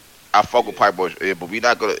Boy. I fuck with Piper Boy, but we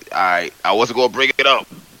not gonna. I wasn't gonna bring it up.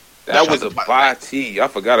 That was a body. I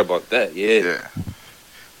forgot about that. Yeah.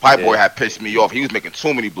 Piper Boy had pissed me off. He was making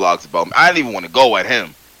too many blogs about me. I didn't even want to go at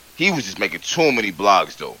him. He was just making too many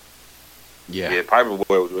blogs though. Yeah. Piper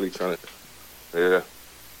Boy was really trying to. Yeah.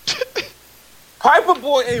 Piper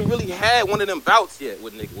Boy ain't really had one of them bouts yet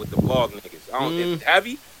with the blog niggas. Have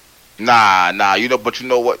he? Nah. But you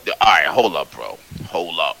know what? All right, hold up, bro.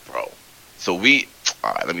 So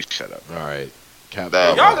All right, let me shut up. All right. Y'all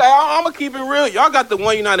I'm gonna keep it real. Y'all got the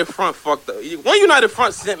One United Front fucked up. One United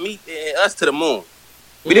Front sent us to the moon.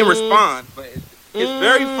 We didn't respond, but his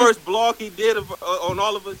very first blog he did on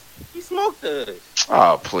all of us, he smoked us.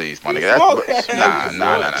 Oh please, my nigga.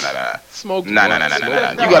 Nah. Smoke. Nah. You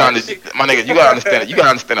gotta understand, my nigga. You gotta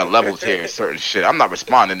understand the levels here. Certain shit. I'm not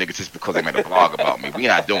responding to niggas just because they made a blog about me. We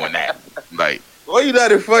not doing that. Like, One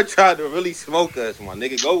United Front tried to really smoke us, my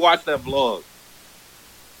nigga. Go watch that blog.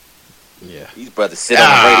 Yeah. These brothers sit on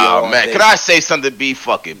the radio all man. day. Can I say something? B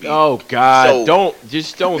fucking B. Oh God! So,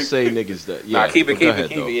 don't say niggas that. Yeah, keep it.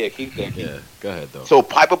 Yeah, keep that. Yeah, go ahead though. So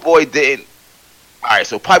Piper Boy didn't. All right,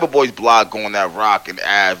 so Piper Boy's blog going that Rock and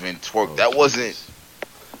Av and Twerk. That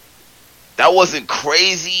wasn't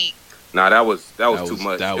crazy. Nah, that was too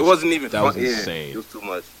much. It wasn't even. That was insane. Yeah, it was too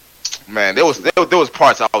much. Man, there was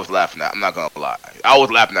parts I was laughing at. I'm not gonna lie. I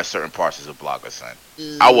was laughing at certain parts as a blogger, son.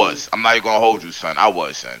 I was. I'm not even gonna hold you, son. I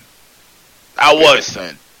was, son.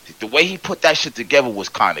 The way he put that shit together was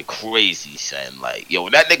kind of crazy, son. Like, yo,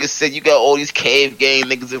 when that nigga said you got all these cave gang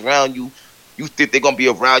niggas around you, you think they're gonna be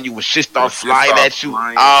around you when shit start flying at you?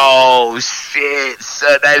 Oh shit,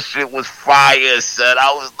 son, that shit was fire, son.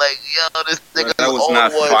 I was like, yo, this nigga. That was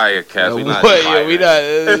not fire, Cass.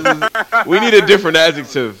 We need a different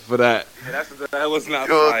adjective for that. Yeah, that was not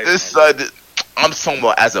fire. This son, I'm talking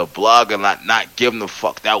about as a blogger, not giving a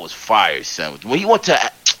fuck. That was fire, son. When he went to,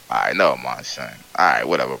 alright, no, man, son. Alright,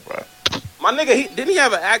 whatever, bro. My nigga, didn't he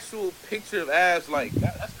have an actual picture of ass? Like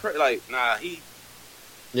that's crazy. Like, nah,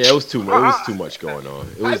 Yeah, it was too much. It was too much going on.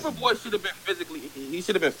 Piper Boy should have been physically. He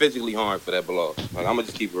should have been physically harmed for that blog. Like, I'm gonna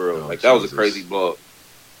just keep it real. Like, that was a crazy blog.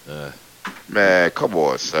 Man, come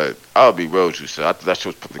on, son. I'll be real with you, son. I thought that shit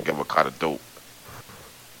was put together kind of dope.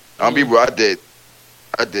 I'll be real. I did.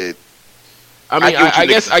 I mean, I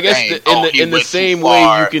guess in the same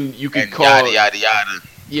way you can call yada yada.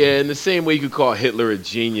 Yeah, in the same way you could call Hitler a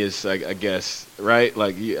genius, I guess, right?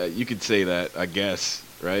 Like you could say that, I guess,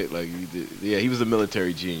 right? Like, he was a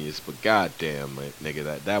military genius, but goddamn,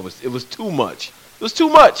 nigga, it was too much. It was too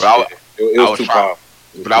much. It was too powerful.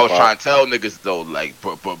 But I was trying to tell niggas though, like,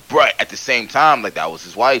 but at the same time, like, that was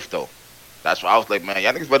his wife though. That's why I was like, man,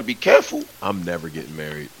 y'all niggas better be careful. I'm never getting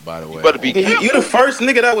married, by the way. You better be careful. You the first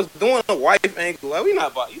nigga that was doing a wife angle. Like, you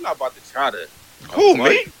not about to try to. Who,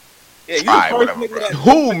 me? Yeah, you the first nigga that.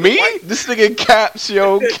 Who, me? This nigga Caps,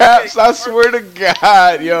 yo. Caps, I swear to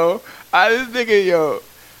God, yo. This nigga, yo.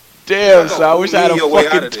 Damn, so I wish I had a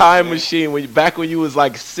fucking time machine back when you was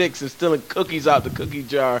like 6 and stealing cookies out the cookie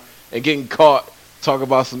jar and getting caught. Talk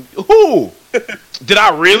about some. Who? Did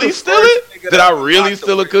I really steal it? Did I really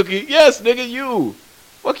steal a cookie? Yes, nigga, you.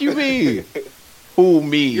 Fuck you mean? Who,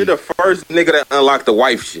 me? You're the first nigga that unlocked the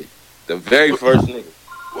wife shit. The very first nigga.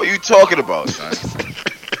 What you talking about, son?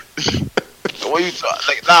 What you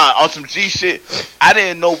like? Nah, on some G shit. I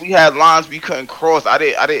didn't know we had lines we couldn't cross. I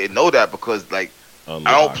didn't know that because like I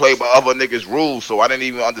don't play by other niggas' rules, so I didn't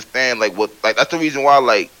even understand like what. Like, that's the reason why.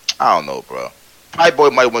 Like, I don't know, bro. Pipe Boy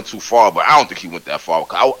might have went too far, but I don't think he went that far.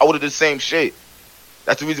 I would have did the same shit.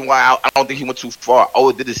 That's the reason why I don't think he went too far. I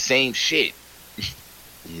would have did the same shit.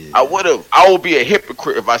 Yeah. I would have. I would be a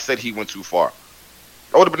hypocrite if I said he went too far.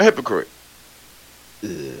 I would have been a hypocrite.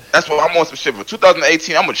 That's why I'm on some shit for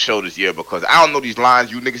 2018. I'm gonna show this year because I don't know these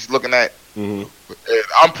lines you niggas looking at. Mm-hmm.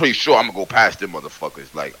 I'm pretty sure I'm gonna go past them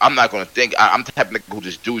motherfuckers. Like, I'm not gonna think. I'm the type of nigga who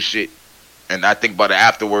just do shit and I think about it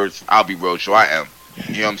afterwards. I'll be real sure I am.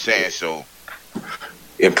 You know what I'm saying? So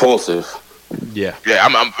impulsive. Yeah. Yeah.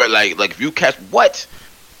 I'm very like if you catch what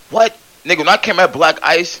nigga when I came at Black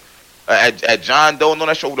Ice. At John Doe, know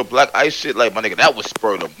that show with the Black Ice shit, like, my nigga, that was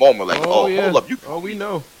spur of the moment. Like, yeah. Hold up, we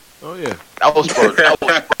know. Oh yeah, that was spur of the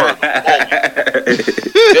moment.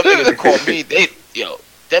 Them niggas caught me.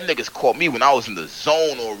 Them niggas caught me when I was in the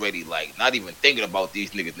zone already. Like, not even thinking about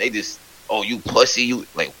these niggas. They just, you pussy, you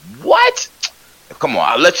like what? Come on,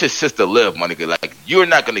 I'll let your sister live, my nigga. Like, you're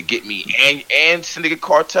not gonna get me and syndicate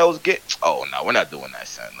cartels get. Oh no, we're not doing that,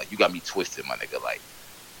 son. Like, you got me twisted, my nigga. Like,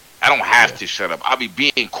 I don't have to shut up. I'll be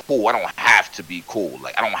being cool. I don't have to be cool.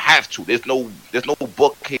 Like, I don't have to. There's no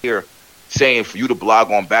book here saying for you to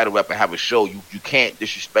blog on Battle Rap and have a show, you can't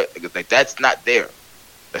disrespect niggas. Like, that's not there.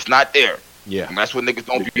 That's not there. Yeah. And that's what niggas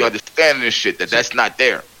don't be understanding this shit, that's not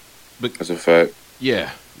there. That's a fact.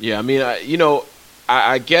 Yeah. Yeah, I mean,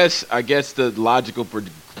 I guess the logical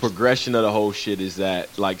progression of the whole shit is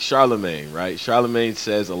that, like, Charlemagne, right? Charlemagne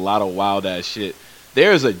says a lot of wild-ass shit.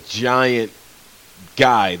 There's a giant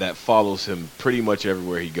guy that follows him pretty much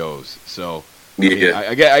everywhere he goes. So yeah,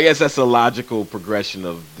 I guess that's a logical progression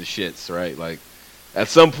of the shits, right? Like, at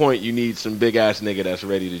some point you need some big ass nigga that's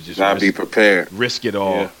ready to just be prepared, risk it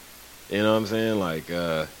all, You know what I'm saying? Like,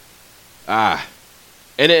 and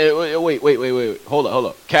then, wait. Hold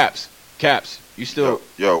up. Caps. You still,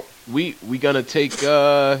 yo. We gonna take,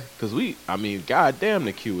 cause goddamn,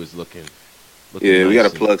 the queue is looking Yeah, nice, we gotta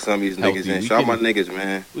plug some of these healthy. niggas in. Shout out my niggas,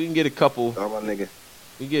 man. We can get a couple. Shout out my niggas.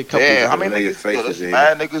 We get a couple. Yeah, how many niggas? Yo, there's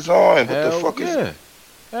mad niggas on. What the fuck is?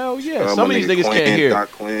 Hell yeah. Some of these niggas can't hear.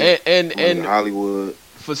 And Hollywood.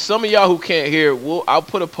 For some of y'all who can't hear, I'll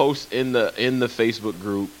put a post in the Facebook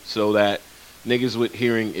group so that niggas with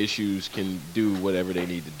hearing issues can do whatever they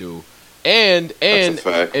need to do. And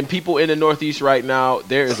people in the Northeast right now,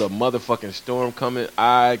 there is a motherfucking storm coming.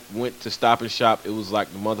 I went to Stop and Shop. It was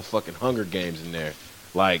like the motherfucking Hunger Games in there.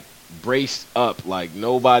 Like, brace up. Like,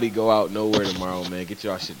 nobody go out nowhere tomorrow, man. Get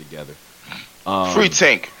y'all shit together. Free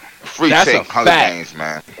Tank. Hunger Games,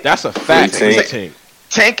 man. That's a fact. Free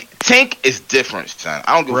Tank. Tank is different, son.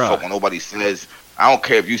 I don't give a fuck what nobody says. I don't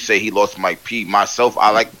care if you say he lost Mike P. Myself,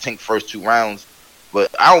 I like Tank first 2 rounds,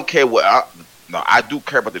 but I don't care what. I do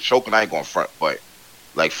care about the choking. I ain't going front, but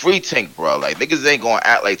like Free Tank, bro. Like niggas ain't gonna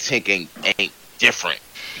act like Tank ain't different.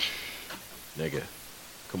 Nigga,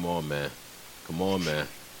 come on, man.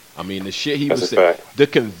 I mean, the shit he was saying, the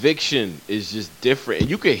conviction is just different, and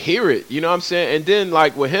you could hear it. You know what I'm saying? And then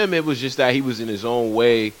like with him, it was just that he was in his own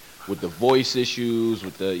way with the voice issues,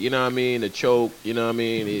 with the, you know what I mean, the choke. You know what I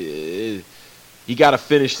mean? He got to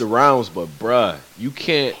finish the rounds, but bruh, you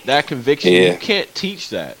can't. That conviction, you can't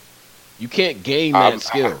teach that. You can't gain that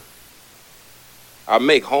skill. I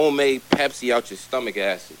make homemade Pepsi out your stomach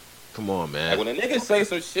acid. Come on, man. Like when a nigga say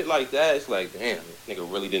some shit like that, it's like, damn, this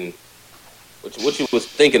nigga really didn't. What you was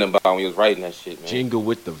thinking about when you was writing that shit, man? Jingle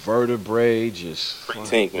with the vertebrae, just Free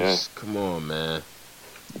Tank, man. Come on, man.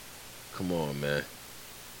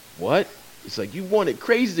 What? It's like you wanted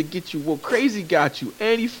crazy to get you. Well, crazy got you.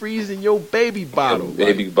 Antifreeze in your baby bottle.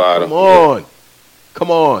 Baby bottle.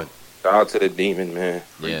 Come on. Shout out to the demon, man.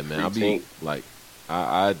 Yeah, man. I'll be like,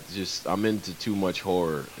 I'm into too much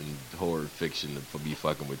horror and horror fiction to be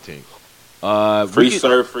fucking with Tink. Free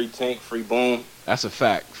Surf, Free Tank, Free Boom. That's a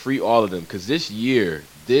fact. Free all of them, because this year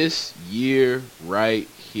right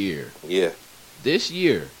here. Yeah. This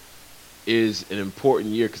year is an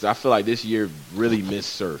important year because I feel like this year really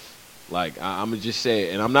missed surf. Like I'm gonna just say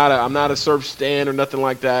it, and I'm not a surf stan or nothing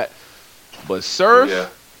like that. But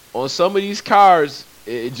surf on some of these cars,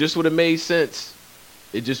 it just would have made sense.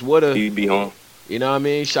 It just would have. He'd be home. You know what I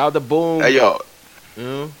mean? Shout out to Boom. Hey yo. You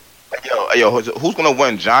know? Hey yo, who's gonna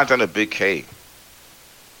win, John or Big K?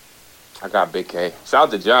 I got Big K. Shout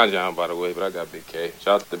out to John, by the way, but I got Big K.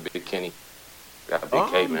 Shout out to Big Kenny. Got Big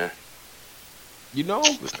K, man. You know,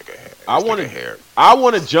 this nigga I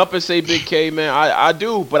want to jump and say Big K, man. I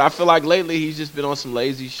do, but I feel like lately he's just been on some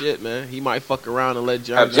lazy shit, man. He might fuck around and let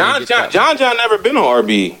John never been on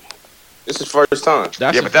RB. This is first time.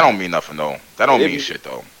 But that don't mean nothing though. That don't mean shit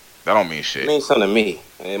though. That don't mean shit. It means something to me,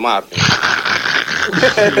 in my opinion.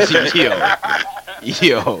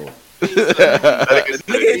 Yo. Nigga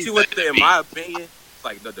hit you with the, in my opinion, it's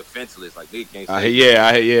like the defenseless. Like they can't say.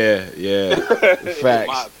 Yeah. Facts. In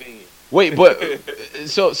my opinion. Wait, but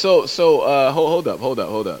hold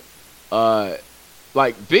up.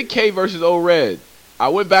 Like Big K versus O-Red. I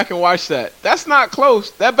went back and watched that. That's not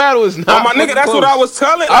close. That battle is not. Oh my nigga, that's close. what I was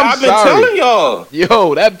telling. I've been telling y'all.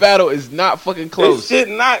 Yo, that battle is not fucking close. This shit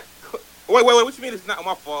not. Wait. What you mean it's not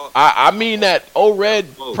my fault? I mean that O-Red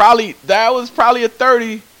that was probably a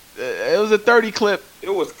 30. It was a 30 clip.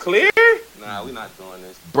 It was clear? Nah, we not doing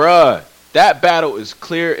this. Bruh, that battle is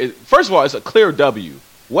clear. First of all, it's a clear W.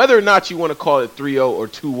 Whether or not you want to call it 3-0 or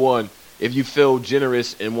 2-1, if you feel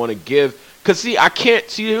generous and want to give. Because, see, I can't.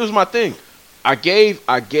 See, here's my thing. I gave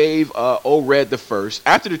O-Red the first.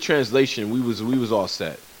 After the translation, we was all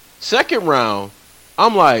set. Second round,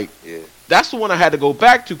 I'm like, that's the one I had to go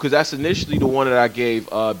back to because that's initially the one that I gave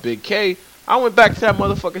Big K. I went back to that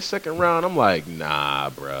motherfucking second round. I'm like, nah,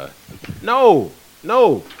 bruh. No.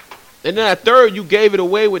 And then at third, you gave it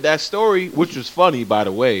away with that story, which was funny, by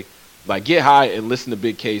the way. Like, get high and listen to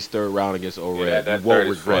Big K's third round against O-Red. Yeah, you won't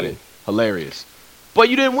regret it. Hilarious. But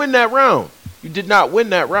you didn't win that round. You did not win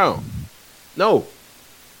that round. No.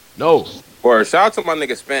 Or shout out to my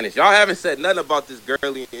nigga Spanish. Y'all haven't said nothing about this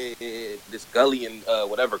Gully and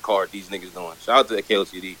whatever card these niggas doing. Shout out to the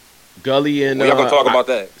KLTD. Gully and we not gonna talk about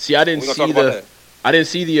that. See, I didn't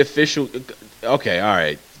see the official. Okay, all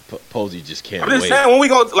right. Posey just can't wait. I'm just saying, when we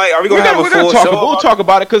gonna are we gonna have a full show? We'll talk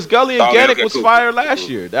about it because Gully and Gannick was fire last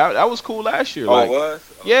year. That was cool last year. Oh, it was?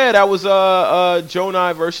 Yeah, that was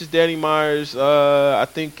Jonai versus Danny Myers. I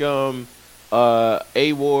think A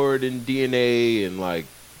Ward and DNA and like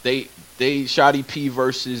They Shotty P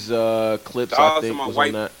versus Clips. I think was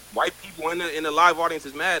on that. White people in the live audience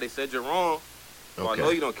is mad. They said you're wrong. So I know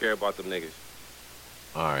you don't care about them niggas.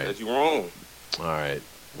 All right. Said you wrong. All right.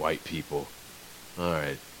 White people. All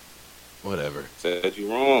right. Whatever. Said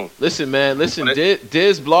you wrong. Listen, man. Listen.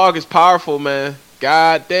 Diz blog is powerful, man.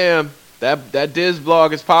 God damn. That Diz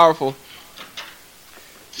blog is powerful.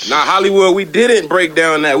 Now Hollywood, we didn't break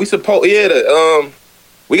down that. We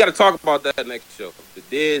we got to talk about that next show. The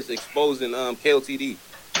Diz exposing KOTD.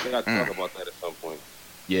 We got to talk about that at some point.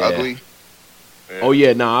 Yeah. Ugly. Yeah. Oh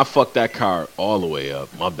yeah, I fucked that car all the way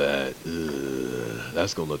up. My bad.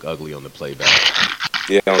 That's gonna look ugly on the playback.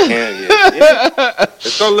 Yeah, on camera. Yeah.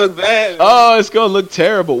 It's gonna look bad. Man. Oh, it's gonna look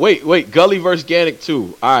terrible. Wait. Gully versus Gannick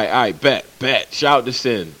 2. All right. Bet. Shout out to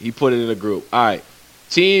Sin. He put it in a group. All right,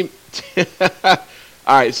 team.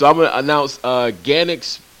 All right, so I'm gonna announce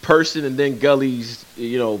Gannick's person and then Gully's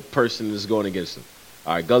person is going against him.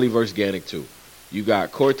 All right, Gully versus Gannick 2. You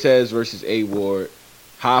got Cortez versus A Ward.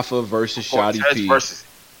 Hoffa versus Shotty P.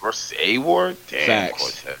 versus A Ward? Damn,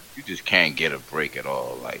 Facts. Cortez. You just can't get a break at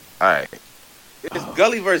all. Like, all right. It's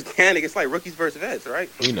Gully versus Gannick. It's like rookies versus vets, right?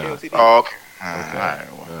 Oh, okay.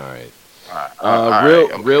 All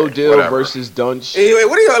right. Real deal versus Dunch. Hey, wait,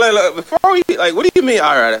 what do you before we what do you mean?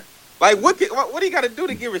 All right. Like, what do you got to do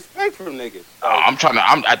to get respect from niggas?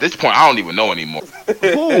 I'm at this point. I don't even know anymore.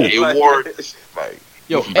 A Ward, like,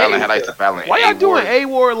 yo, from Ballin Headlights to Ballin. Why y'all doing A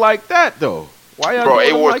Ward like that though? Why y'all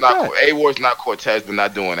doing like that? A Ward's not Cortez. We're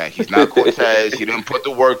not doing that. He's not Cortez. He didn't put the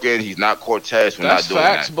work in. He's not Cortez. We're not doing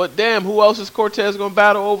facts, that. But damn, who else is Cortez gonna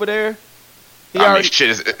battle over there? If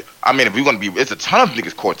we're gonna be, it's a ton of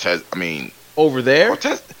niggas Cortez. I mean, over there,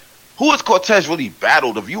 Cortez. Who has Cortez really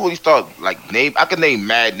battled? If you really start I can name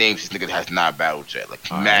mad names this nigga has not battled yet. Like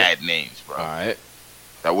mad names, bro. All right,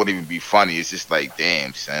 that wouldn't even be funny. It's just like,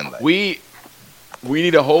 damn, son. Like, we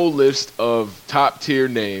need a whole list of top tier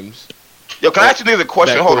names. Yo, can I ask you niggas a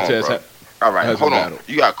question? Hold on, bro. All right, hold on. Battled.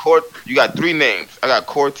 You got 3 names. I got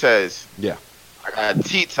Cortez. Yeah. I got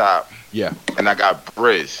T-Top. Yeah. And I got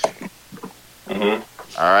Briz. Mm-hmm.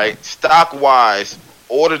 All right. Stock wise,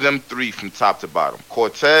 order them 3 from top to bottom.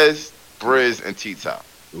 Cortez, Briz, and T-Top.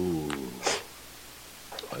 Ooh.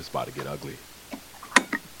 It's about to get ugly.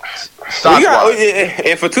 Stock wise.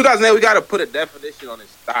 And for 2008, we got to put a definition on this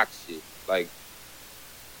stock shit. Like,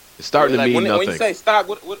 it's starting to mean nothing. When you say stock,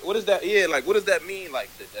 what does that? Yeah, like what does that mean? Like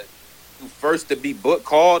that first to be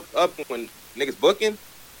called up when niggas booking,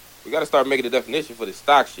 we got to start making a definition for the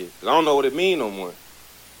stock shit. Cause I don't know what it mean no more.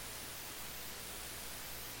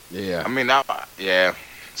 Yeah, I mean, yeah.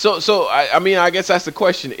 So I guess that's the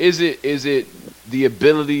question. Is it the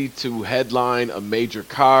ability to headline a major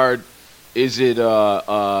card? Is it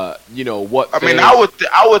what? I mean,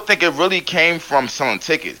 I would think it really came from selling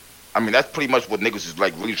tickets. I mean, that's pretty much what niggas is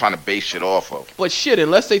like really trying to base shit off of. But shit,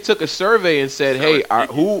 unless they took a survey and said, "Hey,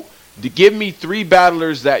 give me 3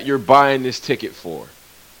 battlers that you're buying this ticket for,"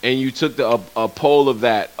 and you took a poll of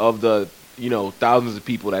the thousands of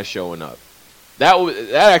people that's showing up, that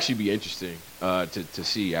actually be interesting to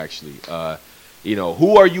see actually.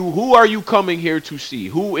 Who are you coming here to see?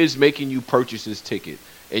 Who is making you purchase this ticket?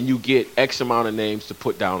 And you get X amount of names to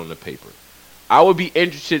put down on the paper. I would be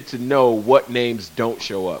interested to know what names don't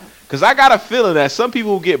show up. Because I got a feeling that some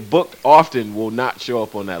people who get booked often will not show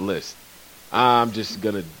up on that list. I'm just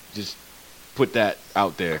going to put that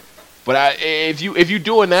out there. But if you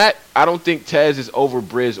doing that, I don't think Tez is over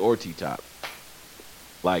Briz or T-Top.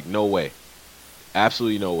 Like, no way.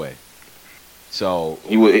 Absolutely no way. So.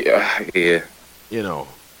 You would, yeah.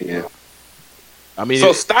 Yeah. I mean,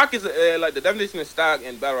 so stock is like the definition of stock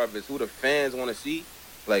and battle rap is who the fans want to see.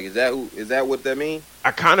 Like, is that what that means?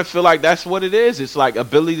 I kind of feel like that's what it is. It's like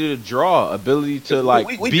ability to draw, ability to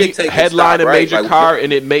we headline stock, a major right? card,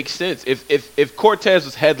 and it makes sense. If Cortez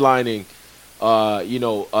was headlining,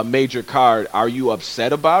 a major card, are you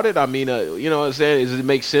upset about it? I mean, what I'm saying, does it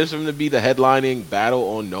make sense for him to be the headlining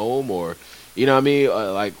battle on Gnome or,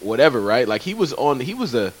 like whatever, right? Like he was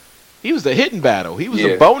the hidden battle. He was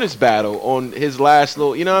a bonus battle on his last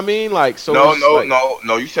little, you know what I mean? Like so.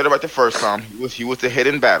 No. You said it right the first time. He was the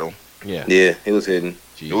hidden battle. Yeah. Yeah, he was hidden.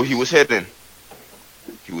 No, he was hidden.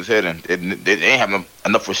 He was hidden. They didn't have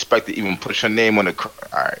enough respect to even put your name on the.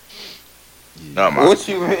 All right. No, man.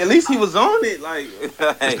 At least he was on it. Like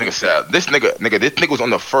this nigga said, this nigga was on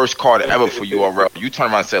the first card ever for URL. You turn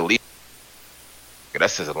around and said, "Leave." That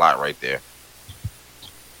says a lot right there.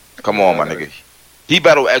 Come on, my nigga. He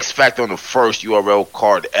battled X Factor on the first URL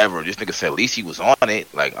card ever. This nigga said at least he was on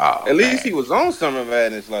it. Like, at least he was on Summer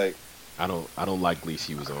Madness. Like, I don't like at least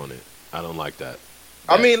he was on it. I don't like that.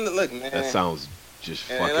 I mean, look, man. That sounds just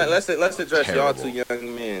And fucking. let's address terrible. y'all two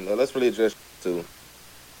young men. Let's really address two.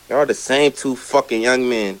 Y'all are the same two fucking young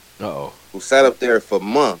men Uh-oh. who sat up there for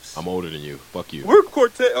months. I'm older than you. Fuck you. We're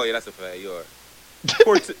Cortez. Oh yeah, that's a fact. You are.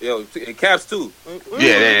 Cortez. Yo, and Caps too.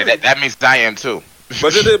 Yeah, that means I am too.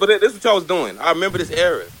 But this is what y'all was doing. I remember this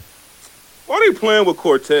era. Why they playing with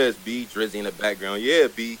Cortez, B, Drizzy in the background? Yeah,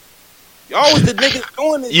 B. Y'all was the niggas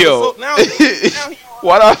doing this. Yo. So now he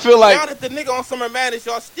Why do I feel like? now that the nigga on Summer Madness,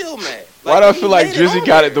 y'all still mad. Why do I feel like he made Drizzy on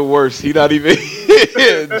got there. it the worst? He not even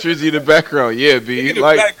Drizzy in the background. Yeah, B. In the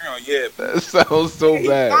Like background, yeah. B. that sounds so He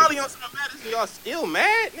bad. finally on Summer Madness and y'all still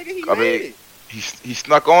mad? Nigga, he I made mean, it. he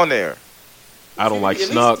snuck on there. I don't like At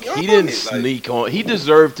least snuck. he on He didn't it, like- sneak on. He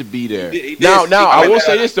deserved to be there. He did Now, sneak I on will that.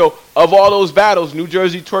 say this though: of all those battles, New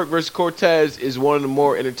Jersey Twerk versus Cortez is one of the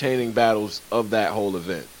more entertaining battles of that whole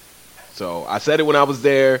event. So I said it when I was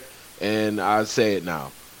there, and I say it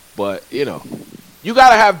now. But you know, you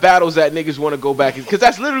gotta have battles that niggas want to go back because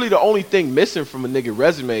that's literally the only thing missing from a nigga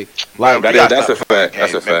resume. Like, That's a fact.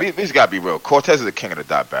 That's a fact. These gotta be real. Cortez is the king of the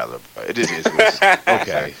dot battler. Bro. It just is.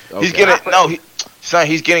 okay, He's getting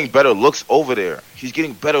he's getting better looks over there. He's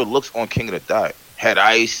getting better looks on King of the Dot. Head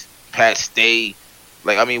Ice, Pat Stay.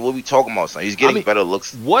 Like, I mean, what we talking about, son? He's getting better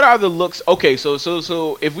looks. What are the looks? Okay,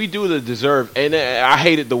 so if we do the deserve, and I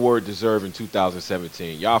hated the word deserve in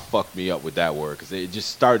 2017. Y'all fucked me up with that word because it just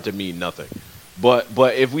started to mean nothing. But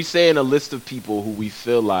if we say in a list of people who we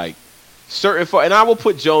feel like certain, and I will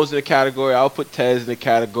put Jones in the category, I'll put Tez in the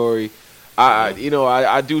category.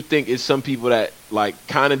 I do think it's some people that like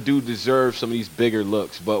kind of do deserve some of these bigger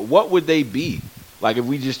looks. But what would they be? Like if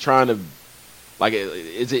we just trying to. Like,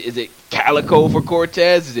 is it Calico for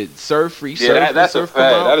Cortez? Is it Surf Free Surf? Yeah, that's a Surf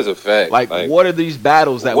fact. come out? That is a fact. Like, what are these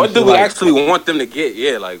battles that? What do feel we like, actually want them to get?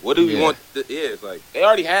 Yeah, like what do we want? It's like they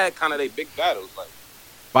already had kind of their big battles. Like,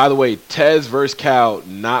 by the way, Tez versus Cal,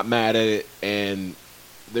 not mad at it, and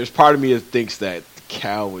there's part of me that thinks that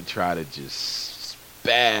Cal would try to just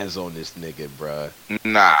spaz on this nigga, bruh.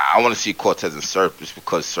 Nah, I want to see Cortez and Surf just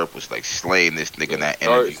because Surf was like slaying this nigga in that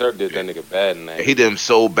interview. Surf did that nigga bad in that. He did him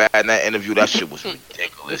so bad in that interview. That shit was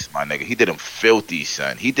ridiculous, my nigga. He did him filthy,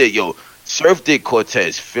 son. Surf did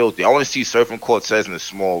Cortez filthy. I want to see Surf and Cortez in a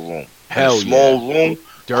small room. Hell in a small room,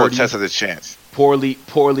 Dirty. Cortez has a chance. Poorly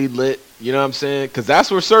lit. You know what I'm saying? Because that's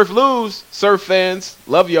where Surf lose. Surf fans,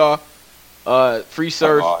 love y'all. Free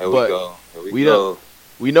Surf, Here we but go. we don't.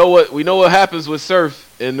 We know what happens with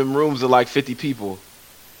Surf in them rooms of like 50 people.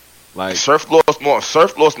 Like Surf lost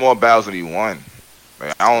more battles than he won.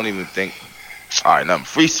 Like, I don't even think. All right, nothing.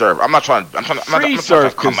 Free Surf. I'm not trying. Free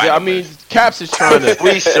Surf, because I mean, Caps is trying to.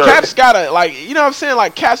 Free Surf. Caps gotta like, you know what I'm saying?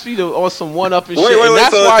 Like Caps be on some one up and shit, and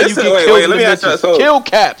that's so why this you is- get wait, killed wait, in let the me ask you mentions. so- Kill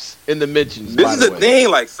Caps in the mentions. This by is the the way. thing.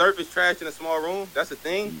 Like Surf is trash in a small room. That's the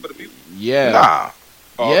thing for the people. Yeah. Nah.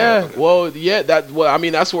 Yeah. Okay. Well, yeah. I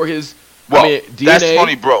mean, that's where his. Well, I mean, DNA. that's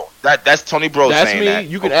Tony Bro. That's Tony Bro That's saying me. that.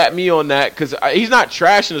 You can at me on that because he's not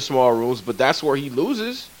trash in the small rooms, but that's where he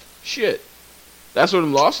loses. Shit. That's where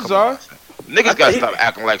them losses are. Niggas gotta stop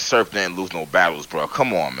acting like Surf didn't lose no battles, bro.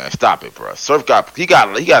 Come on, man, stop it, bro. Surf got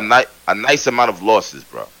a nice amount of losses,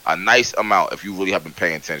 bro. A nice amount if you really have been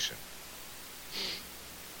paying attention.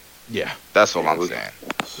 Yeah. That's all I'm saying.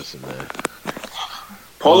 Listen, man.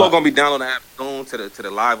 Polo gonna be downloading the app soon to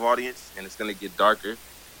the live audience, and it's gonna get darker.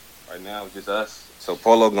 Right now, it's just us. So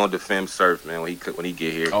Polo gonna defend Surf, man, when he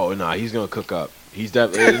get here. Oh no, he's gonna cook up. He's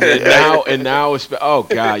definitely and now it's oh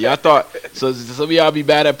god, y'all thought so some of y'all be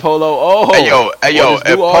bad at Polo. Oh, Hey yo, what,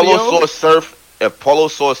 if audio? Polo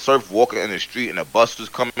saw Surf walking in the street and a bus was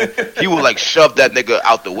coming, he would like shove that nigga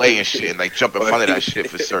out the way and shit and like jump in front of that shit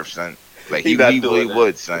for Surf, son. Like he really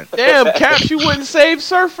would, son. Damn, Caps, you wouldn't save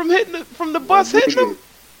Surf from from the bus hitting him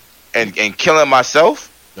and killing myself.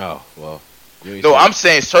 Oh well. No, I'm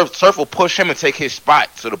saying Surf will push him and take his spot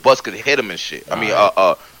so the bus could hit him and shit. I mean,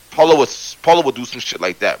 Polo would do some shit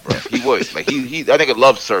like that, bro. He would. Like he that nigga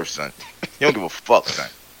loves Surf, son. He don't give a fuck, son.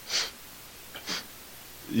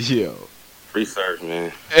 Yo. Free Surf,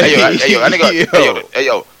 man. Hey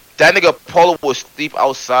yo, that nigga Polo will sleep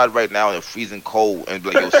outside right now in the freezing cold and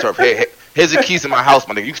be like, yo, Surf, here's the keys to my house,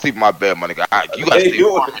 my nigga. You can sleep in my bed, my nigga. You gotta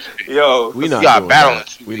sleep. Yo, we not got doing battling.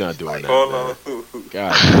 that. We not doing that. Polo. Man.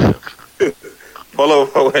 God damn.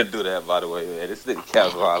 Polo wouldn't do that, by the way, man. This nigga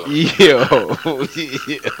Caps violent.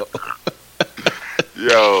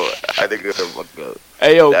 Yo, I think it's fuck up.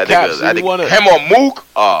 Hey yo, That Caps, nigga, we wanna him or Mook?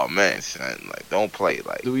 Oh man, son, like don't play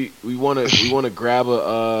like. do we wanna grab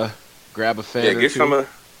a fan Yeah, or get two? some of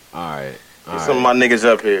Alright. some of my niggas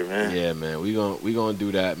up here, man. Yeah, man, we gonna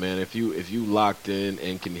do that, man. If you locked in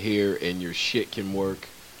and can hear and your shit can work,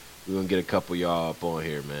 we're gonna get a couple y'all up on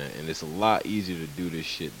here, man. And it's a lot easier to do this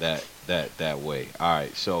shit that that way. All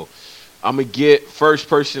right, so I'm gonna get first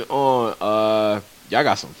person on. Y'all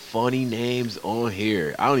got some funny names on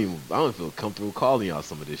here. I don't feel comfortable calling y'all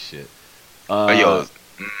some of this shit. Yo,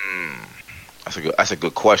 that's a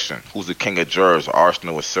good question. Who's the king of jurors?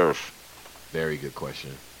 Arsenal or Surf? Very good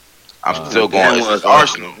question. I'm still going. It's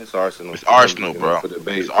Arsenal. It's Arsenal. It's Arsenal, bro.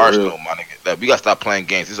 It's Arsenal, my nigga. We gotta stop playing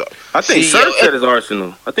games. I think Surf said it's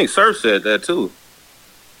Arsenal. I think Surf said that too.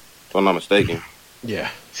 If I'm not mistaken. Yeah.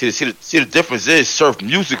 See the difference is Surf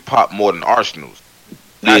music pop more than Arsenal's.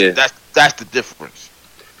 That's the difference.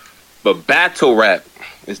 But battle rap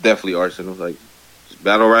is definitely Arsenal. Like just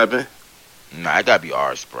battle rapping. Nah, it gotta be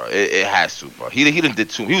ours, bro. It has to, bro. He done did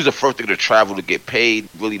too. He was the first thing to travel to get paid,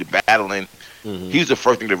 really to battling. Mm-hmm. He was the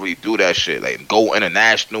first thing to really do that shit, like go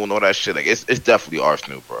international and all that shit. Like it's definitely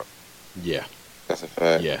Arsenal, bro. Yeah. That's a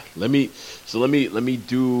fact. Yeah. Let me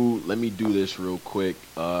do this real quick.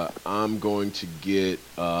 I'm going to get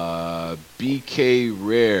BK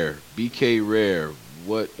Rare. BK Rare.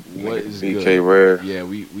 What is BK good? Rare. Yeah,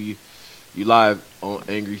 you live on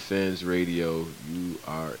Angry Fans Radio. You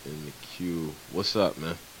are in the queue. What's up,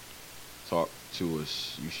 man? Talk to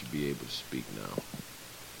us. You should be able to speak now.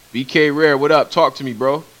 BK Rare, what up? Talk to me,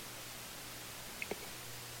 bro. All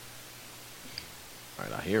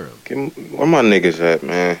right, I hear him. Where my niggas at,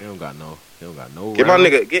 man? He don't got no. Get my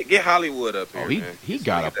nigga. Get Hollywood up here. Oh, he man.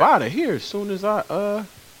 got up out of here as soon as I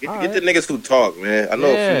Get the niggas who talk, man. I know a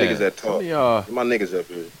few niggas that talk. Get my niggas up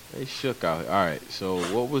here. They shook out. All right. So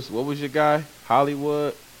what was your guy?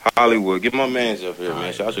 Hollywood. Hollywood. Get my mans up here,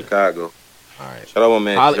 man. Shout out Chicago. All right. Shout out my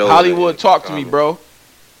man. Joe, Hollywood, man. talk to me, bro.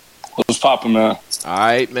 What's poppin', man? All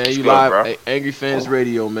right, man. You live at Angry Fans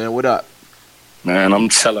Radio, man. What up? Man, I'm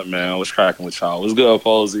chilling, man. What's cracking with y'all? What's good,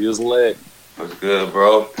 Posey? It's lit. What's good,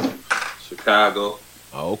 bro? Chicago.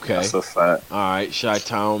 Okay. That's a fact. All right,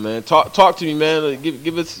 Chi-Town, man. Talk to me, man.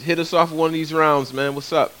 Hit us off with one of these rounds, man.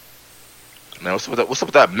 What's up? Man, what's up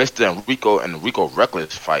with that Mr. Enrico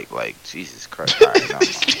Reckless fight? Like, Jesus Christ. All right, now.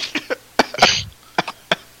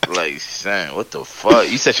 Like, son, what the fuck?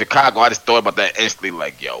 You said Chicago, I just thought about that instantly.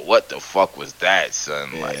 Like, yo, what the fuck was that,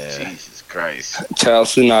 son? Like, Jesus Christ.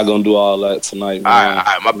 Charles, we're not gonna do all that tonight, man. All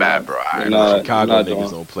right, my bad, bro. Chicago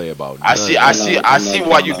niggas don't play about I see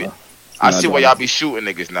why you be. I see why y'all be shooting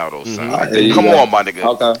niggas now, though, son. Come on, my nigga.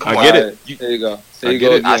 Okay. I get it. There you go. I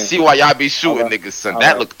get it. I see why y'all be shooting niggas, son.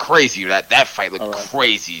 That right. looked crazy. That fight looked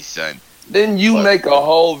crazy, son. Didn't you make a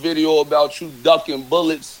whole video about you ducking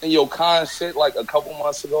bullets in your con shit like a couple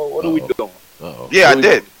months ago? What are we doing? Yeah, I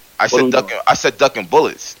did. I said ducking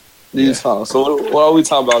bullets. So what are we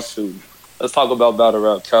talking about shooting? Let's talk about battle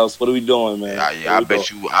rap, Charles. What are we doing, man? Yeah, I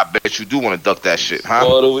bet you do want to duck that shit, huh?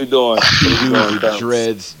 What are we doing?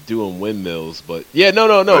 Dreads doing windmills, but yeah, no.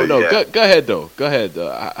 Yeah. Go ahead though. Go ahead.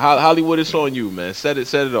 Hollywood, it's on you, man. Set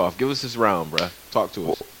it off. Give us this round, bruh. Talk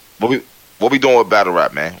to us. What we doing with battle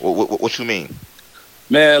rap, man? What you mean?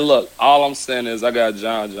 Man, look, all I'm saying is I got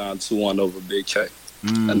John 2-1 over Big K.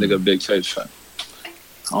 That nigga Big K track.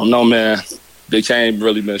 I don't know, man. Big K ain't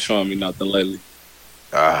really been showing me nothing lately.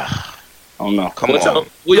 I don't know. Come on.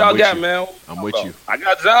 Who y'all got, man? I'm with you. I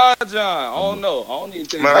got John. I don't know. I don't even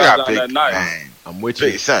think Man, I got John that Big night. man. I'm with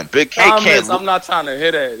you. Son, Big K Thomas, can't. I'm not trying to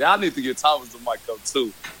hit that. Y'all need to get Thomas the mic up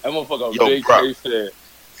too. That motherfucker Big bro. K fan.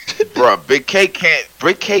 Bro, Big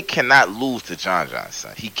K cannot lose to John,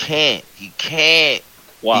 son. He can't.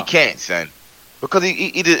 Wow. He can't, son. Because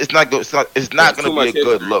it's not good. It's not going to be a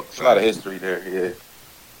good look. There's a lot of history there. Yeah.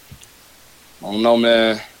 I don't know,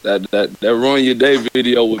 man. That ruined your day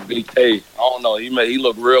video with Big K. I don't know. He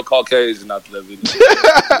looked real Caucasian after that video.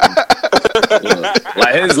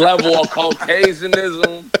 Like his level of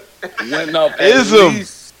Caucasianism went up at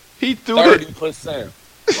least he threw 30%.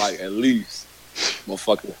 Like at least,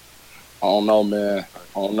 motherfucker. I don't know, man.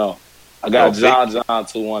 I don't know. I got John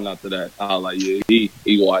 2-1 after that. I was like, yeah, he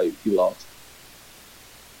white. He lost.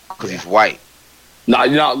 Because he's white.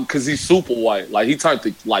 Nah, because he's super white. Like he turned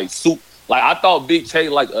to like super. Like I thought Big K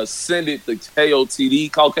like ascended the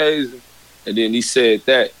KOTD Caucasian, and then he said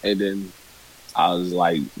that, and then I was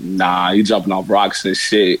like, nah, he jumping off rocks and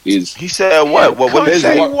shit. He said what? What did he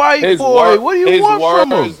say? White boy. What do you want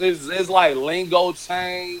from him? His like lingo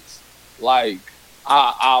changed. Like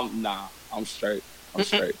I'm straight. I'm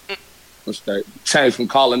straight. Changed from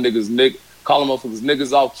calling motherfuckers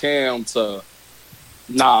niggas off cam to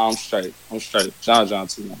I'm straight. John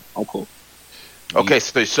 2-1. I'm cool. Okay,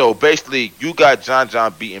 so basically, you got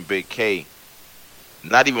John beating Big K,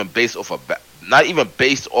 not even based off of their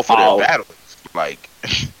battles. Like,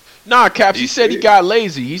 nah, Caps. He said he got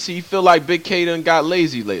lazy. He feel like Big K done got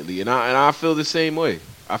lazy lately, and I feel the same way.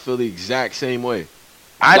 I feel the exact same way.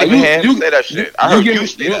 I didn't even hear him say that shit. I heard you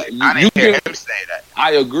say that. I didn't hear him say that.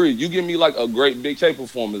 I agree. You give me like a great Big K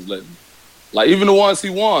performance lately. Like even the ones he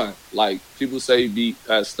won, like people say he beat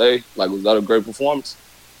Pat Stay. Like was that a great performance?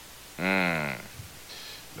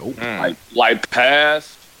 Nope. Like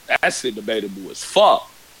Pass, that shit debatable as fuck.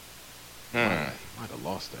 Might have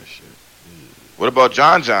lost that shit. What about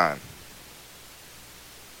John John?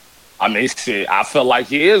 I mean, shit. I felt like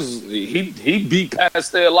he beat Pat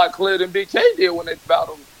Stay a lot clearer than Big K did when they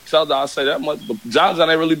battled him. Shout out, I say that much, but John John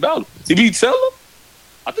ain't really battled. He beat Tiller.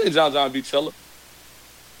 I think John John beat Tiller.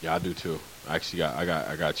 Yeah, I do too. Actually, I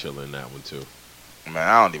got Chilla in that one too. Man,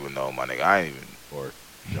 I don't even know, my nigga. I ain't even. Or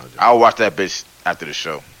John John. I'll watch that bitch after the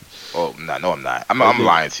show. Oh, no, I'm not. I'm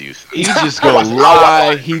lying to you. He just gonna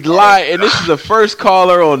lie. He lied, and this is the first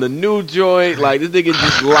caller on the new joint. Like this nigga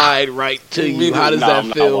just lied right to you. How does that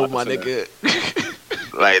feel, my nigga?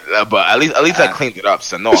 Like, but at least I cleaned it up.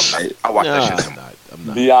 So no, I'm not. I watched that shit. I'm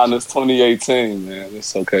not. Be honest, 2018, man.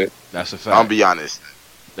 It's okay. That's a fact. I'll be honest.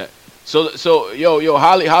 So yo,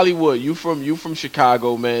 Hollywood, you from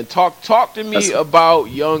Chicago, man. Talk to me about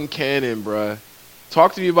Young Cannon, bruh.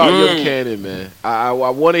 Talk to me about Young Cannon, man. I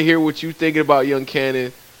want to hear what you thinking about Young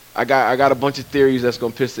Cannon. I got a bunch of theories that's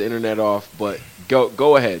gonna piss the internet off, but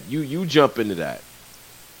go ahead. You jump into that.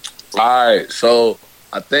 All right, so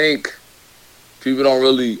I think people don't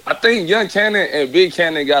really. I think Young Cannon and Big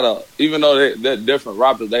Cannon even though they're different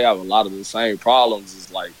rappers, they have a lot of the same problems.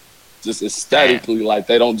 It's like just aesthetically, like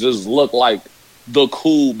they don't just look like the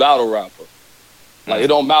cool battle rapper. Like it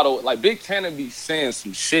don't matter. Like Big Cannon be saying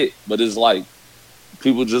some shit, but it's like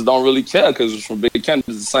people just don't really care because it's from Big Cannon.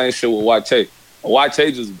 It's the same shit with YT.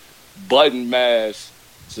 YT just button mash.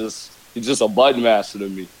 He's just a button masher to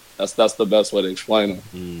me. That's the best way to explain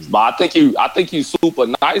him. But I think he's super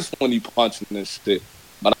nice when he punching this shit.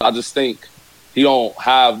 But I just think he don't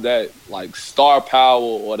have that like star power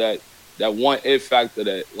or that one it factor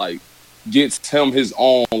that like gets him his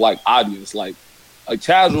own like audience. Like a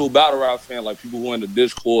casual battle rap fan, like people who in the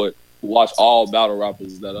Discord who watch all battle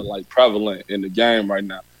rappers that are like prevalent in the game right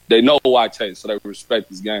now. They know YT, so they respect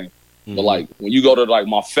this game. But like when you go to like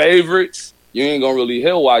my favorites, you ain't gonna really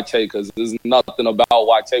hear YT because there's nothing about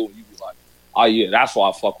YT when you be like, oh yeah, that's why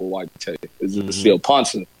I fuck with YT. It's just still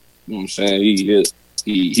punching. You know what I'm saying?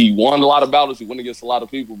 He won a lot of battles, he went against a lot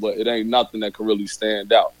of people, but it ain't nothing that can really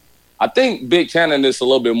stand out. I think Big Cannon is a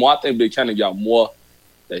little bit more. I think Big Cannon got more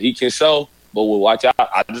that he can show, but with YT,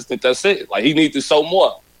 I just think that's it. Like he needs to show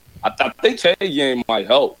more. I think K game might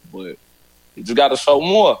help, but he just got to show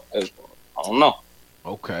more. I don't know.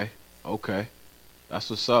 Okay. That's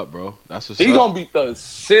what's up, bro. That's what's up. He gonna beat the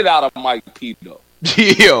shit out of Mike P, though.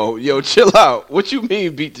 Yo, chill out. What you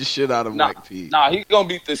mean beat the shit out of Mike P? Nah, he gonna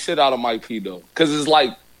beat the shit out of Mike P, though. Because it's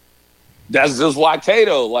like, that's just YK,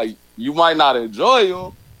 though. Like, you might not enjoy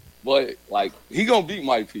him, but, like, he gonna beat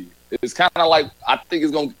Mike P. It's kind of like, I think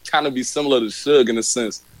it's gonna kind of be similar to Suge in the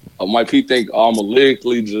sense of Mike P think, I'm gonna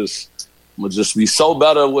lyrically I'm gonna just be so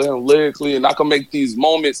better with him lyrically, and I can make these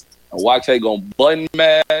moments, and YK gonna button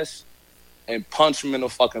mash and punch him in the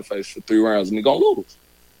fucking face for 3 rounds, and he gonna lose.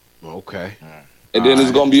 Okay. And then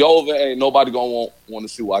it's gonna be over, and nobody gonna want to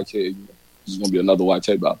see YK. It's gonna be another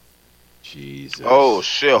YK battle. Jesus. Oh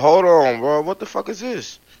shit! Hold on, bro. What the fuck is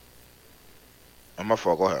this? Oh, my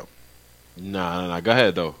fault. Go ahead. Nah. Go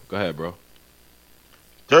ahead though. Go ahead, bro.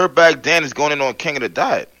 Dirtbag Dan is going in on King of the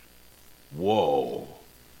Dot. Whoa.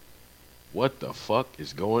 What the fuck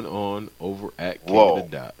is going on over at King of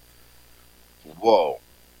the Dot? Whoa.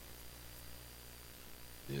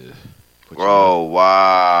 Yeah. Bro,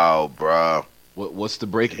 wow, bro. What's the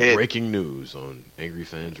breaking news on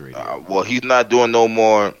AngryFansRadio? Well, he's not doing no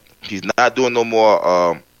more. He's not doing no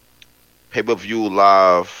more pay-per-view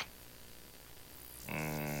live.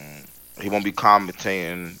 He won't be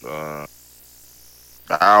commentating.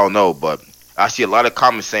 I don't know, but I see a lot of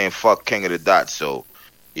comments saying "fuck King of the Dot." So,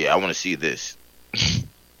 yeah, I want to see this.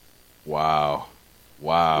 Wow,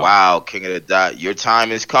 King of the Dot. Your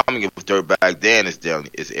time is coming if Dirtbag Dan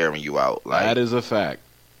is airing you out. Like, that is a fact.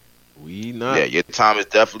 Yeah, your time is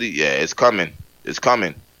definitely. Yeah, it's coming. It's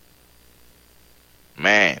coming.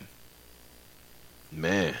 Man.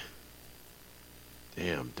 Damn,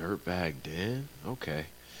 Dirtbag Dan. Okay.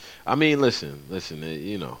 I mean, listen.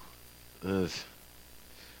 You know,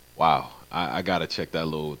 wow. I gotta check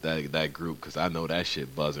that group because I know that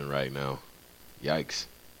shit buzzing right now. Yikes.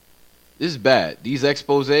 This is bad. These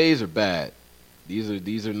exposés are bad.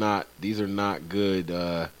 These are not good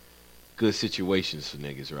good situations for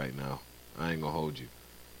niggas right now. I ain't gonna hold you.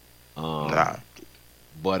 Nah.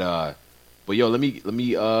 But yo, let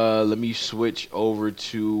me switch over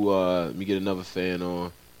to let me get another fan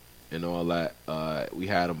on. and all that. We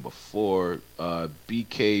had him before.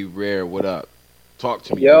 BK Rare, what up? Talk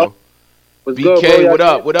to me, bro. What's BK, good, bro? what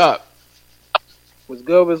up? What up? What's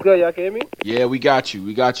good? What's good? Y'all can hear me? Yeah, we got you.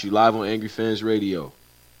 We got you live on AngryFansRadio.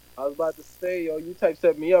 I was about to say, yo, you type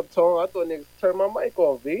set me up, Tone. I thought niggas turned my mic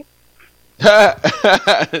off, V. Nah,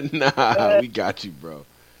 we got you, bro.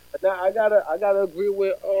 Now I gotta agree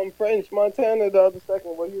with French Montana the other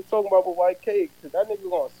second when he was talking about with White Cake, cause that nigga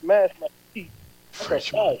gonna smash my teeth.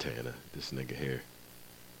 French Montana, this nigga here.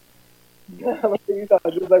 You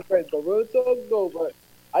sound just like French, but real talk though. But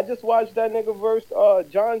I just watched that nigga verse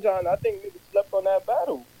John. I think nigga slept on that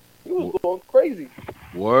battle. He was going crazy.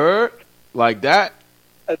 Word? Like that?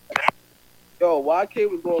 Yo, YK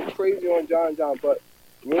was going crazy on John, but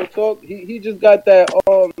real talk, he just got that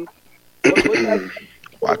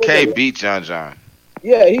YK beat John.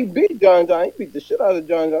 Yeah, he beat John. He beat the shit out of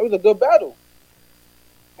John. It was a good battle.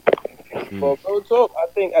 But real talk, I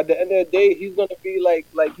think at the end of the day, he's gonna be like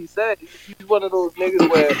he said, he's one of those niggas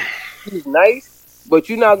where he's nice, but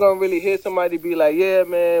you're not gonna really hear somebody be like, yeah,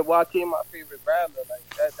 man, YK my favorite battler. Like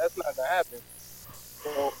that's not gonna happen.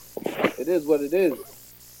 So it is what it is.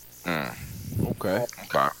 Okay.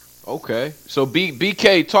 So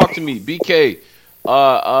BK, talk to me. BK,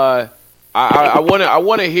 I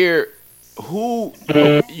wanna hear who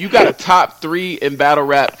you got a top 3 in battle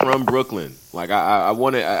rap from Brooklyn. Like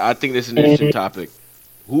I think this is an interesting topic.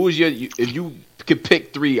 Who is if you could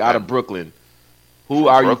pick 3 out of Brooklyn, who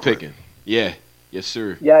are you picking? Yeah. Yes,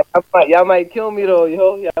 sir. Yeah, y'all might kill me though,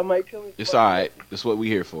 yo. Y'all might kill me. It's all right. That's what we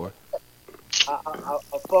here for. I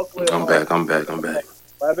fuck with. I'm back. What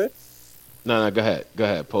happened? No, go ahead.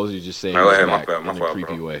 Posey just saying No, go ahead, back my in fault, a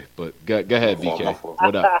creepy bro. way. But go ahead, BK. My fault.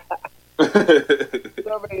 What up? You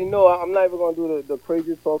already know I'm not even gonna do the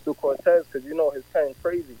crazy talk to Cortez because you know his pen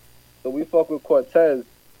crazy. So we fuck with Cortez.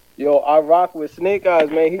 Yo, I rock with Snake Eyes,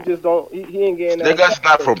 man. He just don't. He ain't getting that. Snake Eyes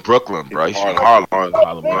not from Brooklyn, bro. He's from Harlem. Oh, yo,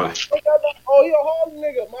 Harlem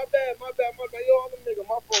nigga. My bad. Yo, Harlem nigga.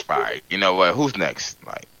 My fault. All right, you know what? Who's next?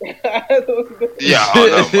 Like, Yeah.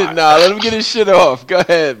 Nah, let him get his shit off. Go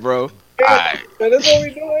ahead, bro. All right. Man, that's what we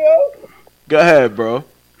doing, yo. Go ahead, bro.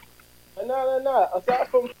 Nah. Aside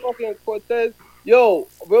from fucking Cortez, yo,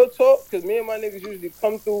 real talk, because me and my niggas usually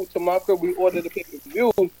come through to my crib. We order the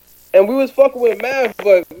pay-per-view. And we was fucking with Math,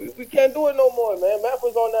 but we can't do it no more, man. Math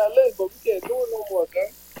was on that list, but we can't do it no more, son.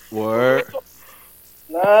 Word.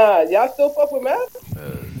 Nah, y'all still fuck with Math?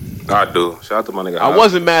 I do. Shout out to my nigga. I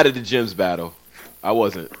wasn't mad at the Gyms battle. I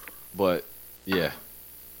wasn't. But, yeah.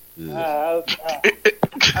 I was like,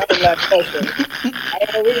 I'm telling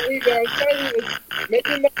you,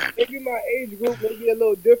 maybe my age group may be a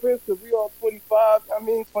little different because we all 25.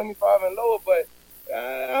 25 and lower, but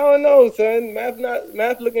I don't know, son.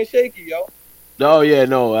 Math looking shaky, yo. Oh, yeah,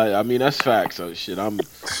 no. I mean, that's facts. So, shit,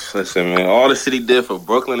 Listen, man. All the shit he did for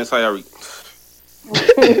Brooklyn, that's how y'all...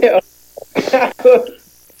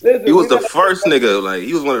 Listen, he was the first nigga. Like,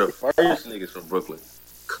 he was one of the first niggas from Brooklyn.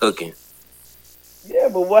 Cooking. Yeah,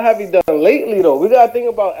 but what have he done lately, though? We got to think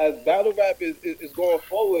about as battle rap is going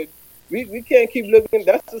forward, we can't keep looking.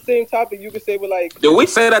 That's the same topic you could say with, like... Did we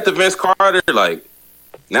say that to Vince Carter? Like...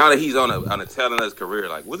 Now that he's on a tail of his career,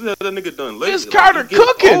 like, what's the other nigga done lately? Vince Carter like,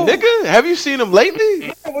 cooking, nigga. Have you seen him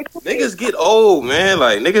lately? Niggas get old, man.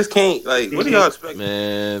 Like, niggas can't, like, what do y'all expect?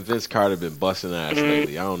 Man, Vince Carter been busting ass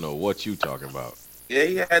lately. I don't know what you talking about. Yeah,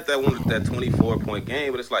 he had that 24-point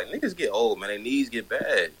game, but it's like, niggas get old, man. Their knees get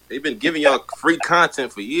bad. They've been giving y'all free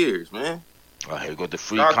content for years, man. Oh, here go the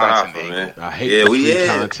free content angle. Man. I hate the free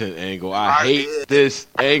content angle. I hate this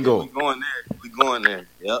angle. We going there.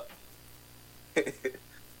 Yep.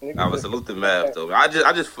 I would salute the Mavs though. I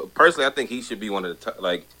just personally, I think he should be one of the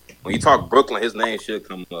like when you talk Brooklyn, his name should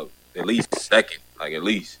come up at least second, like at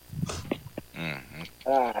least.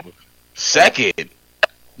 Second.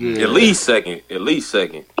 Yeah. At least second.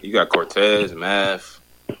 You got Cortez, Math.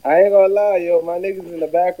 I ain't gonna lie, yo. My niggas in the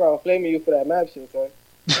background flaming you for that map shit, son.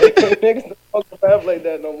 Niggas don't fuck with Mav like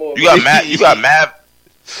that no more. You got Mav.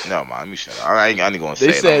 No, man, let me shut up. I ain't gonna say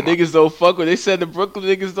They it. said niggas don't fuck with. They said the Brooklyn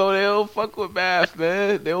niggas they don't fuck with Math,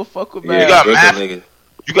 man. They don't fuck with Math. You got Math.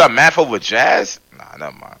 You got Math over Jazz? Nah,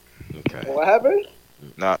 never mind. Okay. What happened?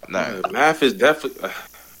 Nah. Math is definitely.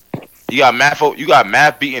 You got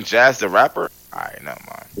Math beating Jazz the rapper? All right, never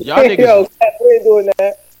mind. Y'all niggas. Yo, we ain't doing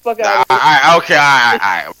that. Fuck out. Okay.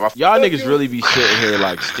 Y'all niggas really be sitting here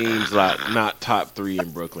like Steam's like not top 3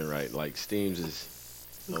 in Brooklyn, right? Like Steam's is.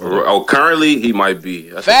 Oh, currently he might be.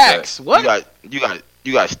 That's Facts. What? You got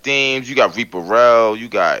Steams. You got Reaper Rel. You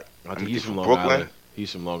got. I think he's from Brooklyn. Long Island.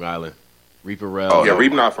 He's from Long Island. Reaper Rel. Oh yeah,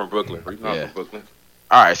 Reap not from Brooklyn. From Brooklyn.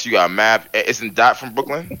 All right, so you got Mav. Isn't Dot from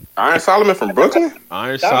Brooklyn? Iron Solomon from Brooklyn?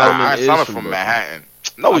 Iron Solomon is Solomon from from Brooklyn. Manhattan.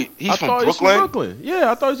 No, he's from Brooklyn. From Brooklyn.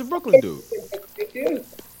 Yeah, I thought he was a Brooklyn dude. Yeah.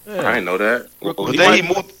 I didn't know that. But then he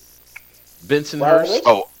moved. Bensonhurst.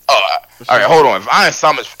 Oh, all right. Hold on.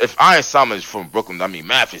 If Iron Solomon is from Brooklyn, I mean,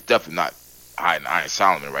 Mav is definitely not Iron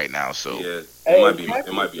Solomon right now. So yeah, it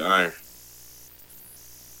might be Iron.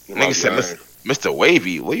 Nigga said Mr.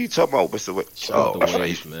 Wavy. What are you talking about, Mr. Wavy? Oh, that's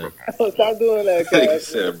right, man. Stop doing that, Nigga guys.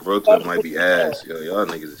 said Brooklyn might be ass. Yo, y'all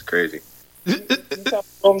niggas is crazy. Yo,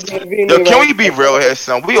 can we be real here,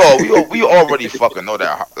 son? We already fucking know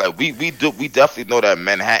that. Like we definitely know that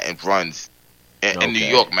Manhattan runs in New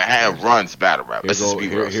York. Manhattan runs battle rap. Let's just be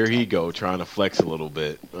real. Here he go, trying to flex a little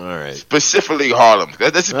bit. All right. Specifically Harlem.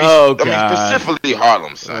 Specifically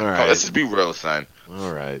Harlem, son. Right. Let's just be real, son.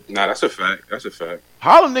 All right. Nah, that's a fact. That's a fact.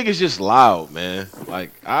 Harlem niggas just loud, man. Like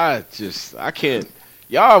I can't.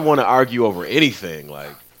 Y'all want to argue over anything, like.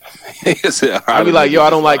 I be like, yo, I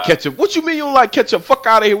don't like ketchup. What you mean you don't like ketchup? Fuck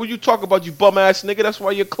out of here. What you talking about, you bum ass nigga? That's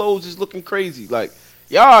why your clothes is looking crazy. Like,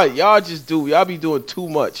 y'all be doing too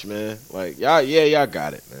much, man. Like, y'all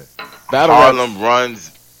got it, man.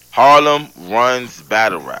 Harlem runs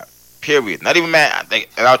battle rap. Period. Not even and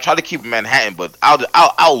I'll try to keep Manhattan, but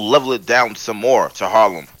I'll level it down some more to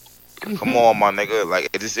Harlem. Come on, my nigga. Like,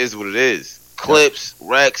 it just is what it is. Clips,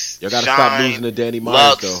 Rex, y'all gotta Shine, stop losing to Danny Myers,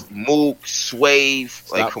 Lux, though. Mook,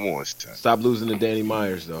 Swave. Like, come on. Stop losing to Danny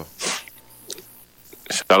Myers, though.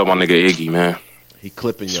 Shout out my nigga Iggy, man. He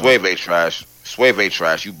clipping y'all. Swave ain't trash.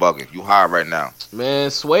 You bugging. You high right now.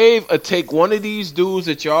 Man, Swave take one of these dudes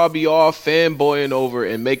that y'all be all fanboying over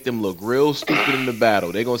and make them look real stupid in the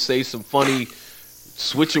battle. They gonna say some funny,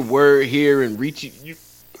 switch a word here and reach you.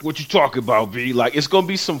 What you talking about, B? Like, it's gonna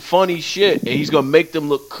be some funny shit, and he's gonna make them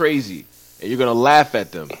look crazy. And you're gonna laugh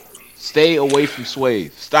at them. Stay away from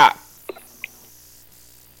Swave. Stop.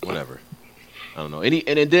 Whatever. I don't know.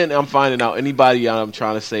 And then I'm finding out anybody I'm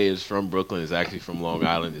trying to say is from Brooklyn is actually from Long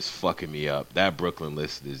Island is fucking me up. That Brooklyn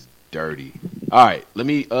list is dirty. All right, let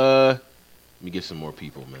me get some more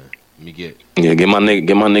people, man. Get my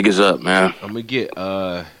niggas up, man. I'm gonna get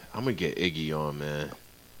Iggy on, man.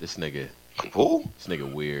 This nigga. Who? This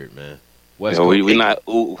nigga weird, man. Yo, we not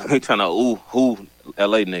we trying to who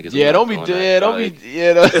LA niggas. Yeah, don't be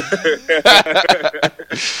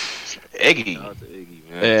Iggy. Man.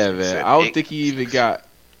 Yeah, man. I don't think he even got.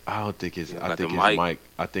 I think his mic.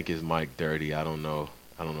 I think his mic dirty. I don't know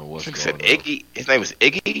what's going on. Iggy. His name was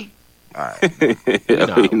Iggy. All right.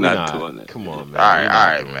 We're not doing that. Come on, man. All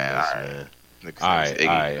right, man. All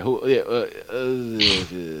right.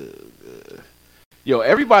 Yo,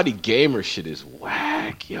 everybody gamer shit is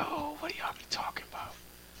whack. Yo, what do y'all be talking about?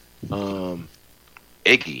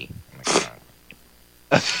 Iggy.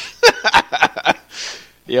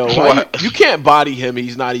 Yo, you can't body him.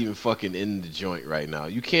 He's not even fucking in the joint right now.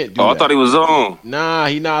 You can't do that. I thought he was on. Nah,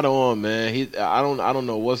 he not on, man. I don't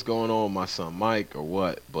know what's going on with my son Mike or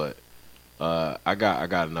what, but I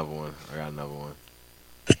got another one.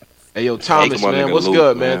 Hey, yo, Thomas, man, what's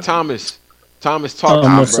good, man? Thomas, talk to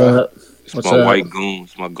me, bro. It's my white goon.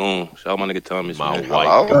 It's my goon. Shout out my nigga Thomas. My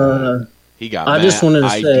white goon. He got ID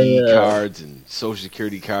cards and social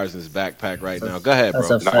security cards in his backpack right now. Go ahead,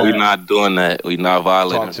 bro. No, we not doing that. We not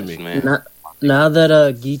violating. Talk to me, man. Now that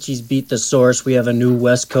Geechee's beat the Source, we have a new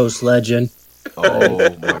West Coast legend.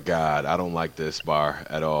 Oh my God, I don't like this bar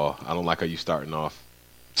at all. I don't like how you starting off.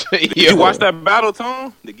 Did you watch that battle,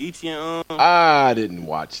 Tom? The Geechee and I didn't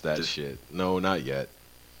watch that shit. No, not yet.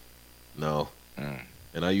 No.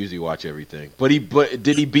 And I usually watch everything. But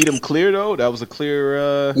did he beat him clear though? That was a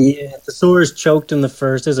clear. Yeah, the Source choked in the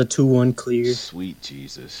first. There's a 2-1 clear. Sweet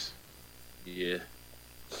Jesus. Yeah.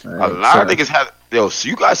 Right, a lot of niggas have. Yo, so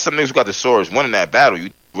you got some niggas who got the Source winning that battle. You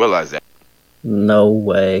realize that? No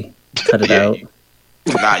way. Cut it out.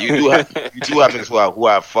 Nah, you do have niggas who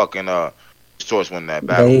have fucking Source winning that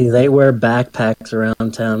battle. They wear backpacks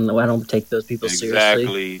around town. I don't take those people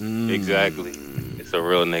seriously. Exactly. It's a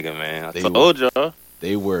real nigga, man. I told y'all.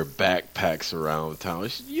 They wear backpacks around town.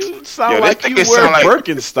 You sound like you wear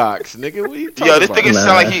Birkenstocks, nigga. What are you talking about? This nigga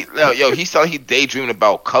sound like he sound like he daydreaming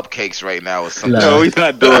about cupcakes right now or something. No, he's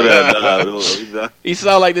not doing that. He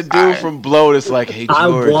sound like the dude from Blow that's like, hey George, I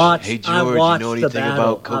watched you know anything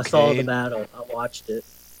about cocaine? I saw the battle. I watched it.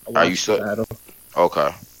 Are you so? Battle. Okay.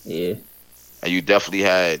 Yeah. And you definitely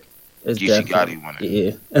had Geechee Gotti winning.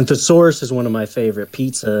 Yeah. And the Source is one of my favorite.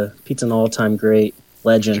 Pete's an all-time great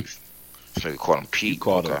legend. So you call him Pete.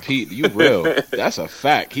 Called him Pete. You real. That's a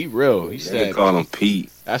fact. He real. He said call him Pete.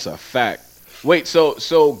 That's a fact. Wait, so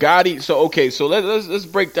Gotti, so let's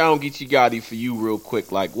break down Geechee Gotti for you real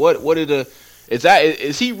quick. Like what are the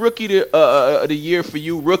Is he rookie the year for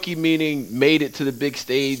you? Rookie meaning made it to the big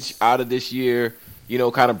stage out of this year. You know,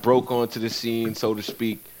 kind of broke onto the scene, so to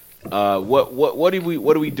speak. What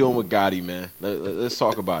are we doing with Gotti, man? Let's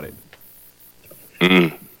talk about it.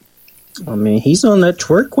 I mean, he's on that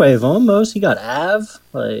twerk wave almost. He got Av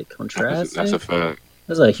like contrasting. That's a fact.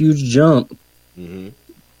 That's a huge jump.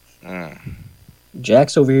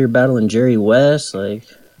 Jack's over here battling Jerry West. Like,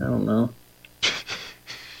 I don't know.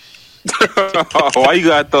 Why you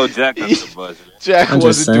gotta throw Jack under the bus? Jack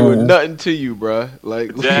wasn't doing nothing to you, bro.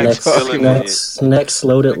 Like next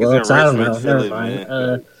loaded Lux. I don't know. Never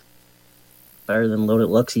mind. Better than loaded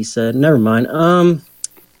Lux, he said. Never mind.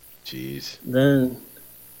 Jeez. Then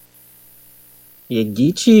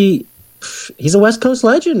Geechee, he's a West Coast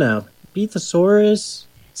legend now. Beat Thesaurus.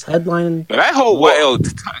 He's headlining. That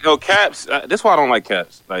whole Caps. That's why I don't like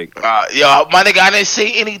Caps. Like, yo, my nigga, I didn't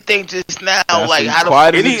say anything just now. Like, how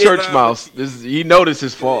quiet as a church mouse. He noticed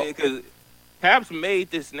his fault. Because Caps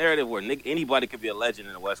made this narrative where anybody could be a legend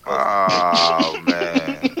in the West Coast. Oh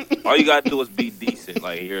man! All you gotta do is be decent.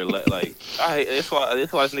 Like, you're like, that's why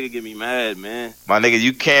this nigga get me mad, man. My nigga,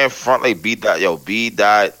 you can't front like B Dot. Yo, B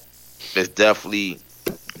Dot is definitely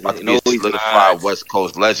about to be a solidified West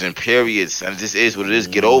Coast legend. Period. And this is what it is.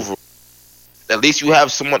 Get over it. At least you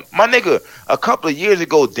have someone. My nigga, a couple of years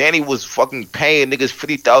ago, Danny was fucking paying niggas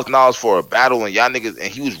 $50,000 for a battle, and y'all niggas,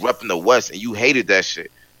 and he was repping the West, and you hated that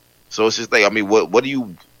shit. So it's just like, I mean, what do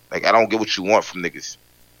you like? I don't get what you want from niggas.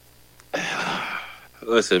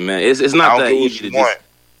 Listen, man, it's not that easy to just.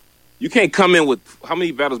 You can't come in with how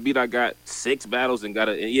many battles B-Dot got? 6 battles and got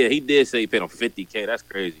a. Yeah, he did say he paid him $50K. That's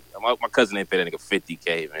crazy. My cousin ain't paid that nigga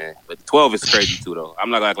 $50K, man. But 12 is crazy too, though. I'm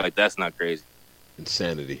not gonna act like that's not crazy.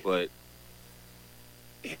 Insanity. But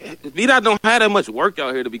B-Dot don't have that much work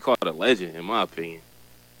out here to be called a legend, in my opinion.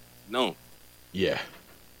 No. Yeah,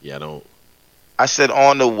 I don't. I said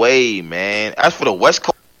on the way, man. As for the West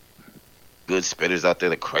Coast, good spitters out there,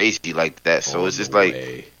 they're crazy like that. So it's just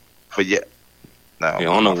like, for yeah. No, yeah,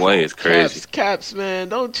 on the way is crazy. Caps, man.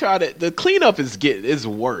 Don't try to. The cleanup is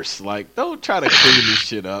worse. Like, don't try to clean this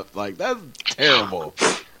shit up. Like, that's terrible.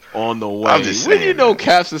 On the way. I'm just saying, when you know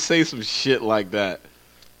Caps to say some shit like that.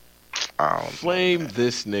 Flame know,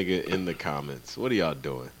 this nigga in the comments. What are y'all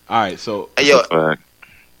doing? All right, so hey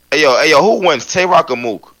yo, who wins, Tay Rock or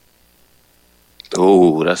Mook?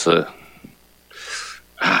 Oh, that's a.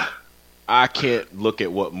 I can't look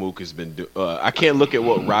at what Mook has been doing. I can't look at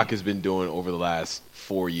what Rock has been doing over the last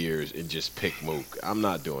 4 years and just pick Mook. I'm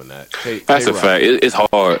not doing that. That's a fact. It's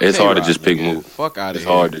hard. It's hard to just pick Mook. Fuck out of here. It's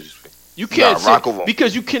hard to just pick. You can't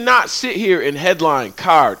because you cannot sit here and headline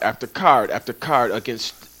card after card after card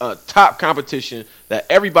against top competition that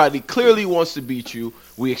everybody clearly wants to beat you.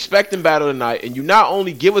 We expect them battle tonight, and you not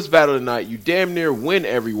only give us battle tonight, you damn near win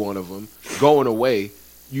every one of them going away.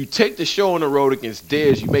 You take the show on the road against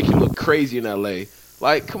Dez. You make him look crazy in LA.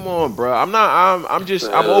 Like, come on, bro. I'm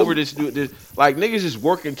over this dude. Like, niggas is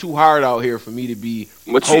working too hard out here for me to be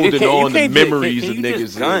holding on to memories of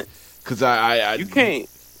niggas. Because you can't.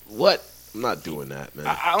 What? I'm not doing that, man.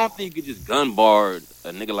 I don't think you could just gun bar a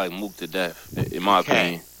nigga like Mook to death, in my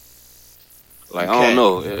opinion. Like, I don't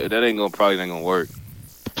know. That probably ain't gonna work.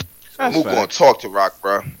 Mook gonna talk to Rock,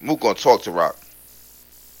 bro. Mook gonna talk to Rock.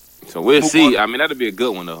 So we'll see. I mean, that'd be a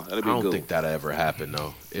good one, though. I don't think that'll ever happen,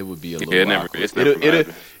 though. It would be a little awkward. It's never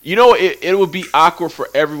happen. You know, it would be awkward for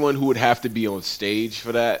everyone who would have to be on stage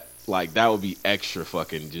for that. Like, that would be extra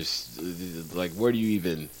fucking just, like, where do you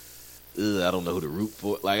even, I don't know who to root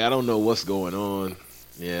for. Like, I don't know what's going on.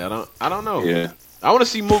 Yeah, I don't know. Yeah. I want to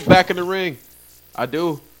see Mook back in the ring. I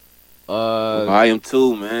do. Volume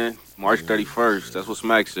 2, man. March 31st. That's what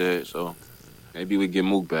Smack said, so maybe we get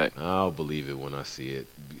Mook back. I'll believe it when I see it.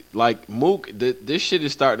 Like, Mook, this shit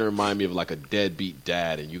is starting to remind me of, like, a deadbeat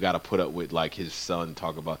dad, and you got to put up with, like, his son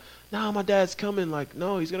talk about, nah, my dad's coming. Like,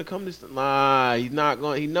 no, he's going to come this. Nah, he's not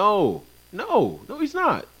going. No, he's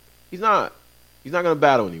not. He's not going to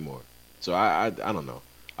battle anymore. So, I don't know.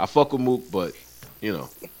 I fuck with Mook, but, you know.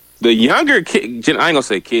 The younger kid, I ain't going to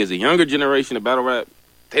say kids, the younger generation of battle rap,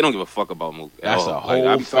 they don't give a fuck about Mook. That's a whole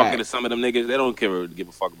I'm fact. talking to some of them niggas, they don't give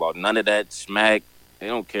a fuck about none of that. Smack, they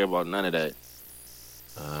don't care about none of that.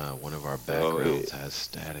 One of our backgrounds has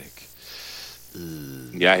static.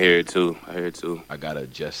 Yeah, I hear it too. I gotta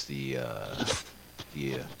adjust the.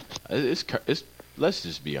 Yeah, it's. Let's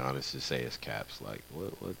just be honest and say it's Caps. Like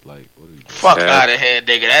what are we doing? Fuck out of here,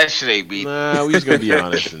 nigga. That shit ain't beat. Nah, we just gonna be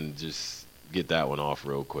honest and just get that one off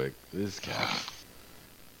real quick. This is Caps.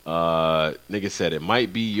 Nigga said it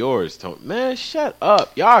might be yours. Man, shut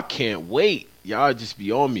up. Y'all can't wait. Y'all just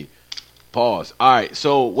be on me. Pause. All right,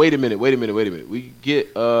 so wait a minute. We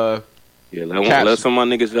get Yeah, let some of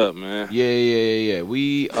my niggas up, man. Yeah.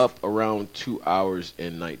 We up around 2 hours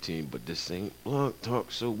and 19, but this ain't long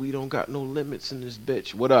talk, so we don't got no limits in this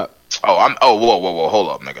bitch. What up? Whoa, hold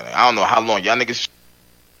up, nigga. I don't know how long y'all niggas.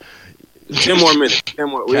 10 more minutes. 10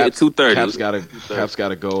 more. We're at 2:30. Cap's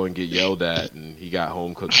gotta go and get yelled at, and he got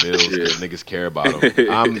home cooked meals. Because niggas care about him.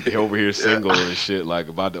 I'm over here single and shit, like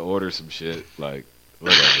about to order some shit, like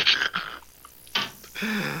whatever.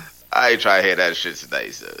 I ain't trying to hear that shit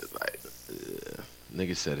today. So like,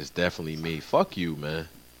 nigga said it's definitely me. Fuck you, man.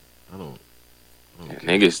 I don't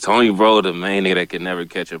niggas, Tony Bro, the main nigga that can never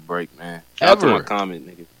catch a break, man. Shout out to my comment,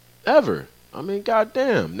 nigga. Ever. I mean,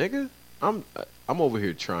 goddamn, nigga. I'm over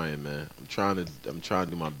here trying, man. I'm trying to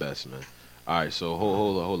do my best, man. All right, so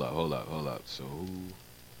hold up. So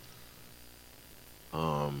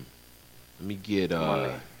let me get yo,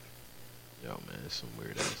 man, some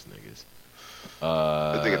weird ass niggas.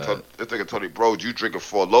 This nigga Tony Bro, you drinking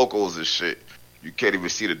 4 Locos and shit. You can't even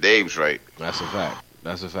see the names right. That's a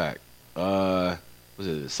fact. Was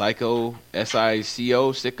it Psycho?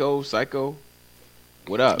 SICO? Psycho?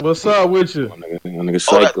 What up? What's up with you? My nigga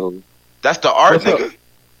Psycho. That's the art, what's nigga. Up?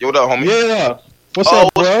 Yo, what up, homie? Yeah. What's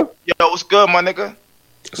up, bro? Yo, what's good, my nigga?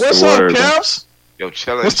 What's up, Caps? Yo,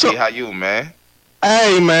 chillin'. See how you, man?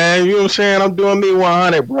 Hey, man. You know what I'm saying? I'm doing me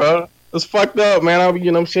 100, bro. It's fucked up, man.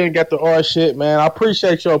 You know what I'm saying? Got the art shit, man. I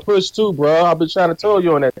appreciate your push, too, bro. I've been trying to tell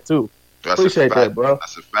you on that, too. Appreciate that, bro.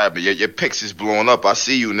 That's a fact, but your pics is blowing up. I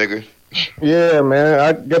see you, nigga. Yeah, man.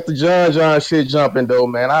 I got the John shit jumping, though,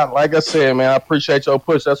 man. Like I said, man, I appreciate your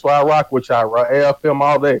push. That's why I rock with y'all, right? AFM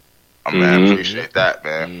all day. Man, I appreciate that,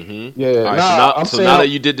 man. Mm-hmm. Yeah. All right, so now that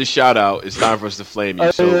you did the shout out, it's time for us to flame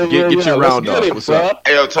you. So get your round up. What's up?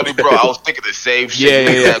 Hey, yo, Tony, bro, I was thinking the same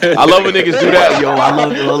shit. Yeah. I love when niggas do that. Yo, I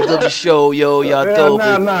love the show. Yo, y'all dope.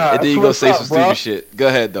 And then you go say some stupid shit. Go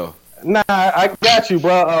ahead, though. Nah, I got you,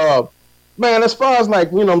 bro. Man, as far as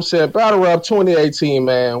like, you know what I'm saying, Battle Rap 2018,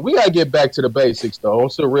 man, we gotta get back to the basics, though.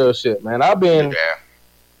 It's some real shit, man. I'm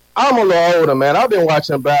a little older, man. I've been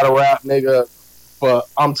watching Battle Rap, nigga,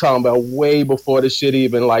 I'm talking about way before this shit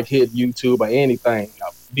even like hit YouTube or anything,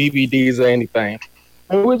 DVDs or anything.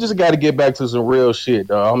 And we just got to get back to some real shit,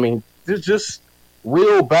 though. I mean, it's just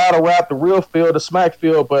real battle rap, the real feel, the smack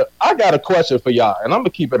feel. But I got a question for y'all, and I'm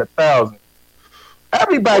gonna keep it 1,000.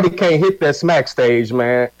 Everybody can't hit that smack stage,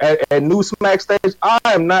 man. At new smack stage, I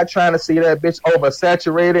am not trying to see that bitch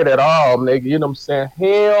oversaturated at all, nigga. You know what I'm saying?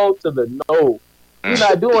 Hell to the no. You're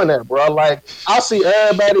not doing that, bro. Like, I see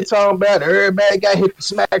everybody talking about everybody got hit the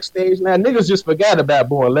smack stage. Now, niggas just forgot about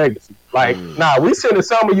Born Legacy. Like, nah, we sending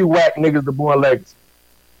some of you whack niggas to Born Legacy.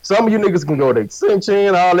 Some of you niggas can go to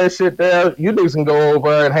Extension, all that shit there. You niggas can go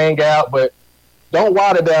over and hang out, but don't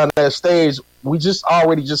water down that stage. We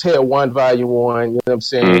already had one volume 1, you know what I'm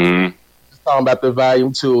saying? Mm-hmm. Just talking about the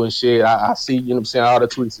volume 2 and shit. I see, you know what I'm saying, all the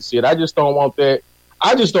tweets and shit. I just don't want that.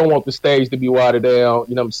 I just don't want the stage to be watered down,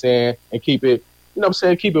 you know what I'm saying, and keep it, you know what I'm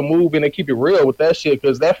saying, keep it moving and keep it real with that shit,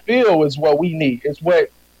 because that feel is what we need. It's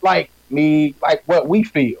what, like what we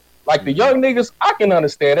feel. Like the young niggas, I can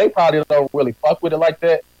understand. They probably don't really fuck with it like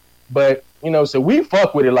that. But, you know, so we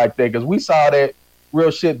fuck with it like that because we saw that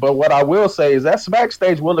real shit. But what I will say is that smack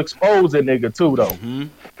stage will expose a nigga too, though.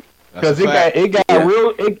 Because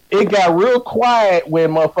it got real quiet when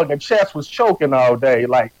motherfucking chest was choking all day.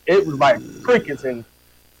 Like, it was like crickets. And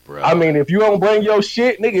bro, I mean, if you don't bring your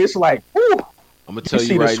shit, nigga, it's like, whoo. I'm gonna tell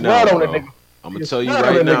you right now, bro. I'm gonna tell you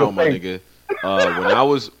right now, my nigga. When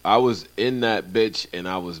I was in that bitch and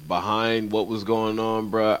I was behind what was going on,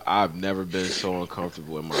 bro, I've never been so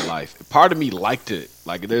uncomfortable in my life. Part of me liked it.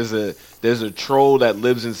 Like there's a troll that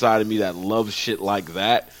lives inside of me that loves shit like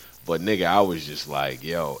that. But nigga, I was just like,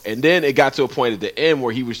 yo. And then it got to a point at the end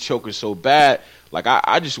where he was choking so bad, like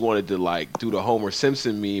I just wanted to like do the Homer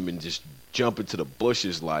Simpson meme and just jump into the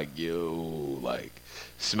bushes, like, yo, like.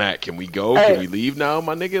 Smack, can we go? Can we leave now,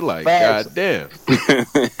 my nigga? Like, goddamn.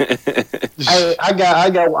 I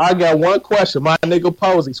got one question. My nigga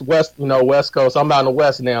Posey's West Coast. I'm out in the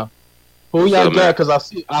West now. Who y'all got? Because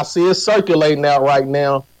I see it circulating out right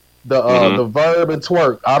now. The verb and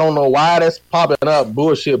twerk. I don't know why that's popping up,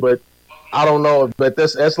 bullshit, but I don't know. But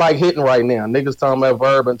that's like hitting right now. Niggas talking about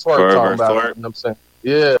verb and twerk. Talking about it, you know what I'm saying?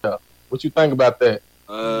 Yeah. What you think about that?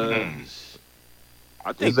 I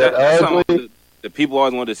think that's ugly. The people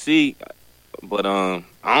always want to see, but I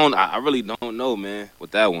really don't know, man. With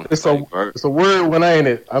that one, it's a weird one, ain't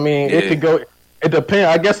it? I mean, it could go. It depends.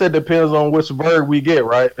 I guess it depends on which verb we get,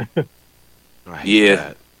 right? I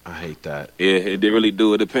hate that. Yeah, it really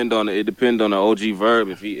do. It depend on the OG verb.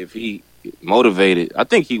 If he motivated, I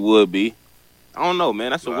think he would be. I don't know, man.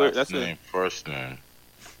 That's a weird. That's first name.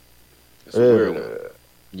 That's a weird one.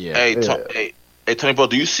 Yeah. Hey, Tony, bro,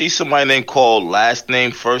 do you see somebody named called last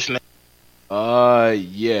name, first name?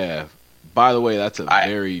 Yeah. By the way, that's a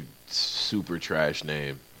very super trash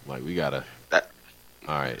name. Like, we gotta. All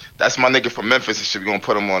right. That's my nigga from Memphis and shit. We gonna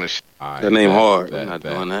put him on the shit. Right, that name hard. I'm not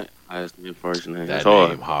doing that. Last name, first name. That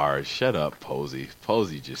name hard. Hard. Shut up, Posey.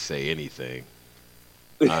 Posey just say anything.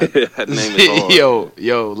 That name is hard.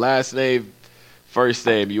 Yo, last name, first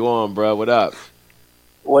name. You on, bro? What up?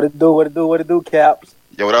 What it do, Caps?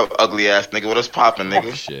 Yo, what up, ugly ass nigga? What us popping, nigga?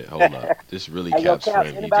 Oh, shit, hold up. This really hey, Caps' Caps,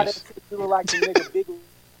 friend. Anybody that you look like the nigga Big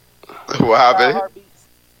What happened?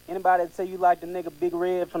 Anybody that say you like the nigga Big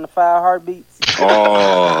Red from the 5 Heartbeats?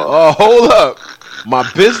 Oh, hold up.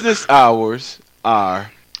 My business hours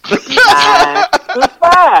are 9 to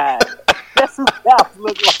 5. That's who Caps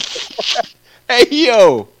look like. Hey,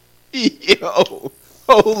 yo,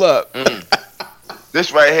 hold up.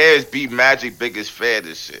 This right here is B Magic biggest fan.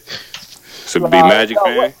 This shit. It's a B Magic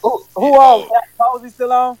fan. Who on? Posey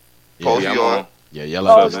still on? Posey on. Yeah,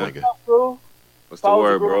 yellow ass nigga. What's the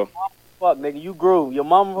word, bro? Fuck, nigga, you groove. Your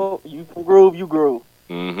mama, you can groove, you groove.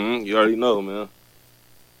 Mm-hmm. You already know, man.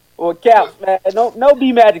 Well, Caps, man, no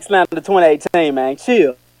B Magic slam to 2018, man.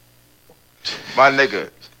 Chill. My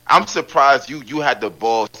nigga, I'm surprised you had the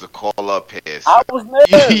balls to call up here. I was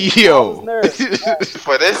nervous. Yo.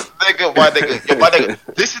 For this nigga, my nigga,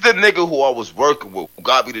 this is the nigga who I was working with, who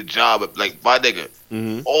got me the job. Like, my nigga,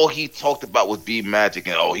 all he talked about was B Magic,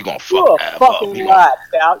 and he gonna fuck Av up.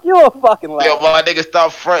 You a fucking lie. Yo, my nigga,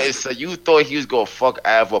 stop fronting. So you thought he was gonna fuck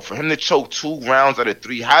Av up. For him to choke 2 rounds out of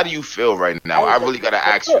 3, how do you feel right now? I really gotta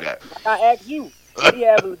ask you that. I ask you. He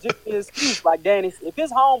have a legitimate excuse, like Danny. If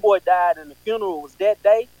his homeboy died and the funeral was that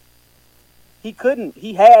day, he couldn't.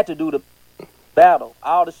 He had to do the battle.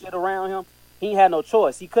 All the shit around him, he had no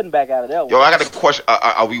choice. He couldn't back out of that one. Yo, I got a question.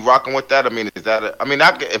 Are we rocking with that? I mean, is that?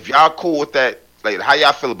 If y'all cool with that, like, how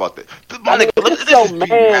y'all feel about that? My nigga, this is B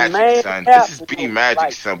Magic, son. This is B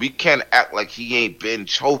Magic, son. We can't act like he ain't been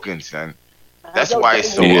choking, son. That's why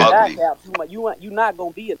it's so ugly. You not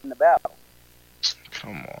gonna be in the battle.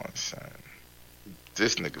 Come on, son.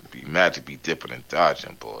 This nigga B Magic be dipping and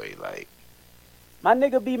dodging, boy. Like, my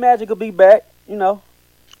nigga B Magic will be back. You know.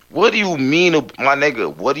 What do you mean, my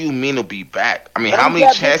nigga? What do you mean to be back? I mean, how many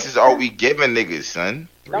chances are we giving niggas, son?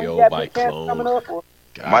 3-0 by Clone.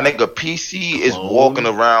 My nigga, PC is walking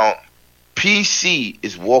around. PC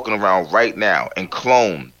is walking around right now, and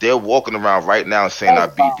Clone, they're walking around right now saying I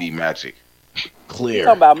beat B Magic. Clear. You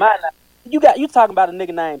talking about my name? You talking about a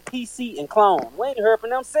nigga named PC and Clone? We ain't heard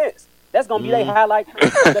from them since. That's gonna be their highlight.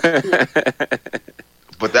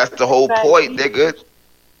 But that's the whole point, nigga.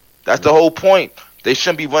 That's the whole point. They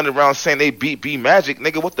shouldn't be running around saying they beat B Magic,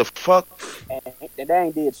 nigga. What the fuck? And they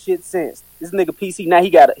ain't did shit since. This nigga PC now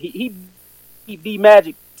he beat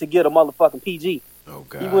Magic to get a motherfucking PG. Oh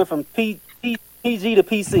god. He went from PG to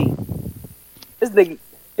PC. This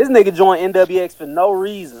nigga joined NWX for no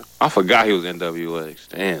reason. I forgot he was NWX.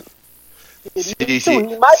 Damn.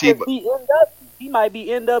 He might be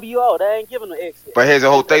NWO. They ain't giving no X. But here's the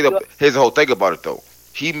whole thing about it though.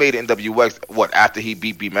 He made NWX after he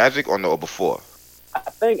beat B Magic or before? I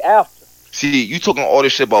think after. See, you talking all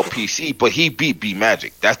this shit about PC, but he beat B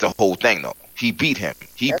Magic. That's the whole thing though. He beat him.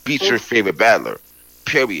 He beat your favorite battler.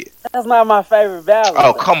 Period. That's not my favorite battler.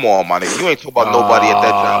 Oh, come on, my nigga. You ain't talking about nobody at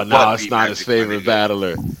that time. No, it's not his favorite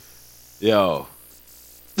battler. Yo.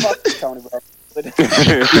 Fuck Tony, bro.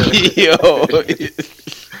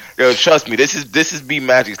 Yo, trust me. This is B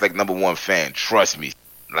Magic's like #1 fan. Trust me.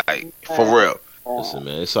 Like, for real. Listen,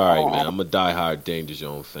 man, it's all right, man. I'm a diehard Danger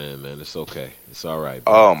Zone fan, man. It's okay. It's all right,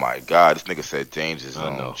 bro. Oh, my God. This nigga said Danger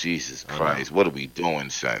Zone. Jesus Christ. What are we doing,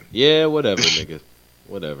 son? Yeah, whatever, nigga.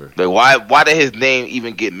 Whatever. Like, why did his name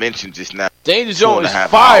even get mentioned just now? Danger Zone is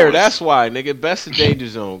fire. That's why, nigga. Best of Danger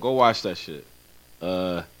Zone. Go watch that shit.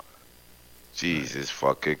 Jesus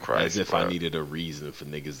fucking Christ. As if I needed a reason for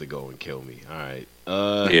niggas to go and kill me. All right.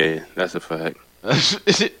 Yeah, that's a fact.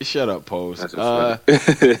 Shut up, Pose. That's a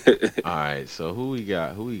fact. All right. So who we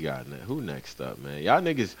got? Who next up, man? Y'all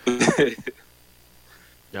niggas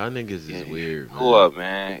is weird, man. Who up,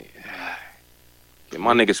 man? Get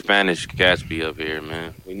my nigga Spanish Gatsby up here,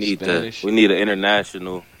 man. We need an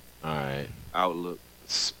international outlook.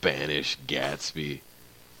 Spanish Gatsby.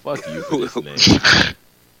 Fuck you for this name.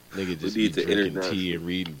 Nigga just be drinking tea and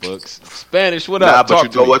reading books. Spanish, what up? But you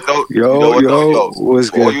know what though? Yo, what's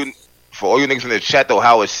good? For all you niggas in the chat though,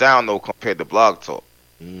 how it sound though compared to Blog Talk?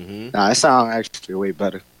 Nah, it sound actually way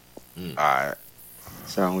better. Alright.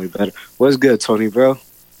 Sound way better. What's good, Tony, bro?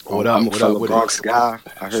 What up? I'm a What fellow up? Bronx guy.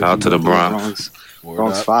 I heard Shout out to the Bronx.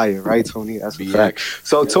 Bronx fire, right, Tony? That's a fact.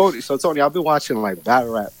 So Tony, I've been watching like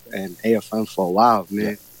battle rap and AFM for a while,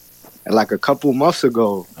 man. And like a couple months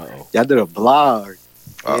ago, y'all did a blog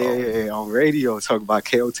on radio talking about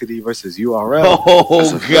KOTD versus URL.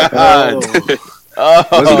 Oh God!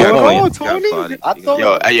 What's going on, Tony? I thought,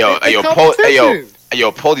 Yo,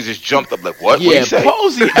 Posey just jumped up like, what? Yeah, what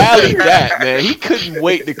Posey alleyed that, man. He couldn't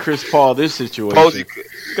wait to Chris Paul this situation. Posey,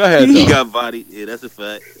 go ahead, He got bodied. Yeah, that's a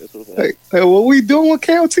fact. Hey, what we doing with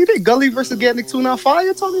KOTD? Gully versus Getting 2 on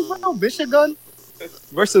fire, Tony Brown? Michigan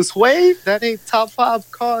versus Wave? That ain't top 5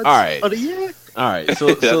 cards of the year? All right.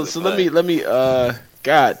 So let me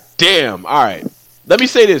God damn. All right. Let me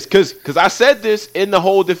say this, cause I said this in the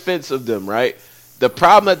whole defense of them, right? The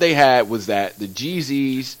problem that they had was that the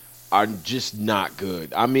GZs are just not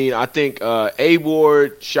good. I mean, I think A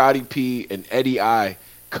Ward, Shotty P, and Eddie I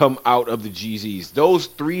come out of the GZs. Those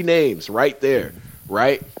 3 names right there,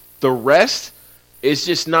 right? The rest is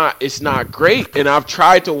just not. It's not great. And I've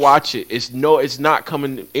tried to watch it. It's not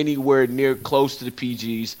coming anywhere near close to the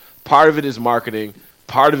PGs. Part of it is marketing.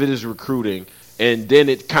 Part of it is recruiting. And then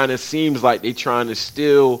it kind of seems like they're trying to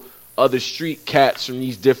steal other street cats from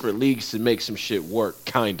these different leagues to make some shit work.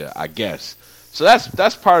 Kinda, I guess. So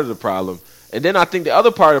that's part of the problem. And then I think the other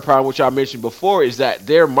part of the problem, which I mentioned before, is that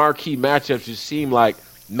their marquee matchups just seem like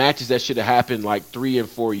matches that should have happened like 3 and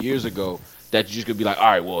 4 years ago. That you're just gonna be like, all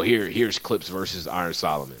right, well here's Clips versus Iron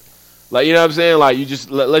Solomon. Like, you know what I'm saying? Like, you just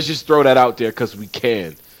let's just throw that out there because we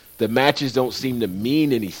can. The matches don't seem to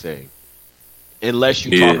mean anything unless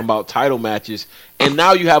you're talking about title matches. And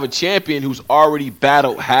now you have a champion who's already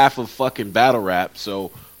battled half of fucking battle rap.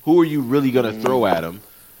 So who are you really gonna throw at him?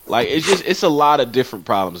 Like, it's a lot of different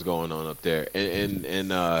problems going on up there,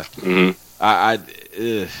 that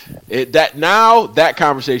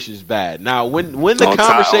conversation is bad. Now, when the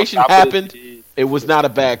conversation happened, it was not a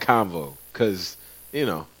bad convo because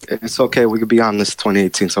it's okay. We could be on this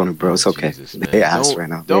 2018, Tony, bro. It's okay. Jesus, they asked right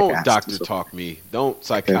now. Don't doctor talk me. Don't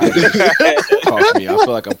psychiatrist talk me. I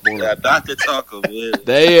feel like I'm pulling. Yeah, doctor talk him.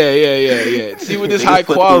 Yeah. See, with this high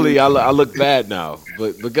quality, I look bad now.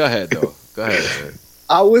 But go ahead though. Go ahead, man.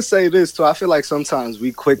 I would say this too. I feel like sometimes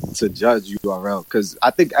we quick to judge URL because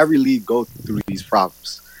I think every league goes through these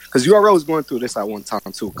problems. Because URL was going through this at one time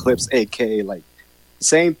too. Clips, AK, like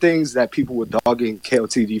same things that people were dogging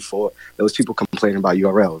KOTD for. There was people complaining about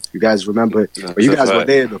URL. You guys remember? You guys were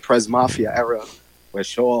there, the Prez Mafia era, where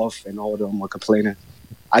Show Off and all of them were complaining.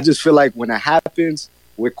 I just feel like when it happens,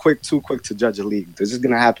 we're too quick to judge a league. This is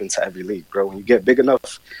gonna happen to every league, bro. When you get big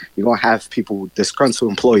enough, you're gonna have people disgruntled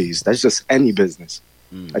employees. That's just any business.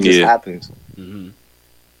 It just happens.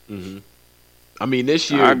 I mean,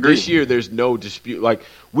 this year, there's no dispute. Like,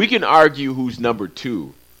 we can argue who's number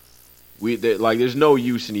 2. There's no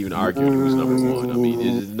use in even arguing who's number 1. I mean,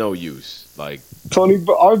 there's no use. Like, Tony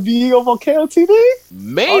RBE over KOTD?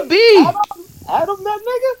 Maybe. Adam, that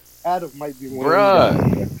nigga? Adam might be one.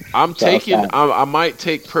 Bruh, I'm taking. I might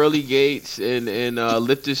take Pearly Gates and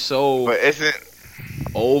Lift His Soul. But isn't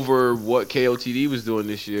over what KOTD was doing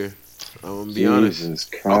this year? I'm gonna be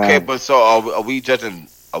honest. Okay, but so are we judging?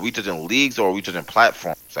 Are we judging leagues or are we judging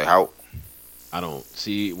platforms? Like how? I don't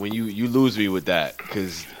see when you lose me with that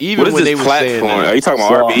because even when they were saying that, are you talking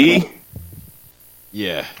about RBE?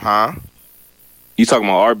 Yeah. Huh? You talking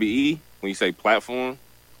about RBE when you say platform?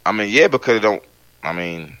 I mean, yeah, because it don't. I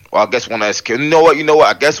mean, well, I guess one SK. You know what?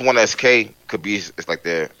 I guess one SK could be. It's like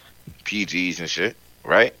their PGs and shit,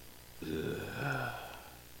 right?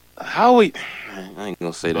 How we? I ain't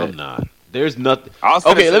gonna say that. I'm not. There's nothing.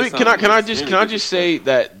 Okay, can I just say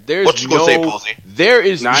that there's what you gonna say, Posey? There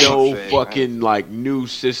is no fucking like new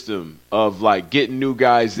system of like getting new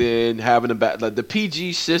guys in, having like the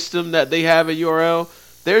PG system that they have at URL.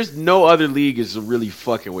 There's no other league is really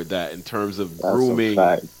fucking with that in terms of grooming,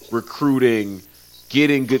 recruiting,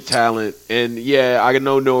 getting good talent. And yeah, I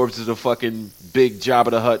know Norbs is a fucking big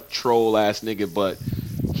Jabba the Hutt troll ass nigga, but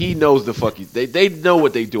he knows the fucking they know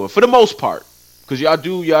what they doing for the most part. Because y'all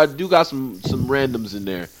do got some randoms in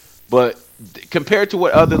there, but compared to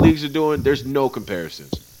what other leagues are doing, there's no comparison.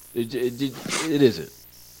 It isn't.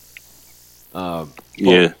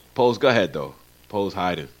 Pose, go ahead though. Pose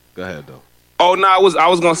hiding. Go ahead though. Oh no, I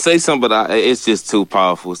was gonna say something, but it's just too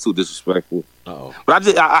powerful. It's too disrespectful.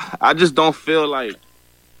 But I just don't feel like.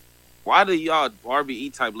 Why do y'all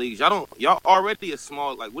RBE type leagues? Y'all already a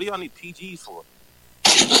small. Like, what do y'all need PGs for?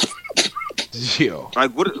 Yo.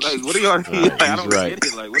 Like what do y'all need? Like, I don't get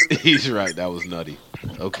it. Like, what he's right. That was nutty.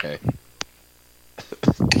 Okay.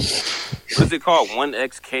 What is it called?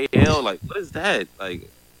 1XKL? Like, what is that? Like,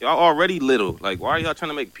 Y'all already little. Like, why are y'all trying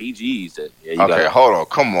to make PGs? Hold on.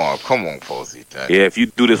 Come on, Posey. Yeah, if you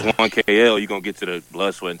do this 1 KL, you're going to get to the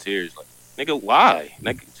blood, sweat, and tears. Like, nigga, why?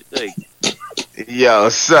 Nigga, like, yo,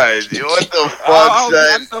 son, what the fuck, son?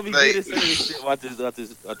 I just don't be getting some of this shit about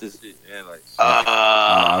this shit, man. Like,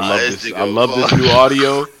 I love this new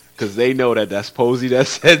audio because they know that that's Posey that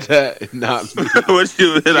said that, and not me. What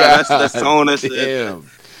you? That's tone. That's damn.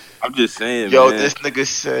 I'm just saying, yo, man. this nigga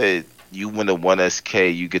said you win the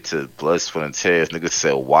 1SK, you get to blood, sweat, and tears. Nigga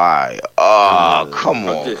said why? Oh, come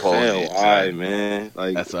on, Posey. Why, man?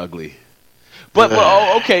 Like, that's ugly. But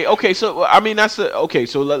okay. So I mean, okay.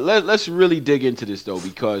 So let's really dig into this though,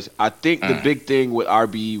 because I think the big thing with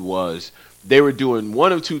RBE was they were doing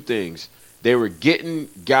one of two things. They were getting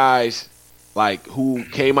guys like who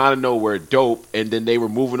came out of nowhere, dope, and then they were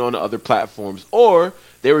moving on to other platforms, or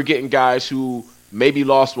they were getting guys who maybe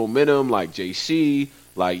lost momentum, like JC.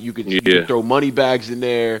 Like you could throw money bags in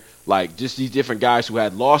there, like just these different guys who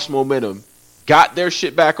had lost momentum, got their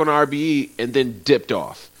shit back on RBE, and then dipped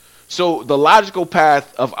off. So the logical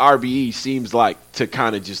path of RBE seems like to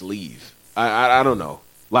kind of just leave. I don't know.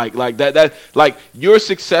 Like that like you're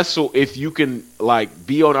successful if you can like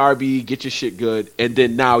be on RBE, get your shit good, and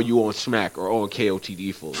then now you on Smack or on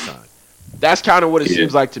KOTD full time. That's kind of what it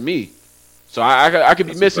seems like to me. So I could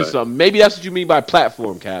be missing something. Maybe that's what you mean by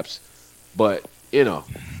platform, Caps. But you know,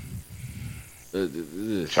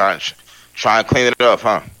 try and clean it up,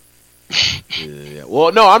 huh? Yeah.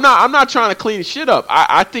 Well, no, I'm not trying to clean shit up.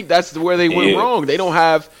 I think that's where they went wrong. They don't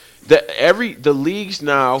have the leagues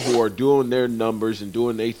now who are doing their numbers and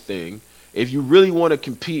doing their thing. If you really want to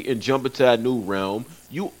compete and jump into that new realm,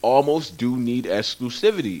 you almost do need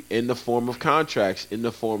exclusivity in the form of contracts, in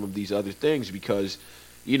the form of these other things, because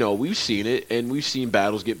you know we've seen it and we've seen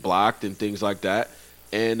battles get blocked and things like that.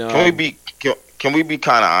 And can we be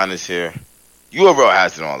kind of honest here? URL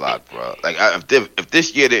has it on lock, bro. Like, if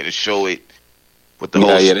this year didn't show it with the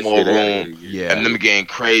whole small room and them getting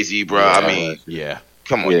crazy, bro, I mean,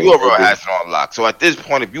 come on, URL has it on lock. So at this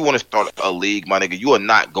point, if you want to start a league, my nigga, you are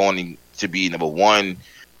not going to be number 1.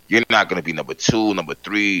 You're not going to be number 2, number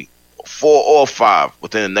 3, 4, or 5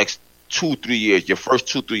 within the next 2-3 years. Your first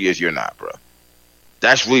 2-3 years, you're not, bro.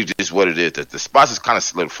 That's really just what it is. The spots is kind of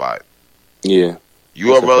solidified. Yeah.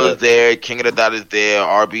 URL is there, King of the Dot is there,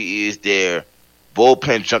 RBE is there.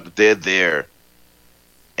 Bullpen jumped up there,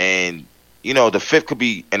 and you know the 5th could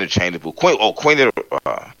be interchangeable. Queen of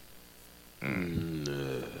the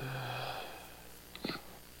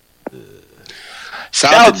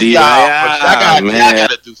shout out to y'all. I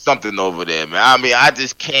gotta do something over there, man. I mean, I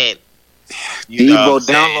just can't. Debo,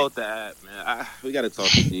 download the app, man. We gotta talk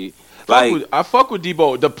to D. I fuck with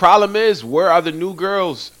Debo. The problem is, where are the new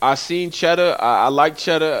girls? I seen Cheddar. I like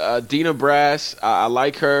Cheddar. Dina Brass. I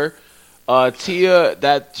like her. Tia,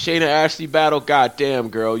 that Shayna Ashley battle, goddamn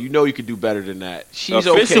girl, you know you could do better than that. She's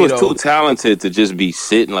Official okay was too talented to just be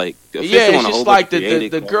sitting like. It's just like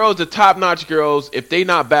the girls, the top notch girls. If they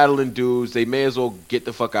not battling dudes, they may as well get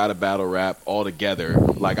the fuck out of battle rap altogether.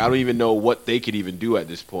 Like I don't even know what they could even do at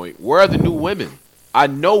this point. Where are the new women? I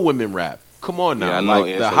know women rap. Come on now,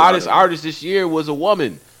 the hottest artist this year was a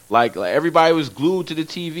woman. Like everybody was glued to the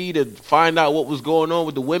TV to find out what was going on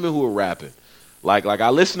with the women who were rapping. Like I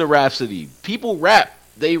listen to Rhapsody. People rap.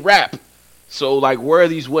 They rap. So like, where are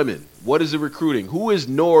these women? What is the recruiting? Who is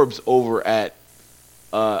Norbs over at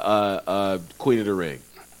Queen of the Ring?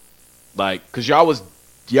 Like, cause y'all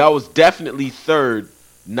was definitely 3rd,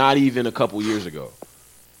 not even a couple years ago.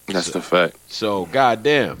 That's the fact. So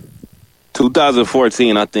goddamn.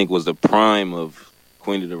 2014, I think, was the prime of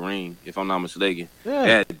Queen of the Ring, if I'm not mistaken.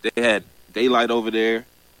 Yeah. They had Daylight over there.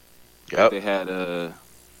 Yep. They had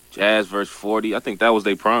Jazz versus 40. I think that was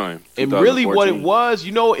their prime. And really what it was,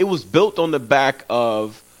 you know, it was built on the back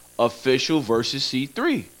of Official versus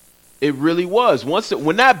C3. It really was.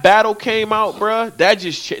 When that battle came out, bruh, that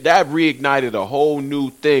reignited a whole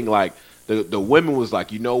new thing. Like the women was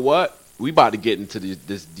like, you know what? We about to get into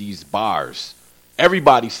these bars.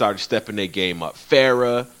 Everybody started stepping their game up.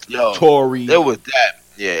 Farrah, Tori. It was that.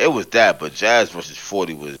 Yeah, it was that. But Jazz versus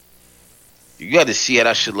 40 was. You got to see how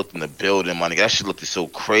that shit looked in the building, my nigga. That shit looked so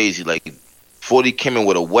crazy. Like 40 came in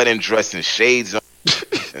with a wedding dress and shades on.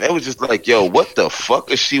 And it was just like, yo, what the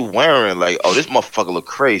fuck is she wearing? Like, oh, this motherfucker look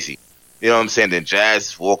crazy. You know what I'm saying? Then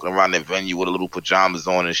Jazz walking around the venue with a little pajamas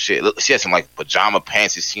on and shit. Look, she had some like pajama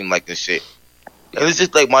pants, it seemed like, and shit. And it's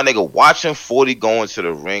just like, my nigga, watching 40 go into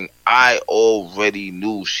the ring, I already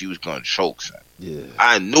knew she was gonna choke, son. Yeah.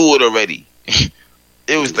 I knew it already.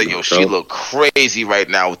 It was like, yo, she look crazy right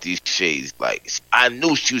now with these shades. Like, I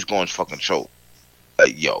knew she was going to fucking choke.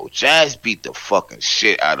 Like, yo, Jazz beat the fucking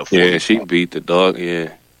shit out of 40. Yeah, she beat the dog,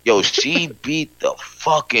 yeah. Yo, she beat the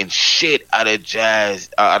fucking shit out of Jazz,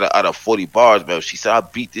 out of 40 bars, man. She said, I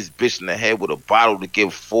beat this bitch in the head with a bottle to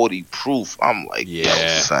give 40 proof. I'm like, yo,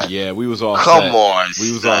 son. Yeah, we was all Come set. on,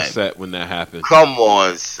 We was son. all set when that happened. Come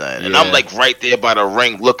on, son. And Yeah. I'm like right there by the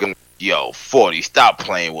ring looking, yo, 40, stop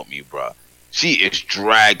playing with me, bro. She is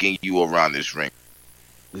dragging you around this ring.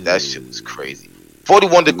 That shit was crazy. 40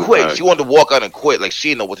 wanted to quit. She wanted to walk out and quit. Like, she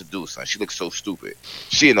didn't know what to do, son. She looked so stupid.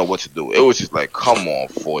 She didn't know what to do. It was just like, come on,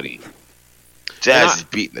 40. Jazz is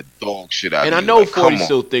beating the dog shit out of you. And I know like, 40 come on.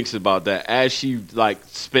 still thinks about that as she like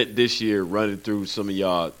spent this year running through some of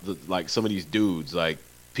y'all, like some of these dudes, like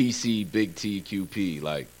PC, Big T, QP.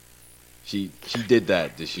 Like she did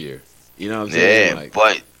that this year. You know what I'm saying? Yeah, like,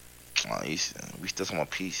 but we still talking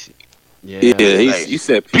about PC. Yeah, Like, you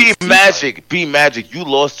said B Magic. You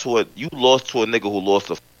lost to a nigga who lost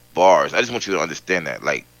the bars. I just want you to understand that.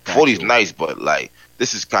 Like, 40's nice, but like,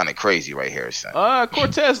 this is kind of crazy right here, son.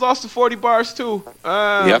 Cortez lost to 40 bars too.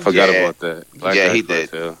 Yeah, I forgot about that. Yeah, he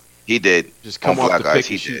did. He did. Just come On off Black the Eyes, pick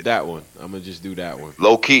he and shoot did. that one. I'm gonna just do that one.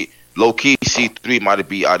 Low key, C3 might have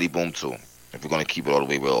beat Adi Boom too. If we're gonna keep it all the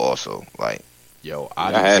way real, also like. Yo,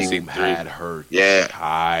 I Adi Boom had her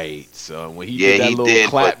tight, son. When he did that little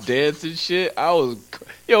clap dance and shit, I was,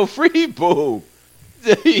 yo, free Boom.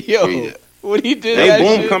 Yo, when he did that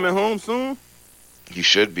Boom shit. coming home soon? He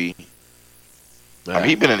should be. I mean,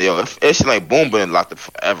 he been in the it's like Boom been locked up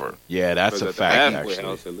forever. Yeah, that's a fact, actually.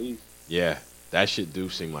 House at least. Yeah, that shit do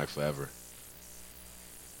seem like forever.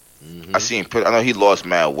 I seen. I know he lost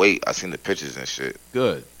mad weight. I seen the pictures and shit.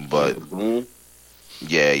 Good, but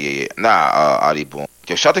yeah. Nah, Adi Boom.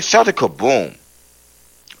 Yo, shout to Kaboom.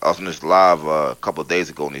 I was on this live a couple of days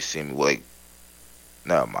ago and they seen me like.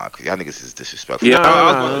 Never mind, cause y'all niggas is disrespectful. Yeah,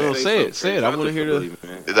 no, say it. I want to hear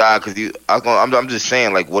the. Nah, cause I'm just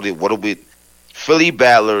saying like what are we? Philly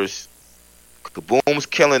battlers. Kaboom's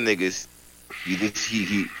killing niggas.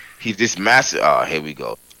 He just massive. Oh, here we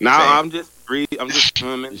go. Nah, I'm just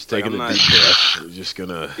swimming. Just taking a deep breath. We're just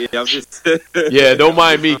gonna. Yeah, I'm just. Yeah, don't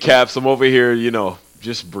mind me, Caps. I'm over here,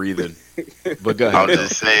 just breathing. But go ahead. I'm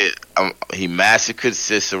just saying, he massacred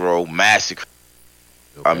Cicero. Massacred.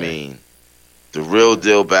 Okay. I mean, the real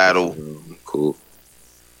deal battle. Cool.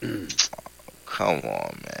 Come on,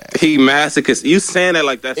 man. He massacred. You saying that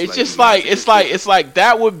like that's. It's just like it's like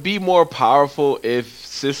that would be more powerful if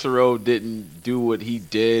Cicero didn't do what he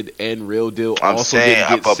did and Real Deal also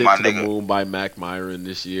didn't get sent to the moon by Mac Myron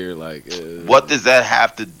this year. Like, what does that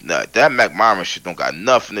have to? That Mac Myron shit don't got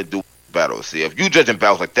nothing to do with battles. See, if you judging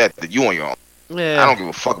battles like that, then you on your own. Yeah. I don't give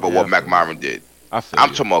a fuck about what Mac Myron did. I'm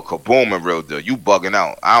talking about Kaboom and Real Deal. You bugging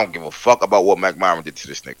out. I don't give a fuck about what Mac Myron did to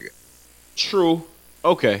this nigga. True.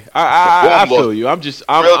 Okay, I feel you. I'm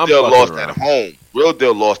Real Deal lost around. at home. Real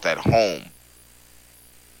Deal lost at home.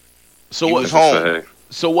 So he what? Was home.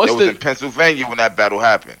 So what's it was in Pennsylvania when that battle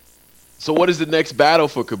happened. So what is the next battle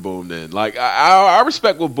for Kaboom then? Like I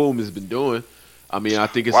respect what Boom has been doing. I mean, I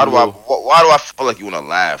think it's why do I feel like you want to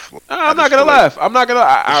laugh? I'm not gonna laugh. I'm not gonna.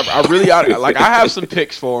 I really like. I have some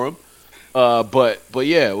picks for him. But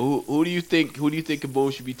yeah, who do you think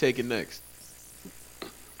Kaboom should be taking next?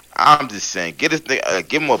 I'm just saying, give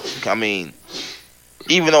him a. I mean,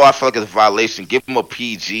 even though I feel like it's a violation, give him a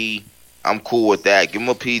PG. I'm cool with that. Give him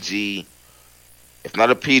a PG. If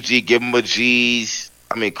not a PG, give him a G's.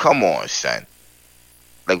 I mean, come on, son.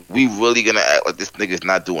 Like, we really gonna act like this nigga's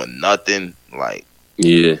not doing nothing? Like,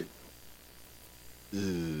 yeah.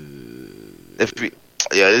 This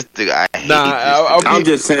nigga, I hate this. I'm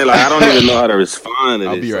just saying, like, I don't even know how to respond to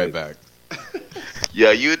I'll this. be right back.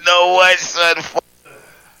 Yeah, you know what, son?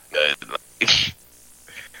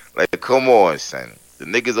 Like, come on, son. The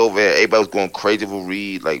niggas over here, everybody's going crazy for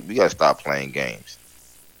Reed. Like, we gotta stop playing games.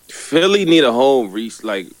 Philly need a whole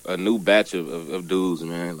a new batch of dudes,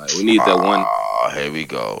 man. Like, we need that one. Oh, here we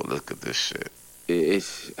go. Look at this shit.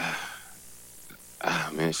 It's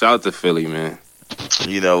man. Shout out to Philly, man.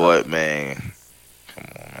 You know what, man? Come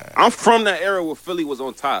on, man. I'm from that era where Philly was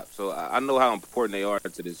on top, so I know how important they are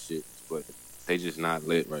to this shit. But they just not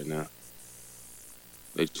lit right now.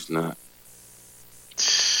 They just not.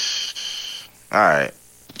 All right.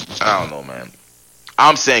 I don't know, man.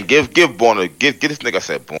 I'm saying give Born give this nigga. I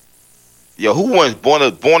said Born. Yo, who wins? Born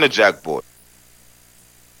or Jack Boy?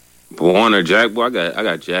 Born or Jack Boy? I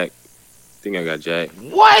got Jack. I think I got Jack.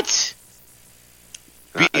 What?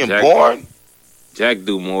 Beating Jack, Born? Jack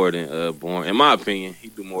do more than Born. In my opinion, he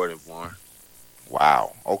do more than Born.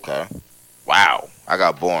 Wow. Okay. Wow. I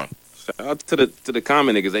got Born. Shout out to the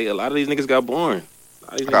comment niggas. A lot of these niggas got Born.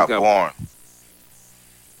 I got Born.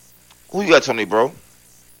 Who you got, Tony, bro?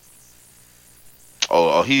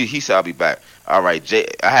 He said I'll be back. All right,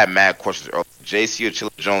 I had mad questions earlier. JC or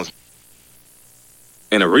Chilla Jones?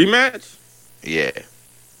 In a rematch? Yeah.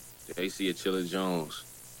 JC or Chilla Jones?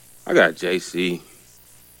 I got JC.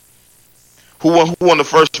 Who won the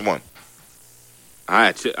first one?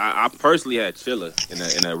 I personally had Chilla in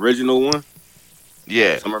the original one.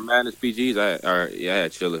 Yeah. Summer Madness PGs. I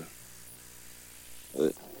had Chilla.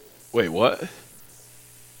 Wait, what?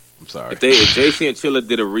 I'm sorry. If JC and Chilla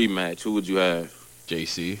did a rematch, who would you have?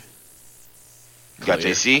 JC. You got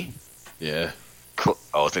JC? Yeah. I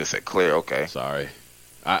think it said Clear. Okay. Sorry.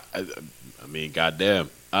 I mean,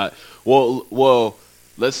 goddamn. Well,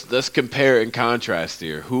 let's compare and contrast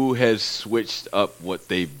here. Who has switched up what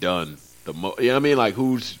they've done the most? You know what I mean? Like,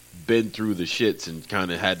 who's been through the shits and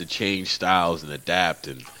kind of had to change styles and adapt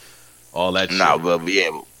and all that shit?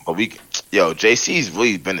 JC's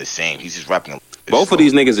really been the same. He's just rapping. Both of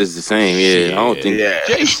these niggas is the same. Yeah, I don't think. Yeah.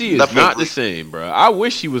 JC is not the same, bro. I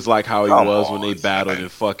wish he was like how he was when they battled in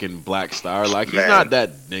fucking Black Star. Like, he's not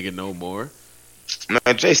that nigga no more. Man,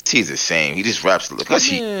 JC's the same. He just raps.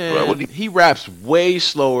 He raps way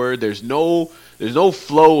slower. There's no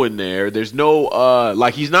flow in there. There's no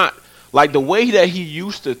like, he's not like the way that he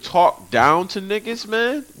used to talk down to niggas,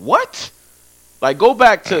 man. What? Like, go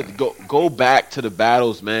back to the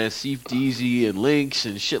battles, man. Seif Deezy and Lynx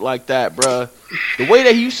and shit like that, bruh. The way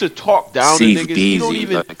that he used to talk down to niggas, you don't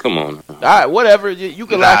even. Like, come on. All right, whatever. You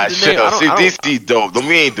can laugh at the name. Seif Deezy dope.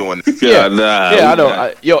 We ain't doing that. Yeah, I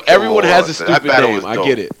know. Everyone has a stupid name. I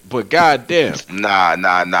get it, but goddamn. Nah.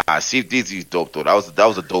 Seif Deezy's dope though. That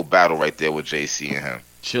was a dope battle right there with JC and him.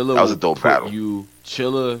 Chilla, that was a dope battle.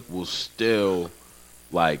 Chilla will still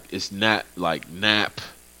like, it's not like Nap.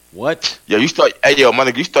 What? Yo, my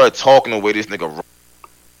nigga, you started talking the way this nigga.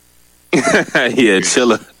 Yeah,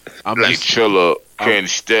 Chilla. Chilla can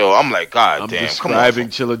still. I'm like, God damn. I'm describing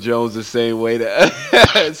Chilla Jones the same way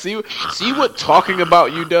that. see what talking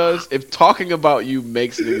about you does? If talking about you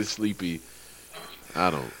makes niggas sleepy, I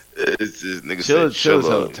don't. It's just nigga. Chilla's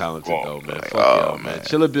hella talented though, man. Fuck y'all, man.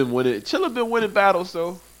 Chilla been winning battles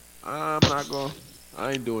though. I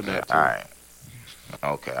ain't doing that too. All right.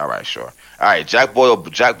 Okay, all right, sure. All right, Jack Boy or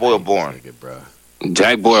Born? Jack Boy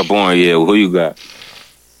or Born, yeah. Who you got?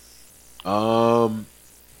 I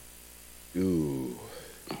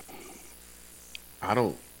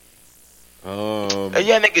don't. Hey,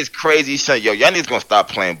 y'all niggas crazy, son. Yo, y'all niggas gonna stop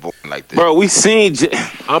playing Born like this, bro. We seen. We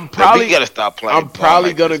gotta stop playing. I'm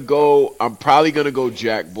probably gonna go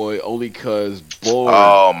Jack Boy only cause Born.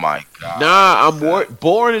 Oh my god. Nah,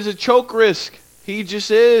 Born is a choke risk. He just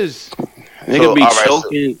is. Nigga be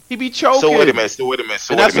choking. He be choking. So wait a minute.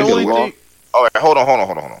 That's the only thing. All right, hold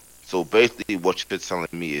on. So basically, what you're telling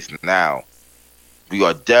me is now we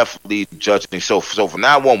are definitely judging. So from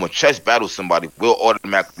now on, when Chess battles somebody, we'll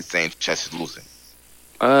automatically saying Chess is losing.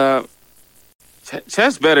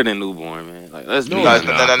 Chess better than Newborn, man. Like, let's no.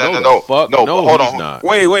 Hold on.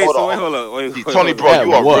 Wait, hold on. Tony, bro,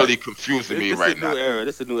 you are really confusing me right now.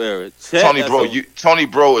 This is a new era. Tony,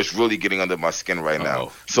 bro, is really getting under my skin right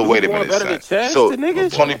now. So wait a minute, son.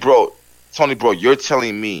 Tony, bro, you're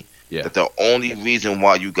telling me that the only reason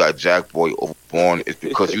why you got Jack Boy over Born is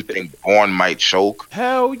because you think Born might choke?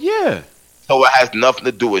 Hell yeah. So it has nothing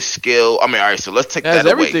to do with skill. I mean, all right, so let's take that away. It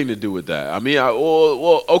has everything to do with that. I mean,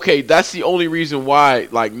 okay, that's the only reason why.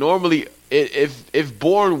 Like, normally, if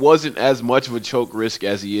Born wasn't as much of a choke risk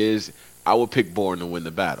as he is, I would pick Born to win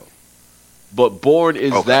the battle. But Born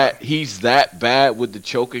is he's that bad with the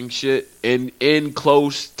choking shit. In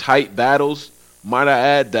close, tight battles, might I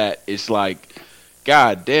add that it's like,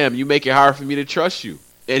 God damn, you make it hard for me to trust you.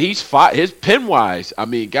 And he's fought his pen wise. I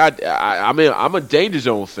mean, I'm a Danger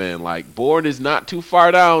Zone fan. Like, Born is not too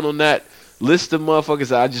far down on that list of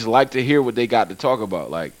motherfuckers. I just like to hear what they got to talk about.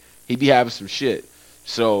 Like, he be having some shit.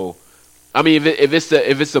 So, I mean, if it's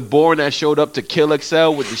the Born that showed up to kill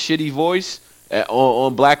Excel with the shitty voice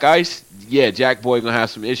on Black Ice, yeah, Jack Boy gonna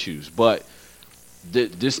have some issues. But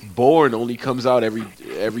this Born only comes out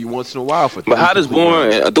every once in a while for. But how does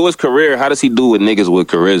Born through his career? How does he do with niggas with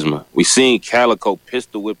charisma? We seen Calico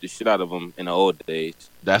pistol whip the shit out of him in the old days.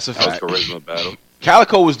 That's a fact. Charisma battle.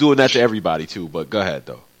 Calico was doing that to everybody too. But go ahead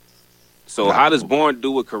though. So how does Born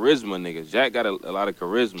do with charisma, niggas? Jack got a lot of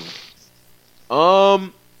charisma.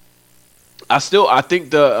 I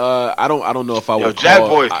think the I don't know if I would.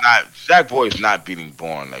 Jack Boy is not beating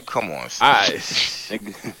Born. Like, come on.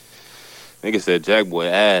 Nigga said Jack Boy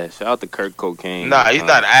ass. Shout out to Kurt Cocaine. Nah, he's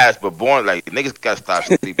not ass, but Born, like, niggas gotta stop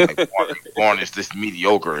sleeping. Like, Born is this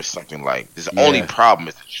mediocre or something. Like, his only problem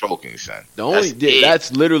is the choking, son.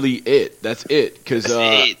 That's literally it. That's it. Because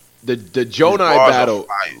the Jonai battle,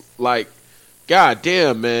 like, God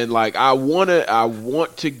damn, man. Like, I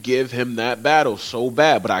want to give him that battle so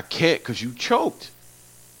bad, but I can't because you choked.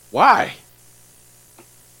 Why?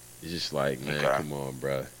 It's just like, man, come on,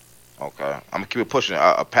 bro. Okay. I'm going to keep it pushing.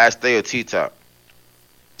 A past day or T-Top?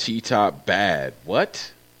 T-Top bad.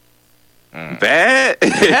 What? Bad?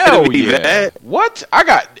 Hell yeah. Bad? What? I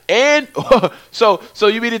got so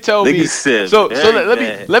you mean to tell me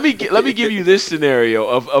let me give you this scenario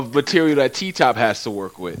of material that T-Top has to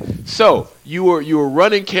work with. So you were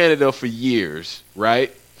running Canada for years,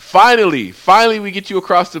 right? Finally we get you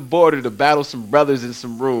across the border to battle some brothers in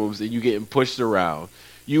some rooms, and you getting pushed around.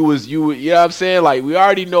 You know what I'm saying? Like, we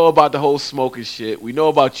already know about the whole smoking shit. We know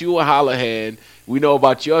about you and Hollahan. We know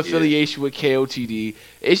about your affiliation with KOTD.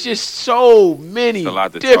 It's just so many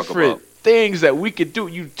different things that we could do.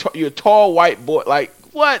 You're a tall white boy. Like,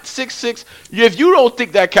 what? 6'6"? If you don't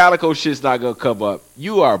think that Calico shit's not going to come up,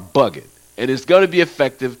 you are bugging. And it's going to be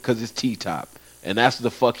effective because it's T-Top. And that's what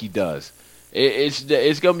the fuck he does. It's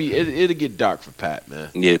going to be... It'll get dark for Pat, man.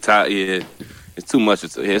 Yeah, it's too much.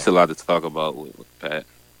 It's a lot to talk about with Pat.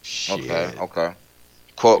 Shit. Okay.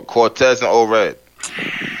 Cortez and O-Red.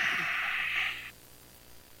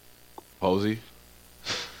 Posey?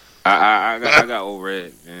 I got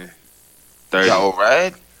O-Red, man. 30. You got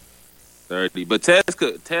O-Red? 30. But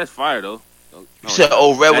Tez fire, though. You said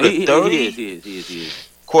O-Red with a 30? He is.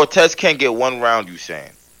 Cortez can't get one round, you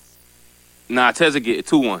saying? Nah, Tez will get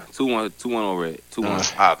 2-1. 2-1 O-Red.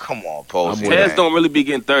 2-1. Come on, Posey. Tez don't really be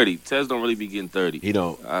getting 30. He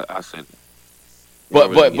don't. I said that.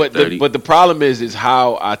 But the problem is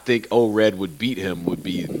how I think O-Red would beat him would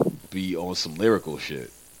be on some lyrical shit,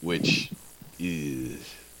 which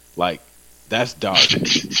is like, that's dark.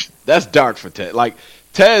 That's dark for Tez. Like,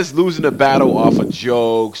 Tez losing a battle off of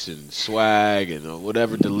jokes and swag and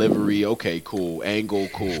whatever delivery, okay, cool, angle,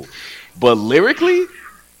 cool. But lyrically,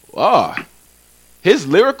 his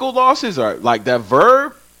lyrical losses are like that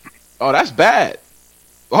verb. Oh, that's bad.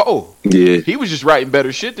 Oh, yeah. He was just writing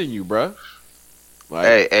better shit than you, bruh.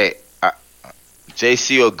 Like, hey,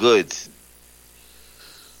 JC or Goods?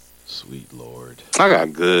 Sweet Lord. I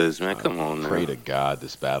got Goods, man. Come on, man. Pray to God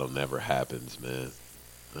this battle never happens, man.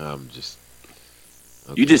 I'm just...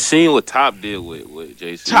 Okay. You just seen what Top did with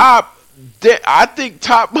JC. I think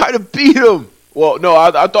Top might have beat him. Well, no,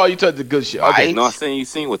 I thought you took the good shit. Okay. No, I'm saying you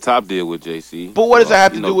seen what Top did with JC. But what does that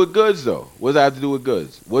have to do with Goods, though? What does that have to do with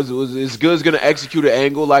Goods? Is Goods going to execute an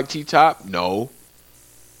angle like T-Top? No.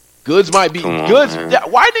 Goods might be Goods.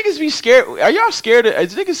 Why niggas be scared? Are y'all scared?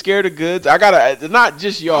 Is niggas scared of Goods? I gotta not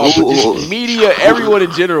just y'all, but just media, everyone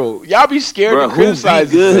in general. Y'all be scared to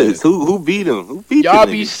criticize Goods. Who beat him? Who beat y'all?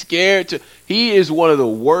 Be scared to. He is one of the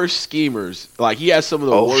worst schemers. Like, he has some of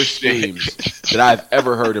the worst schemes that I've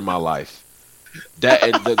ever heard in my life. That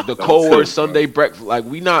and the cold Sunday breakfast. Like,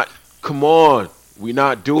 we not. Come on, we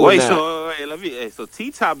not doing that. So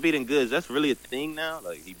T-Top beating Goods. That's really a thing now.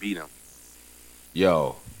 Like, he beat him.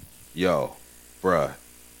 Yo, bruh.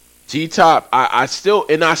 T-Top, I still,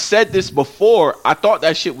 and I said this before, I thought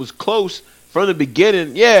that shit was close from the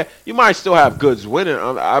beginning. Yeah, you might still have Goods winning.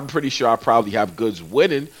 I'm pretty sure I probably have Goods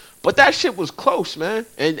winning, but that shit was close, man.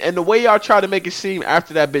 And the way y'all tried to make it seem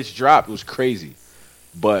after that bitch dropped was crazy.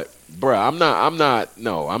 But, bruh, I'm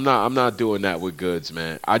not doing that with Goods,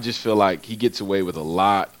 man. I just feel like he gets away with a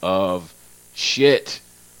lot of shit.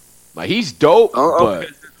 Like, he's dope, but...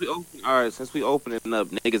 Since we opening up,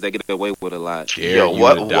 niggas that get away with a lot.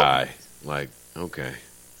 What? Die. Like, okay.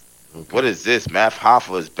 What is this? Math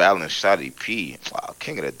Hoffa is battling Shotty P. Wow,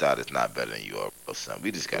 King of the Dot is not better than you or something.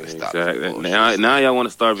 We just gotta stop. Now y'all want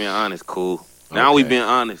to start being honest, cool. Now we being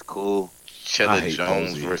honest, cool. Chilla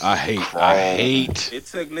Jones versus I hate. It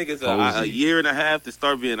took niggas a year and a half to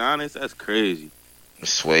start being honest. That's crazy.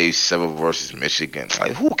 Sway 7 versus Michigan.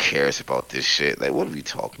 Like, who cares about this shit? Like, what are we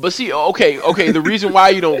talking about? But see, okay, the reason why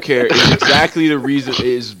you don't care is exactly the reason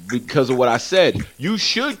is because of what I said. You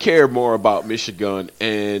should care more about Michigan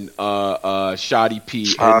and Shotty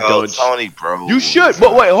P and Dunch. Tony, bro. You should,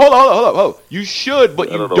 but wait, hold up. You should,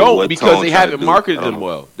 but you don't because they haven't marketed them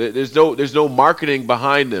well. There's no marketing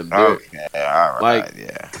behind them. Okay, all right, like,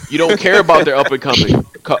 you don't care about their up and comers. You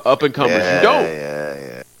don't.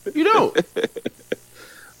 Yeah. You don't.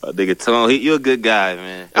 Nigga Tone, you're a good guy,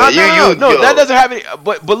 man. No, that doesn't have any.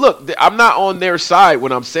 But look, I'm not on their side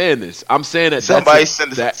when I'm saying this. I'm saying that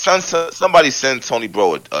somebody send Tony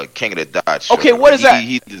Bro a King of the Dot shirt. Okay, what is that?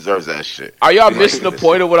 He deserves that shit. Are y'all missing the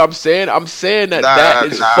point of what I'm saying? I'm saying that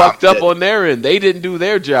is fucked up on their end. They didn't do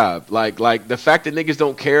their job. Like the fact that niggas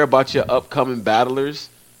don't care about your upcoming battlers.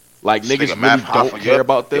 Like, niggas really don't care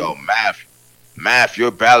about them. Yo, Math, you're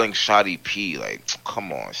battling Shotty P. Like,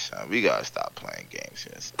 come on, son. We gotta stop playing games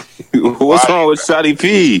here. What's wrong with Shotty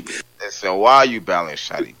P? Listen, why are you battling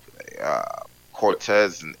Shotty P?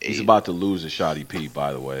 Cortez and he's about to lose to Shotty P,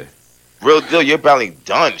 by the way. Real deal, you're battling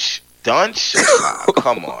Dunch. Dunch?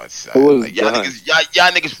 Come on, son. Like, y'all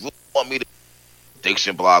niggas really want me to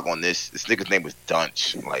diction blog on this. This nigga's name was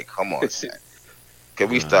Dunch. Like, come on, son. Can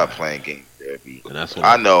we stop playing games, Derby?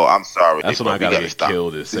 I know, I'm sorry. That's when I gotta get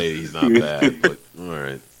killed to say he's not bad, but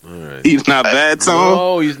alright. He's not bad, Tone?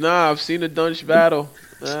 No, he's not. I've seen a Dunch battle.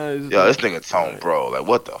 Yo, this nigga Tone, bro. Like,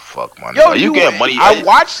 what the fuck, man? Yo, are you getting money? I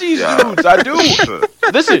watch these dudes. I do.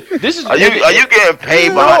 Listen, this is. Are you getting paid?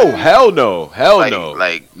 No, hell no, no.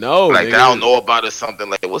 No, like they don't know about it. Something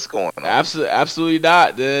like what's going on? Absolutely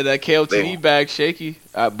not. That KLTV bag shaky.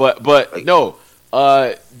 But no.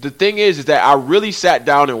 The thing is that I really sat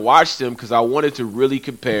down and watched them because I wanted to really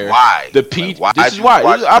compare. Why? This is why.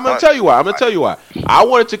 I'm gonna tell you why. I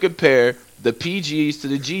wanted to compare the PGs to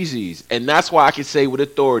the GZs, and that's why I can say with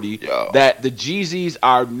authority that the GZs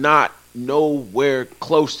are not nowhere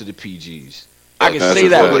close to the PGs. I can say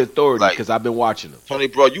that with authority because I've been watching them. Tony,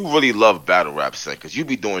 bro, you really love battle rap, son, because you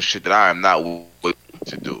be doing shit that I am not willing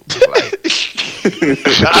to do. Like,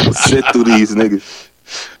 sit through these niggas.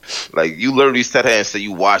 Like, you literally sat here and said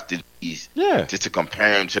you watched the G's just to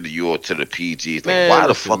compare them to the PGs. Like, man, why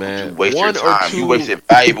the fuck would you waste your time? You wasted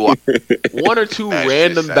valuable one or two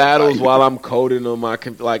random battles while I'm coding them. I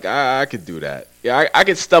could do that. Yeah, I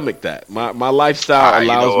can stomach that. My lifestyle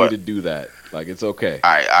allows me to do that. Like, it's okay.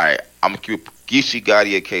 All right. I'm gonna keep Geechee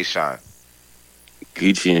Gotti and K-Shine.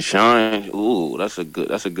 Geechee and Shine. Ooh, that's a good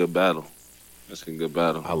battle. That's a good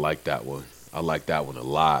battle. I like that one. I like that one a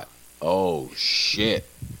lot. Oh shit!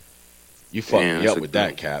 You fucked me up with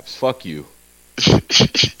that, Caps. Fuck you.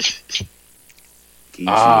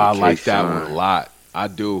 I like that one a lot. I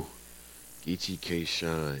do. Geechee K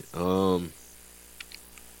Shine.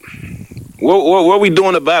 Where we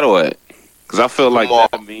doing the battle at? Because I feel like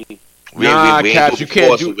that mean. Caps, you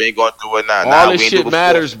can't do. We ain't gonna do it now. All this shit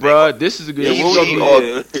matters, bro. This is a good.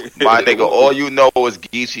 My nigga, all you know is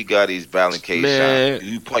Geechee Gotti's battling K-Shine.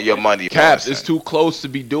 You put your money. Caps, it's too close to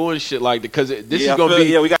be doing shit like that because this is gonna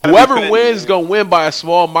be. Whoever wins is gonna win by a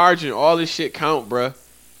small margin. All this shit count, bro.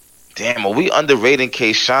 Damn, are we underrating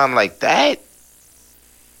K-Shine like that?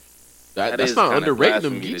 That's not underrating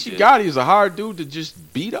him. Geechee Gotti is a hard dude to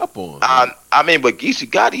just beat up on. I mean, but Geechee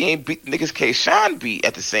Gotti ain't beat niggas K-Shine beat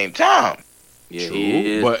at the same time. Yeah, true,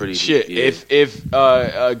 he is but pretty shit, yeah. if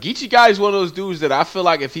Geechee Gotti is one of those dudes that I feel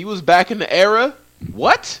like if he was back in the era,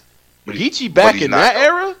 what? Geechee back in that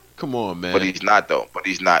era? Come on, man. But he's not though.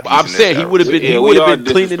 I'm saying he would have been. He would have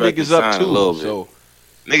been cleaning niggas up too. So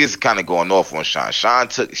niggas kind of going off on Sean. Sean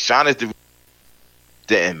is the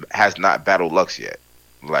that has not battled Lux yet.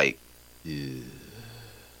 Like. Yeah.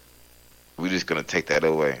 We're just gonna take that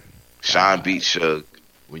away. Sean beat Suge.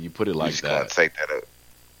 When you put it like that, gonna take that up.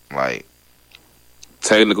 Like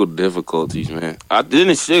technical difficulties, man.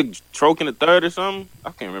 Didn't Suge choke in the third or something?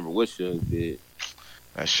 I can't remember what Suge did.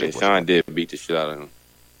 That shit. Sean did beat the shit out of him.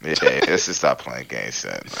 Yeah, let's just stop playing games,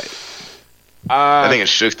 son. Like, I think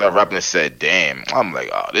Suge started rapping and said, "Damn." I'm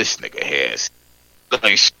like, oh, this nigga has.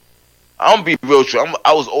 Like, I'm gonna be real true.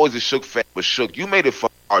 I was always a Suge fan, but Suge, you made it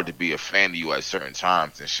hard to be a fan of you at certain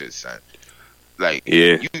times and shit, son. Like,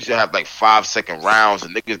 you used to have like 5-second rounds,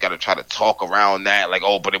 and niggas gotta try to talk around that. Like,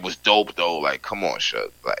 oh, but it was dope though. Like, come on,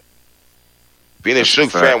 Suge. Like, being a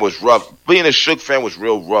Suge fan was rough. Being a Suge fan was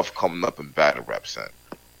real rough coming up in battle rap, son.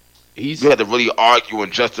 You had to really argue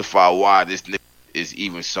and justify why this nigga is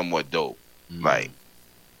even somewhat dope. Like,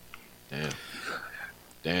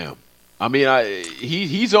 damn. I mean,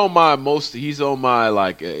 he's on my most. He's on my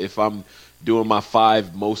like. If I'm doing my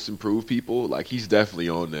 5 most improved people, like he's definitely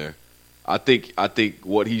on there. I think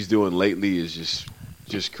what he's doing lately is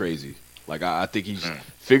just crazy. Like I think he's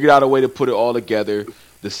figured out a way to put it all together.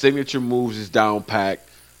 The signature moves is down packed.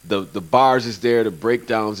 The bars is there. The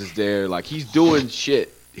breakdowns is there. Like he's doing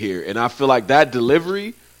shit here, and I feel like that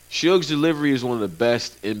delivery, Suge's delivery is one of the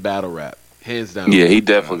best in battle rap. Hands down. Yeah, he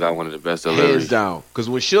definitely got one of the best deliveries. Hands down. Because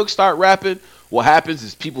when Suge start rapping, what happens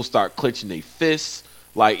is people start clenching their fists.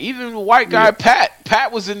 Like, even the white guy,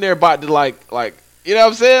 Pat was in there about to, like, you know what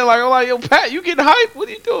I'm saying? Like, I'm like, yo, Pat, you getting hype? What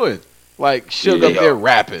are you doing? Like, Suge up there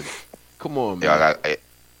rapping. Come on, man. I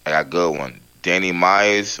got a good one. Danny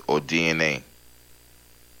Myers or DNA?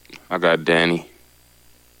 I got Danny.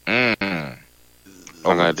 I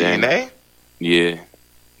got DNA? Yeah.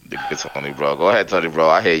 It's Tony, bro. Go ahead, Tony, bro.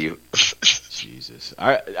 I hear you. Jesus,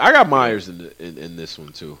 I got Myers in this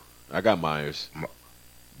one too. I got Myers,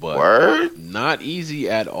 but Word? Not easy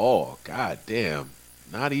at all. God damn,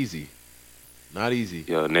 not easy. Not easy.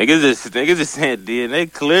 Yo, niggas is saying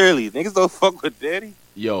DNA clearly. Niggas don't fuck with Danny.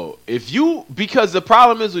 Yo, because the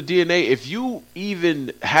problem is with DNA, if you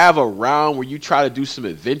even have a round where you try to do some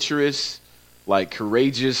adventurous, like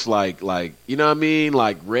courageous, like you know what I mean,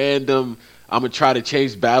 like random, I'm gonna try to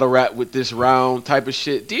change battle rap with this round type of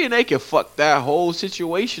shit, DNA can fuck that whole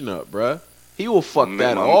situation up, bruh. He will fuck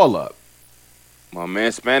that all up. My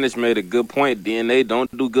man Spanish made a good point. DNA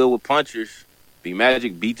don't do good with punchers. B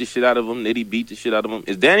Magic beat the shit out of him. Nitty beat the shit out of him.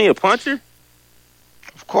 Is Danny a puncher?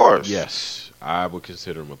 Of course. Yes, I would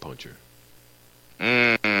consider him a puncher.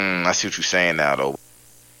 I see what you're saying now, though.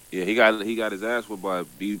 Yeah, he got his ass whipped by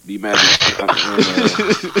B Magic.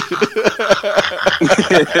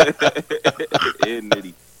 And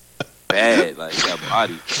Nitty bad, like he got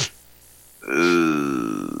body.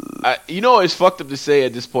 You know, it's fucked up to say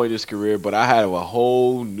at this point in his career, but I had a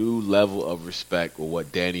whole new level of respect with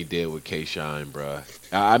what Danny did with K-Shine, bruh.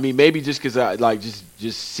 I mean, maybe just because I like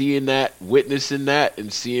just seeing that, witnessing that,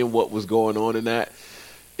 and seeing what was going on in that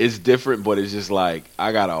is different. But it's just like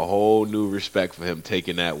I got a whole new respect for him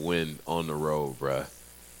taking that win on the road, bruh.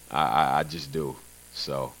 I just do.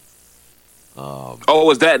 So.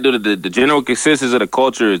 Was that the general consensus of the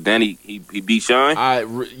culture is Danny he beat Shine?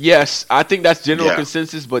 Yes, I think that's general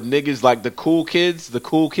consensus. But niggas like the cool kids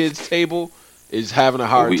table is having a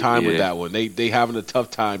hard time with that one. They having a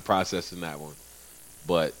tough time processing that one.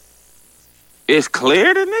 But it's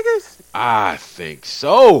clear to niggas. I think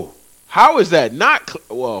so. How is that not?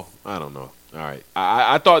 Well, I don't know. All right,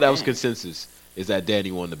 I thought that was consensus. Is that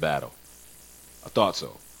Danny won the battle? I thought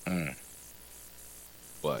so.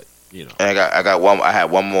 But. You know. And I got one. I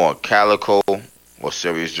had one more. Calico or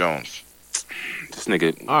Serious Jones. This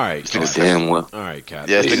nigga. All right. This nigga damn well. All right, Calico.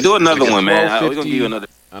 Yeah, do another one, man. We're gonna give you another.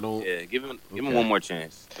 I don't. Yeah, give him one more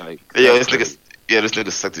chance. Like, yo, this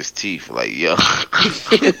nigga sucked his teeth. Like, yo.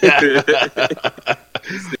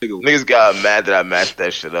 Niggas got mad that I matched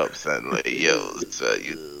that shit up, son. Like, yo,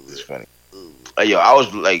 it's funny. Yo, I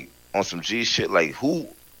was like on some G shit. Like,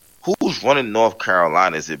 who's running North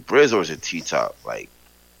Carolina? Is it Briz or is it T-Top? Like.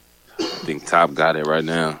 I think Top got it right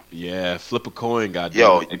now. Yeah, flip a coin, goddamn.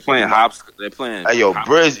 Yo, they playing hops. They playing.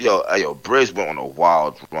 Briz went on a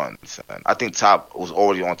wild run, son. I think Top was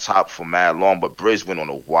already on top for mad long, but Briz went on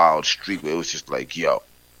a wild streak where it was just like, yo.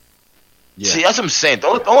 Yeah. See, that's what I'm saying.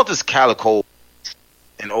 Don't let this Calico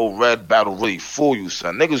and old Red battle really fool you,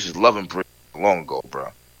 son. Niggas was just loving Briz long ago, bro.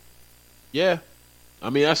 Yeah, I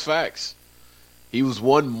mean that's facts. He was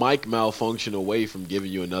one mic malfunction away from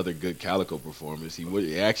giving you another good Calico performance.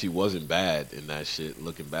 He actually wasn't bad in that shit.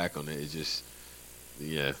 Looking back on it, it's just,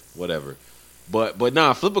 yeah, whatever. But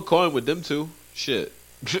nah, flip a coin with them two. Shit,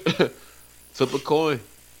 flip a coin.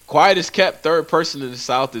 Quiet as kept. Third person in the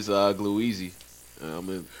South is Gluezy. I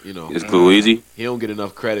mean, you know, it's Gluezy. He don't get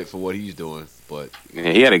enough credit for what he's doing, but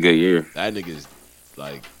yeah, he had a good year. That nigga's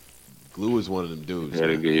like Glue is one of them dudes. He had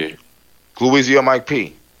a good year. Gluezy or Mike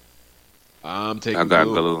P? I'm taking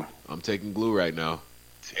Glue. I'm taking Glue right now.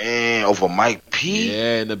 Damn, over Mike P?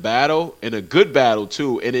 Yeah, in a good battle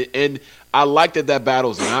too. And I like that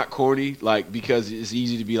battle's not corny, like, because it's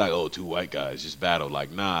easy to be like, oh, two white guys just battle.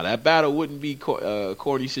 Like, nah, that battle wouldn't be a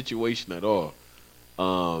corny situation at all.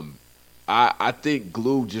 I think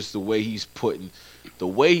Glue, just the way he's putting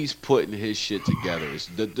his shit together, is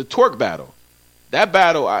the twerk battle. That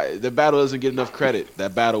battle, the battle doesn't get enough credit.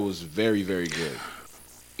 That battle was very, very good.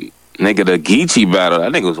 Nigga, the Geechee battle,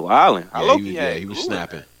 that nigga was wilding. Yeah, he was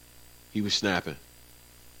snapping. He was snapping.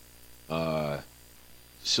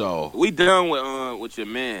 So we done with your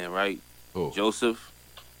man, right? Who? Joseph.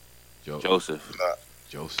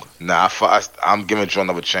 Nah, I'm giving Joe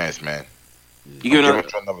another chance, man. You giving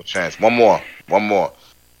Joe another chance. One more.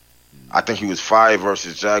 I think he was 5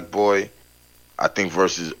 versus Jack Boy. I think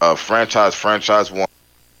versus franchise 1.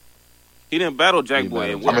 He didn't battle Jack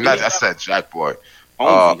Boy. I said Jack Boy.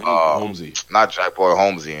 Holmesy. Not Jack Boy,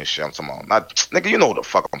 Holmesy and shit. I'm talking about. Not nigga, you know what the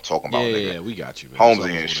fuck I'm talking about, nigga. Yeah, we got you, man.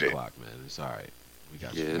 Holmesy and shit. Man. It's all right. We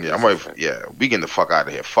got you. Yeah, I'm ready. We getting the fuck out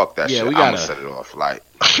of here. Fuck that shit. I'm gonna set it off. Like,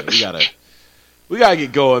 we gotta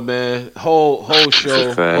get going, man. Whole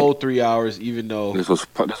show, whole 3 hours. Even though this was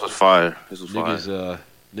fire.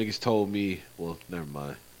 Niggas told me. Well, never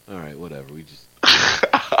mind. All right, whatever. We just.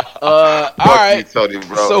 All right. So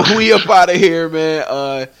we up out of here,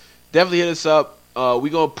 man. Definitely hit us up. We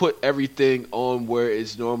gonna put everything on where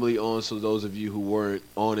it's normally on, so those of you who weren't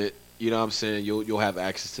on it, you know what I'm saying, you'll have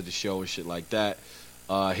access to the show and shit like that.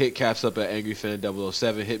 Hit Caps up at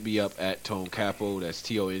AngryFan007. Hit me up at Tone Capo. That's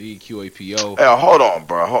TONEQAPO. Hey, hold on,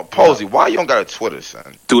 bro. Posey, why you don't got a Twitter,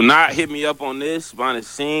 son? Do not hit me up on this behind the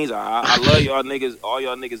scenes. I love y'all niggas, all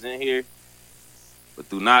y'all niggas in here, but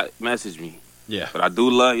do not message me. Yeah. But I do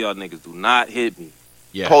love y'all niggas. Do not hit me.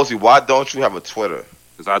 Yeah. Posey, why don't you have a Twitter?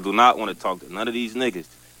 Because I do not want to talk to none of these niggas.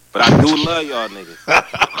 But I do love y'all niggas.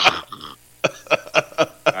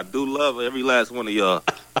 I do love every last one of y'all.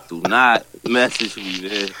 Do not message me,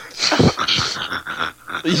 man.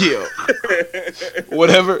 Yeah.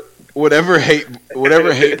 Whatever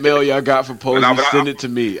hate mail y'all got for Posey, send it to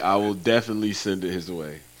me. I will definitely send it his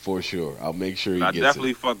way. For sure. I'll make sure he gets it. I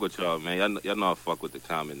definitely fuck with y'all, man. Y'all know I fuck with the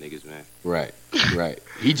common niggas, man. Right.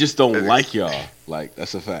 He just don't like y'all. Like,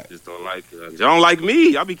 that's a fact. Just don't like y'all. Y'all don't like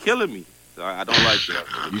me. Y'all be killing me. So I don't like y'all.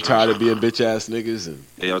 You tired of being bitch ass niggas? And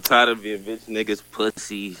yeah, I'm tired of being bitch niggas,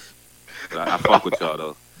 pussies. But I fuck with y'all,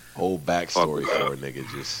 though. Whole backstory for a nigga.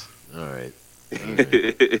 Just, all right.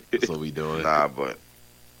 That's what we doing. Nah, but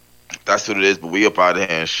that's what it is. But we up out of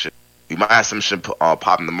here and shit. We might have some shit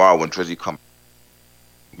popping tomorrow when Drizzy comes.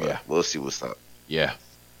 Yeah. We'll see what's up. Yeah.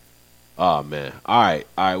 Oh, man. All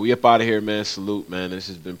right. We up out of here, man. Salute, man. This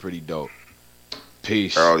has been pretty dope.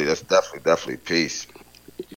 Peace. Early. That's definitely peace.